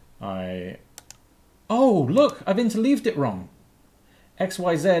 Oh, look! I've interleaved it wrong!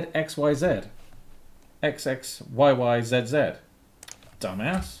 XYZ, XYZ. XX, YY, ZZ.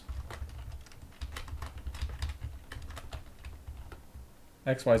 Dumbass.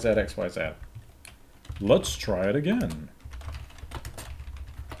 XYZ, XYZ. Let's try it again.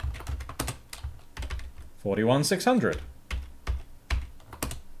 41,600.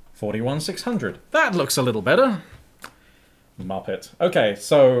 41,600. That looks a little better. Muppet. Okay,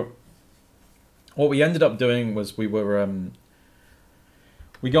 so what we ended up doing was we were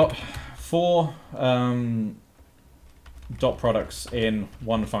we got 4 dot products in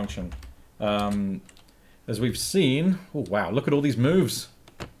one function. As we've seen, oh wow, look at all these moves.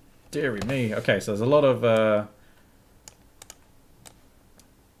 Deary me. Okay, so there's a lot of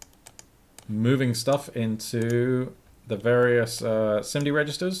moving stuff into the various SIMD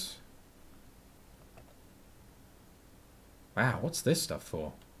registers. Wow, what's this stuff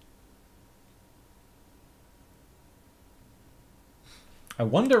for? I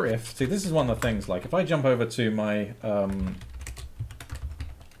wonder if... See, this is one of the things, like, if I jump over to my... what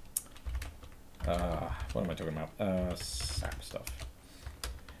am I talking about? SAP stuff.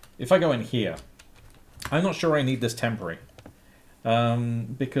 If I go in here, I'm not sure I need this temporary.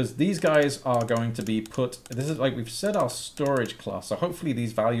 Because these guys are going to be put... This is like we've set our storage class, so hopefully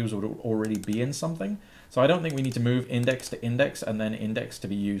these values would already be in something. So I don't think we need to move index to index and then index to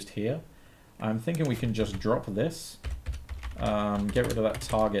be used here. I'm thinking we can just drop this, get rid of that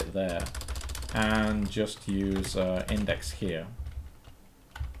target there, and just use index here.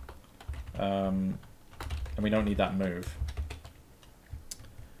 And we don't need that move.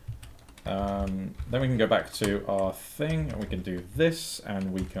 Then we can go back to our thing, and we can do this,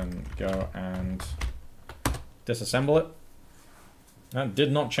 and we can go and disassemble it. That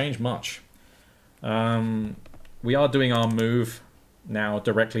did not change much. We are doing our move now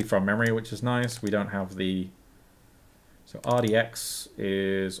directly from memory, which is nice. We don't have the... So RDX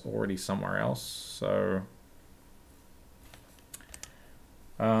is already somewhere else, so...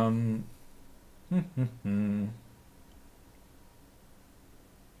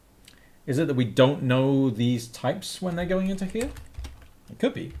 Is it that we don't know these types when they're going into here? It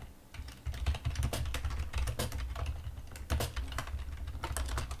could be.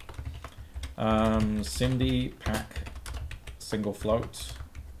 SIMD pack single float.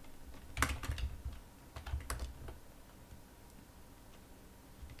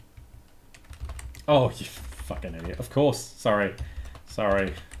 Oh, you fucking idiot. Of course. Sorry.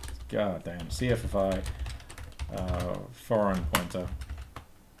 Sorry. God damn. CFFI. Foreign pointer.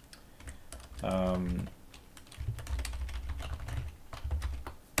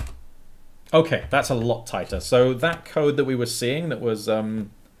 Okay, that's a lot tighter. So that code that we were seeing that was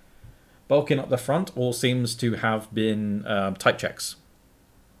bulking up the front all seems to have been type checks.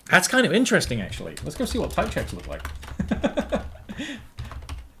 That's kind of interesting, actually. Let's go see what type checks look like.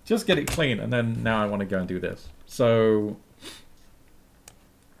 Just get it clean, and then now I want to go and do this. So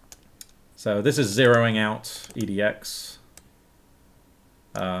this is zeroing out EDX.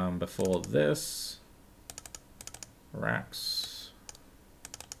 Before this, racks,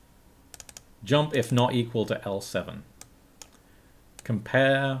 jump if not equal to L7.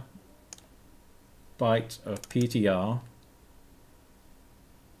 Compare byte of PTR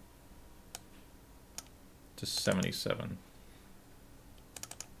to 77.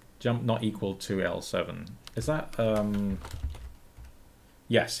 Jump not equal to L7. Is that,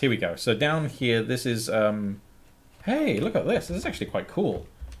 yes, here we go. So down here, this is, hey, look at this. This is actually quite cool.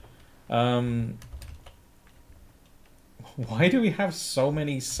 Why do we have so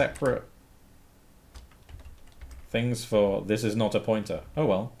many separate things for this is not a pointer? Oh,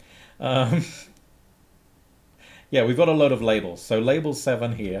 well. Yeah, we've got a load of labels. So label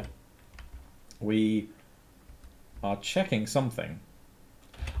 7 here, we are checking something.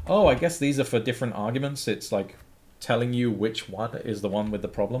 Oh, I guess these are for different arguments. It's like telling you which one is the one with the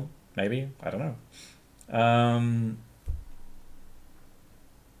problem. Maybe? I don't know.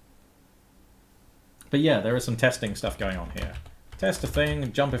 But yeah, there is some testing stuff going on here. Test a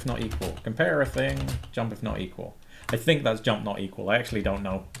thing, jump if not equal. Compare a thing, jump if not equal. I think that's jump not equal. I actually don't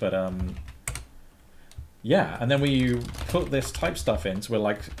know, but yeah. And then we put this type stuff in, so we're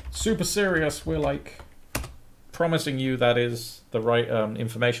like super serious. We're like promising you that is the right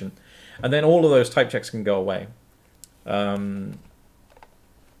information, and then all of those type checks can go away. And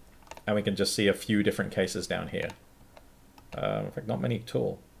we can just see a few different cases down here. In fact, not many at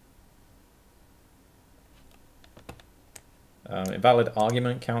all. Invalid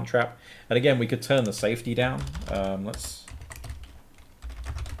argument count trap. And again, we could turn the safety down. Let's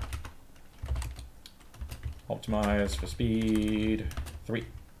optimize for speed 3.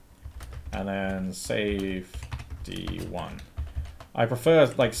 And then safety 1. I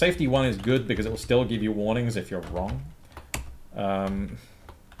prefer, like, safety 1 is good because it will still give you warnings if you're wrong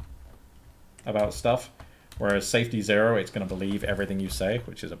about stuff. Whereas safety 0, it's going to believe everything you say,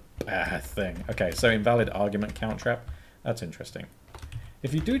 which is a bad thing. Okay, so invalid argument count trap. That's interesting.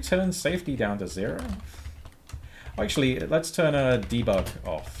 If you do turn safety down to 0... Actually, let's turn a debug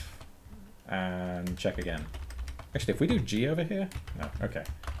off and check again. Actually, if we do G over here... No, okay.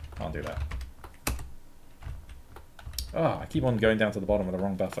 Can't do that. Oh, I keep on going down to the bottom of the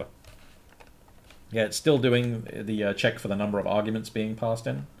wrong buffer. Yeah, it's still doing the check for the number of arguments being passed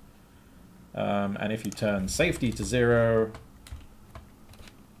in. And if you turn safety to 0,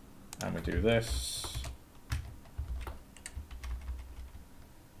 and we do this...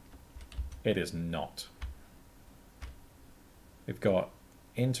 It is not. We've got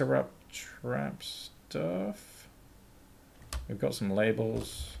interrupt trap stuff. We've got some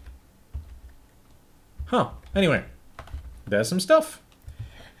labels. Huh. Anyway, there's some stuff.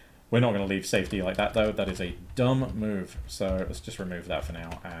 We're not going to leave safety like that, though. That is a dumb move. So let's just remove that for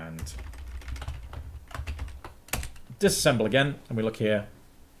now and disassemble again. And we look here.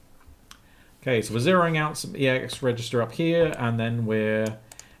 Okay, so we're zeroing out some EX register up here, and then we're...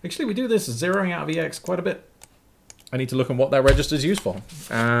 Actually, we do this zeroing out of EX quite a bit. I need to look at what that register is used for.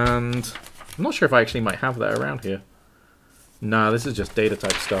 And I'm not sure if I actually might have that around here. Nah, this is just data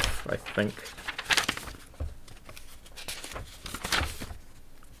type stuff, I think.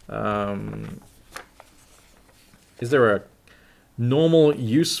 Is there a normal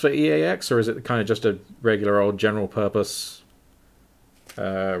use for EAX, or is it kind of just a regular old general purpose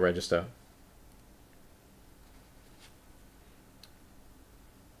register.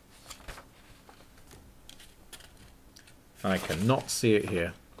 I cannot see it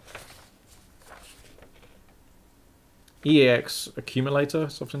here. EAX accumulator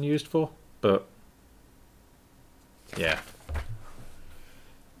is often used for, but yeah.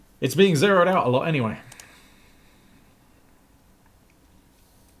 It's being zeroed out a lot anyway.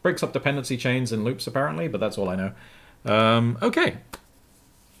 Breaks up dependency chains and loops apparently, but that's all I know. Okay.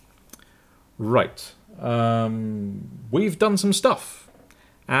 Right. We've done some stuff.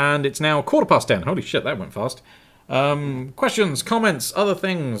 And it's now 10:15. Holy shit, that went fast. Questions, comments, other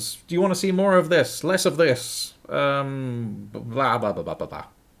things. Do you want to see more of this? Less of this? Blah, blah, blah, blah, blah, blah.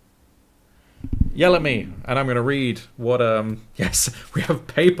 Yell at me, and I'm going to read what, yes, we have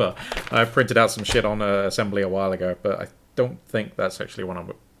paper. I printed out some shit on assembly a while ago, but I don't think that's actually one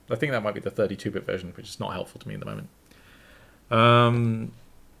I'm... I think that might be the 32-bit version, which is not helpful to me at the moment.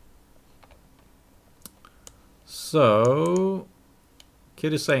 So,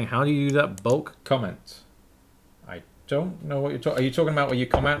 Kid is saying, how do you do that bulk comment? I don't know what you're talking... Are you talking about where you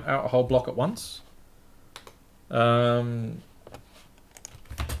comment out a whole block at once?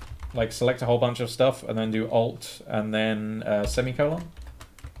 Like select a whole bunch of stuff and then do Alt and then semicolon?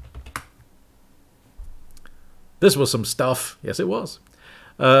 This was some stuff. Yes, it was.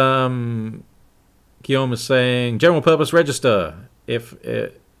 Guillaume is saying, general purpose register. If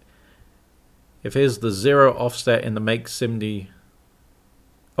is the 0 offset in the make SIMD...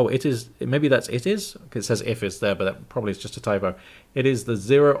 Oh, it is... Maybe that's it is? It says if is there, but that probably is just a typo. It is the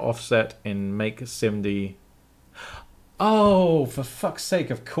 0 offset in make SIMD... Oh, for fuck's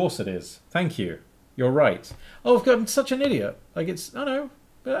sake, of course it is. Thank you. You're right. Oh, I'm such an idiot. Like, it's... Oh,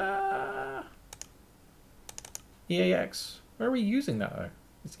 no. EAX. Where are we using that, though?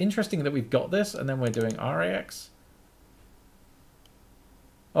 It's interesting that we've got this, and then we're doing RAX.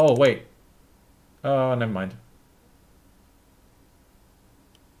 Oh, wait. Oh, never mind.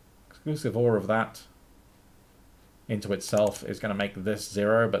 Exclusive OR of that into itself is going to make this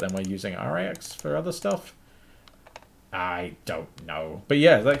 0, but then we're using RAX for other stuff. I don't know. But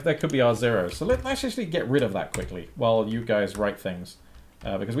yeah, that could be our 0. So let's actually get rid of that quickly while you guys write things.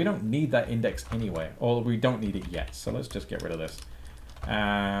 Because we don't need that index anyway. Or we don't need it yet. So let's just get rid of this.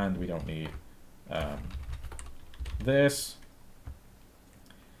 And we don't need this.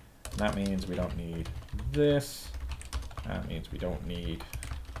 That means we don't need this. That means we don't need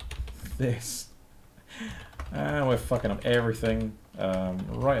this. And we're fucking up everything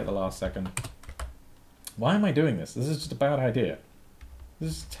right at the last second. Why am I doing this? This is just a bad idea.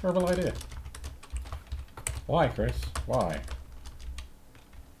 This is a terrible idea. Why, Chris? Why?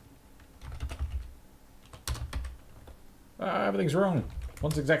 Everything's wrong.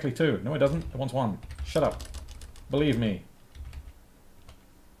 One's exactly 2. No, it doesn't. It wants 1. Shut up. Believe me.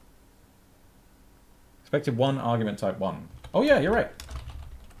 Expected 1, argument type 1. Oh yeah, you're right.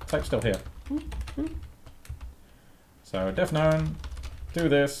 Type's still here. So, defknown. Do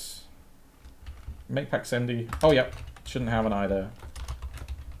this. Make pack SIMD. Oh, yep. Shouldn't have an either.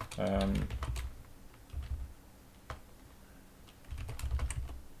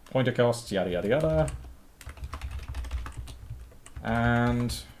 Pointer costs, yada, yada, yada.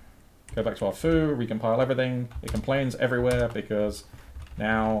 And go back to our foo, recompile everything. It complains everywhere because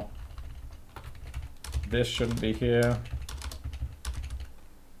now this shouldn't be here.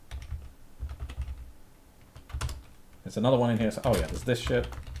 There's another one in here. So, oh, yeah, there's this shit.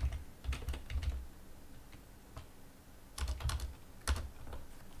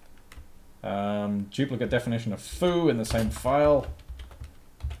 Duplicate definition of foo in the same file.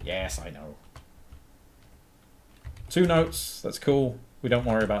 Yes, I know. 2 notes. That's cool. We don't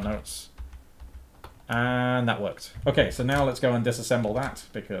worry about notes. And that worked. Okay, so now let's go and disassemble that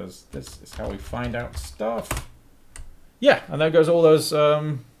because this is how we find out stuff. Yeah, and there goes all those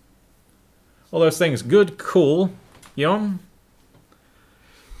things. Good, cool. Yon.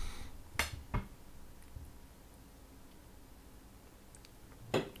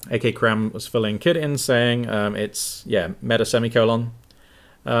 AK Cram was filling Kid in saying it's, yeah, meta semicolon.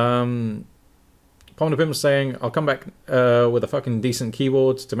 Common-lisp was saying, I'll come back with a fucking decent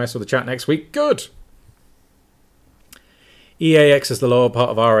keyboard to mess with the chat next week. Good! EAX is the lower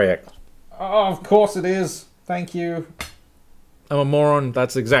part of RAX. Oh, of course it is. Thank you. I'm a moron.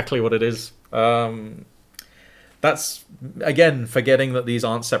 That's exactly what it is. That's, again, forgetting that these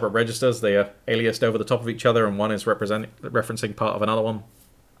aren't separate registers. They are aliased over the top of each other, and one is referencing part of another one.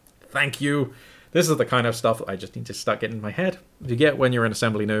 Thank you. This is the kind of stuff that I just need to start getting in my head. You get when you're an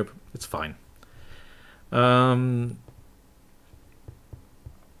assembly noob. It's fine.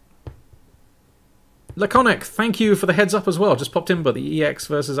 Laconic, thank you for the heads up as well. Just popped in, but the EX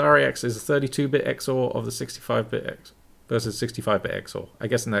versus RAX is a 32-bit XOR of the 65-bit X versus 65-bit XOR. I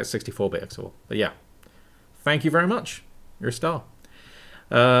guess in that 64-bit XOR. But yeah, thank you very much. You're a star.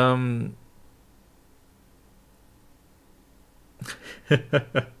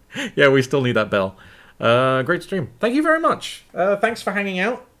 Yeah, we still need that bell. Great stream. Thank you very much. Thanks for hanging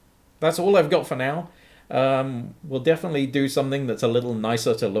out. That's all I've got for now. We'll definitely do something that's a little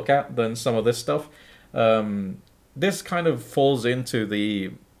nicer to look at than some of this stuff. This kind of falls into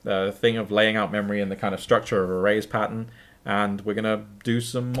the thing of laying out memory and the kind of structure of arrays pattern, and we're going to do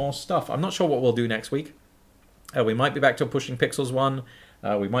some more stuff. I'm not sure what we'll do next week. We might be back to a pushing pixels one.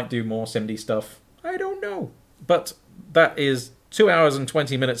 We might do more SIMD stuff. I don't know. But that is 2 hours and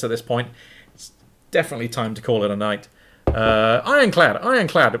 20 minutes at this point. It's definitely time to call it a night. Ironclad.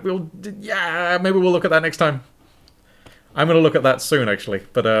 Yeah, maybe we'll look at that next time. I'm going to look at that soon, actually.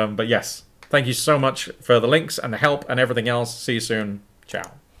 But yes, thank you so much for the links and the help and everything else. See you soon.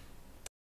 Ciao.